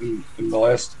happened in the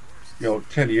last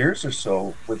 10 years or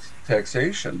so with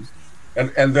taxation,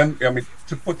 and then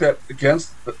to put that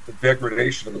against the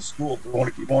degradation of the school, we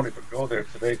won't even go there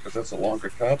today because that's a longer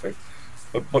topic.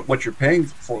 But what you're paying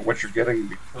for, what you're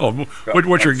getting.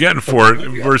 What you're getting for it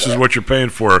versus what you're paying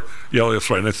for. Yeah, that's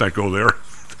right. Let's not go there.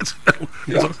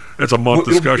 That's a month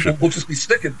discussion. We'll just be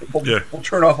sticking. We'll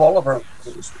turn off all of our.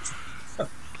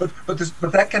 But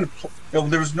that kind of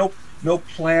there's no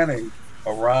planning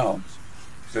around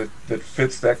that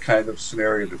fits that kind of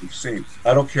scenario that we've seen.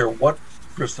 I don't care what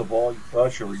crystal ball you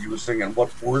thought you were using and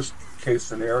what worst case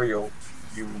scenario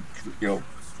you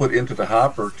put into the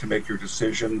hopper to make your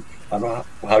decision on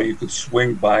how you could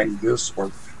swing buying this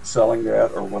or selling that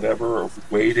or whatever, or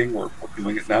waiting or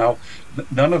doing it now.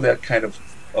 None of that kind of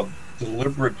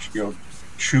deliberate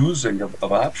choosing of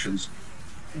options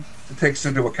takes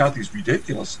into account these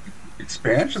ridiculous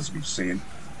expansions we've seen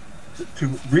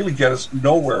to really get us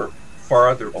nowhere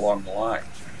farther along the line.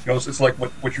 It's like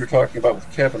what you were talking about with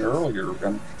Kevin earlier,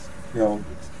 and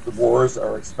the wars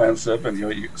are expensive, and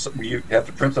you have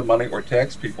to print the money or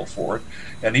tax people for it.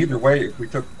 And either way, if we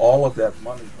took all of that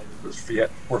money, whether it was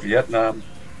for Vietnam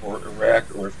or Iraq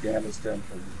or Afghanistan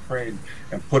or Ukraine,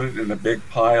 and put it in a big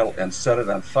pile and set it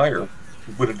on fire,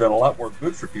 it would have done a lot more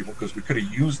good for people because we could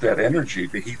have used that energy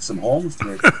to heat some homes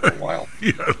for a while.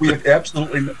 We have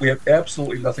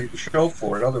absolutely nothing to show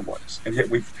for it otherwise, and yet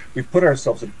we've put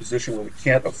ourselves in a position where we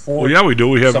can't afford. Well, yeah, we do.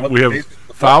 We have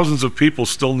thousands of people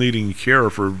still needing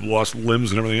care for lost limbs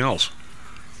and everything else.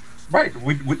 Right.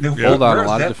 Hold on, a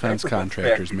lot of defense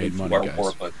contractors made money,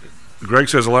 guys. Greg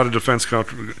says a lot of defense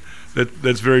contractors.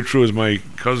 That's very true. As my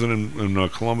cousin in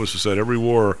Columbus has said, every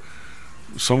war,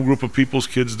 some group of people's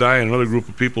kids die, and another group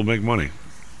of people make money.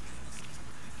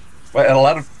 Right, and a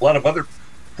lot of other,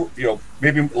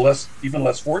 maybe even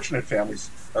less fortunate families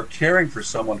are caring for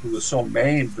someone who is so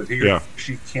maimed that he or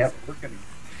she can't work anymore.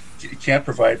 He can't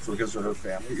provide for his or her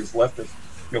family. Is left as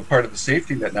part of the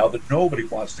safety net now that nobody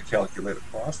wants to calculate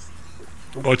a cost.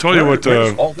 Well, I tell you what.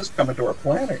 All this come into our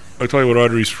planning. I tell you what,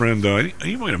 Audrey's friend.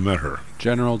 You might have met her.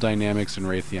 General Dynamics and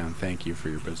Raytheon. Thank you for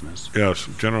your business. Yes,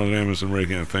 General Dynamics and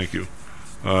Raytheon. Thank you.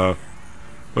 But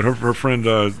her friend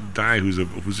Di, who's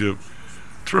a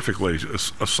terrific lady,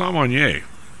 a sommelier.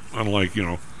 Unlike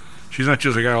she's not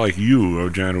just a guy like you,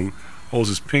 John, who holds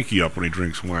his pinky up when he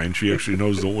drinks wine. She actually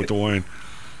knows what the wine.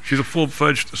 She's a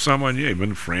full-fledged sommelier. Been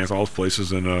to France, all those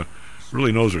places, and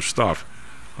really knows her stuff.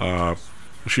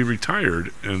 She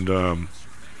retired, and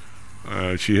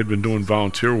she had been doing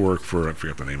volunteer work for, I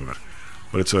forget the name of it,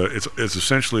 but it's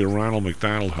essentially a Ronald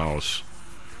McDonald House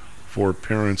for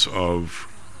parents of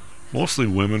mostly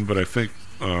women, but I think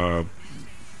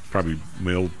probably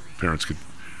male parents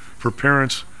for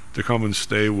parents to come and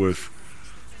stay with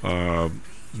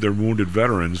their wounded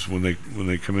veterans when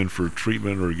they come in for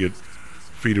treatment or get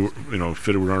fitted with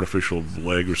an artificial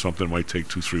leg or something. It might take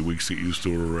 2-3 weeks to get used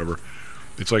to it or whatever.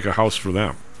 It's like a house for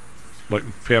them, like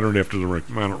patterned after the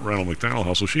Ronald McDonald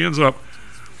House. So she ends up,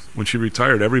 when she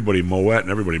retired, everybody, Moet and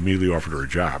everybody, immediately offered her a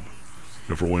job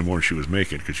for way more than she was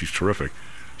making because she's terrific.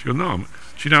 She goes, no,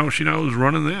 she now is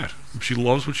running that. She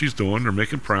loves what she's doing. They're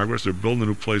making progress. They're building a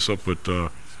new place up at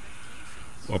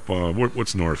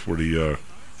what's north where the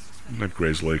not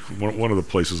Grays Lake, one of the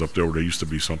places up there where there used to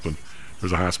be something.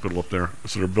 There's a hospital up there,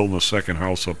 so they're building a second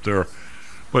house up there.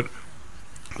 But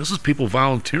this is people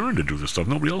volunteering to do this stuff.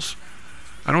 Nobody else.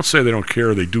 I don't say they don't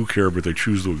care. They do care, but they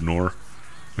choose to ignore.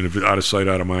 I mean, if it's out of sight,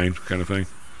 out of mind kind of thing.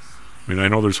 I mean, I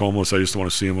know there's homeless. I just don't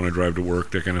want to see them when I drive to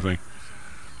work, that kind of thing.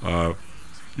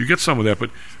 You get some of that, but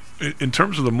in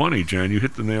terms of the money, John, you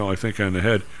hit the nail, I think, on the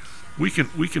head. We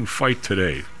can fight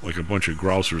today like a bunch of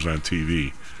grousers on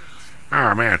TV.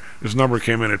 Ah, man, this number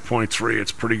came in at 0.3.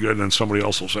 It's pretty good. And then somebody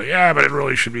else will say, yeah, but it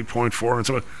really should be 0.4. And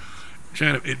so,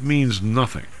 John, it means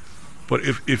nothing. But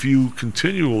if you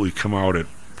continually come out at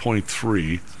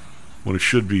 0.3 when it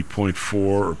should be 0.4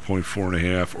 or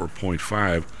 0.4.5 or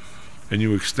 0.5, and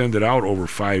you extend it out over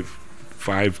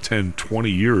 5, 10, 20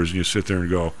 years, and you sit there and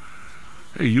go,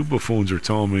 hey, you buffoons are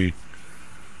telling me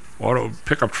auto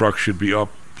pickup trucks should be up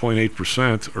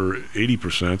 0.8% or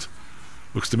 80%.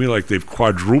 Looks to me like they've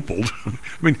quadrupled. I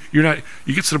mean, you get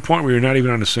to the point where you're not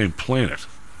even on the same planet.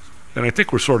 And I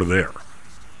think we're sort of there.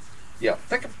 Yeah.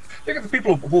 Think of the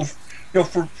people who,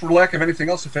 for lack of anything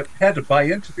else, have had to buy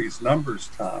into these numbers,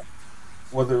 Tom.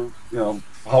 Whether,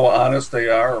 how honest they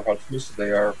are or how twisted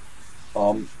they are.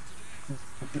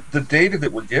 The data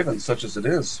that we're given, such as it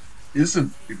is,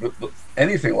 isn't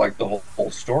anything like the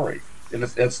whole story. And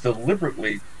it's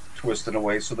deliberately twisted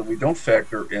away so that we don't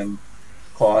factor in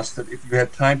cost, that if you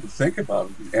had time to think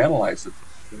about it and analyze it,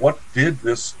 what did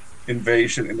this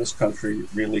invasion in this country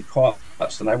really cost?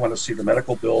 And I want to see the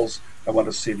medical bills. I want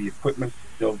to see the equipment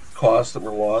costs that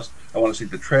were lost. I want to see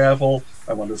the travel.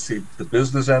 I want to see the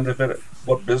business end of it,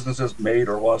 what businesses made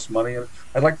or lost money in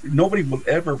it. Nobody would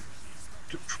ever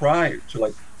try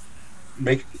to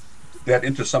make that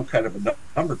into some kind of a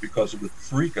number because it would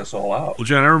freak us all out. Well,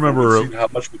 John, I remember how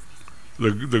much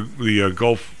the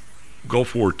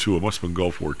Gulf War II. It must have been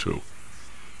Gulf War II,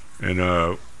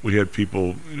 and we had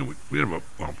people. We had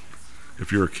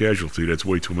if you're a casualty, that's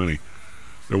way too many.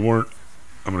 There weren't,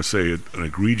 I'm going to say, an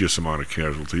egregious amount of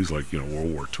casualties like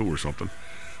World War II or something.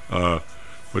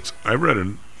 But I read,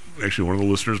 and actually one of the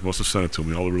listeners must have sent it to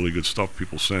me. All the really good stuff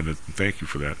people send it. And thank you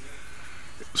for that.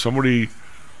 Somebody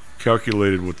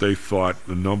calculated what they thought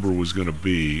the number was going to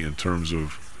be in terms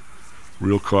of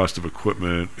real cost of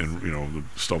equipment and the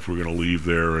stuff we're going to leave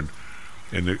there and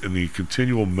the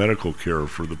continual medical care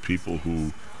for the people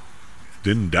who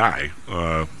didn't die.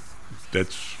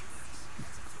 That's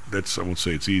I won't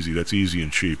say it's easy. That's easy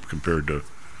and cheap compared to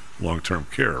long-term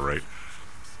care, right?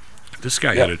 This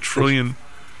guy had a trillion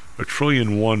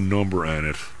one number on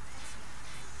it.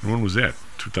 And when was that?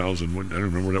 2000. I don't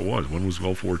remember what that was. When was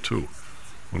Gulf War II?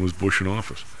 When was Bush in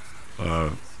office?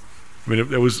 I mean,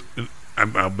 it was.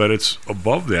 I'll bet it's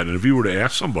above that. And if you were to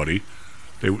ask somebody,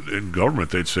 in government,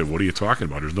 they'd say, "What are you talking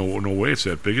about? There's no way it's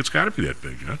that big. It's got to be that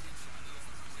big, huh?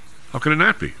 How can it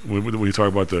not be?" When you talk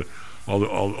about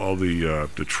all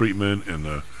the treatment and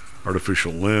the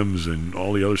artificial limbs and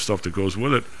all the other stuff that goes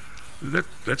with it,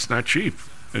 that's not cheap.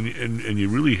 And you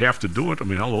really have to do it. I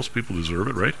mean, all those people deserve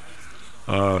it, right?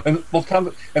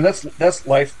 Tom, and that's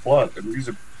lifeblood. I mean,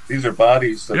 these are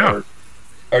bodies that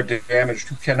are damaged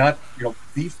who cannot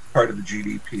be part of the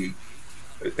GDP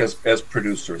as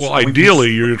producers. Well,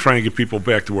 ideally, you're trying to get people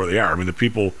back to where they are. I mean, the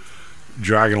people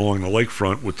jogging along the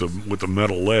lakefront with the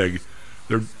metal leg,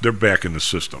 they're back in the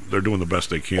system. They're doing the best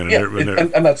they can.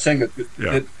 And I'm not saying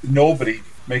that nobody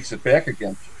makes it back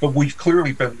again, but we've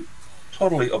clearly been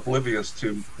totally oblivious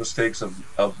to mistakes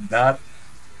of not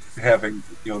having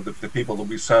the people that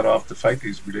we set off to fight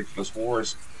these ridiculous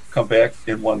wars come back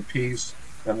in one piece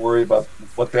and worry about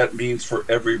what that means for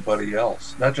everybody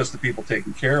else, not just the people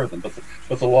taking care of them,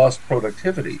 but the lost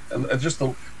productivity and just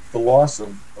the loss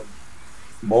of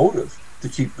motive to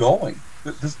keep going.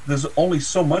 There's only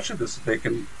so much of this that they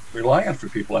can rely on for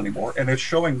people anymore, and it's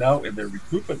showing now in their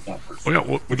recruitment numbers,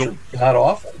 which are god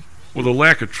awful. Well, the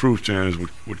lack of truth, John, is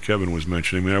what Kevin was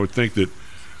mentioning. I mean, I would think that,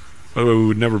 by the way, we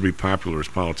would never be popular as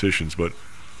politicians, but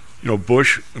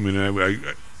Bush. I mean,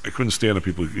 I couldn't stand the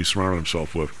people he surrounded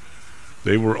himself with.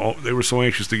 They were so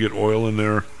anxious to get oil in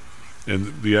there,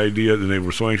 and the idea that they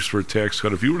were so anxious for a tax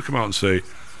cut. If you were to come out and say,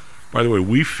 by the way,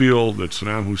 we feel that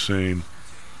Saddam Hussein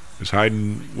is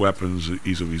hiding weapons,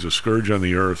 he's a scourge on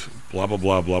the earth, blah blah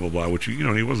blah blah blah blah, which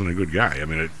he wasn't a good guy. I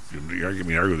mean, you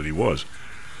argue that he was.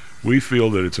 We feel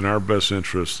that it's in our best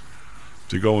interest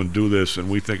to go and do this,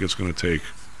 and we think it's going to take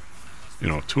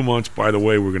 2 months. By the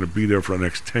way, we're going to be there for the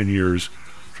next 10 years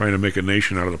trying to make a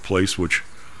nation out of the place, which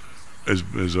as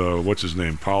what's his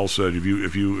name, Powell said, if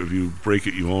you break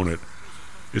it, you own it.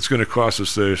 It's going to cost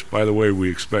us this. By the way,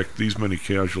 we expect these many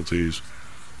casualties,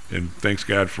 and thanks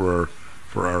God for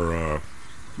our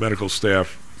medical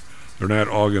staff. They're not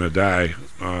all going to die,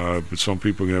 but some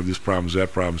people are going to have these problems,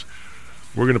 that problems.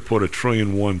 We're going to put $1.1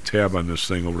 trillion tab on this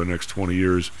thing over the next 20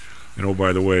 years, and oh,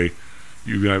 by the way,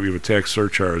 you have a tax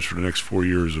surcharge for the next 4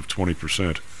 years of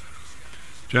 20%.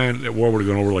 John, that war would have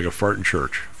gone over like a fart in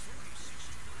church.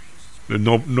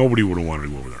 Nobody would have wanted to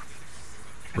go over there,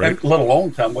 right? And let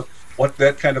alone, Tom, what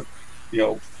that kind of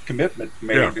commitment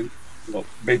made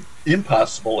made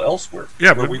impossible elsewhere.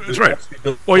 Yeah, but that's right.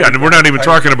 Well, yeah, and we're not even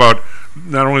talking about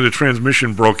not only the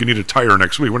transmission broke, you need a tire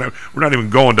next week. We're not even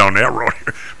going down that road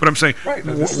here. But I'm saying, right.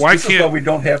 This is why we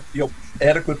don't have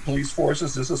adequate police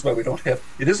forces? This is why we don't have.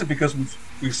 It isn't because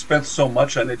we've spent so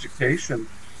much on education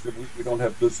that we don't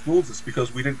have good schools. It's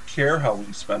because we didn't care how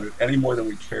we spent it any more than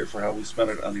we cared for how we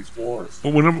spent it on these wars.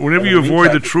 Well, whenever you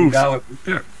avoid the truth,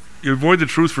 you avoid the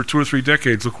truth for 2 or 3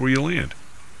 decades. Look where you land.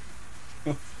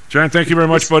 John, thank you very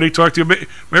much, buddy. Talk to you. Am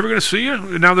I ever going to see you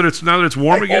now that it's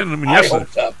warm again? I hope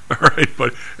so. All right,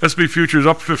 but SB Futures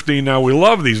up 15 now. We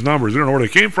love these numbers. We don't know where they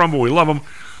came from, but we love them.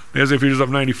 The SB Futures up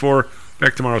 94.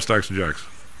 Back tomorrow, Stocks and Jocks.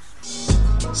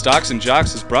 Stocks and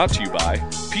Jocks is brought to you by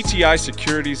PTI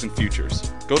Securities and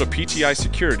Futures. Go to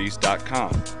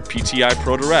PTIsecurities.com. PTI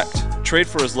Pro Direct. Trade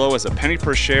for as low as a penny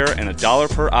per share and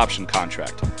 $1 per option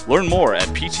contract. Learn more at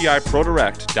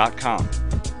PTIProDirect.com.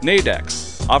 Nadex.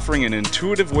 Offering an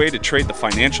intuitive way to trade the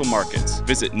financial markets.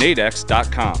 Visit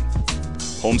nadex.com.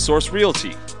 Home Source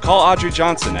Realty. Call Audrey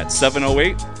Johnson at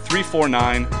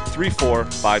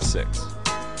 708-349-3456.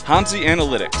 Hamzy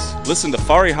Analytics. Listen to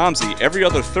Fari Hamzy every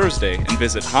other Thursday and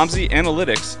visit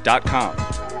hamzyanalytics.com.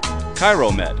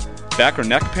 ChiroMed. Back or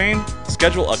neck pain?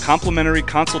 Schedule a complimentary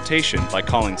consultation by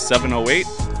calling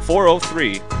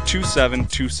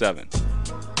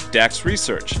 708-403-2727. DAX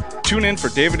Research. Tune in for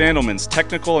David Andelman's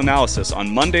technical analysis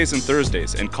on Mondays and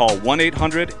Thursdays and call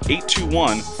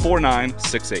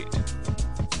 1-800-821-4968.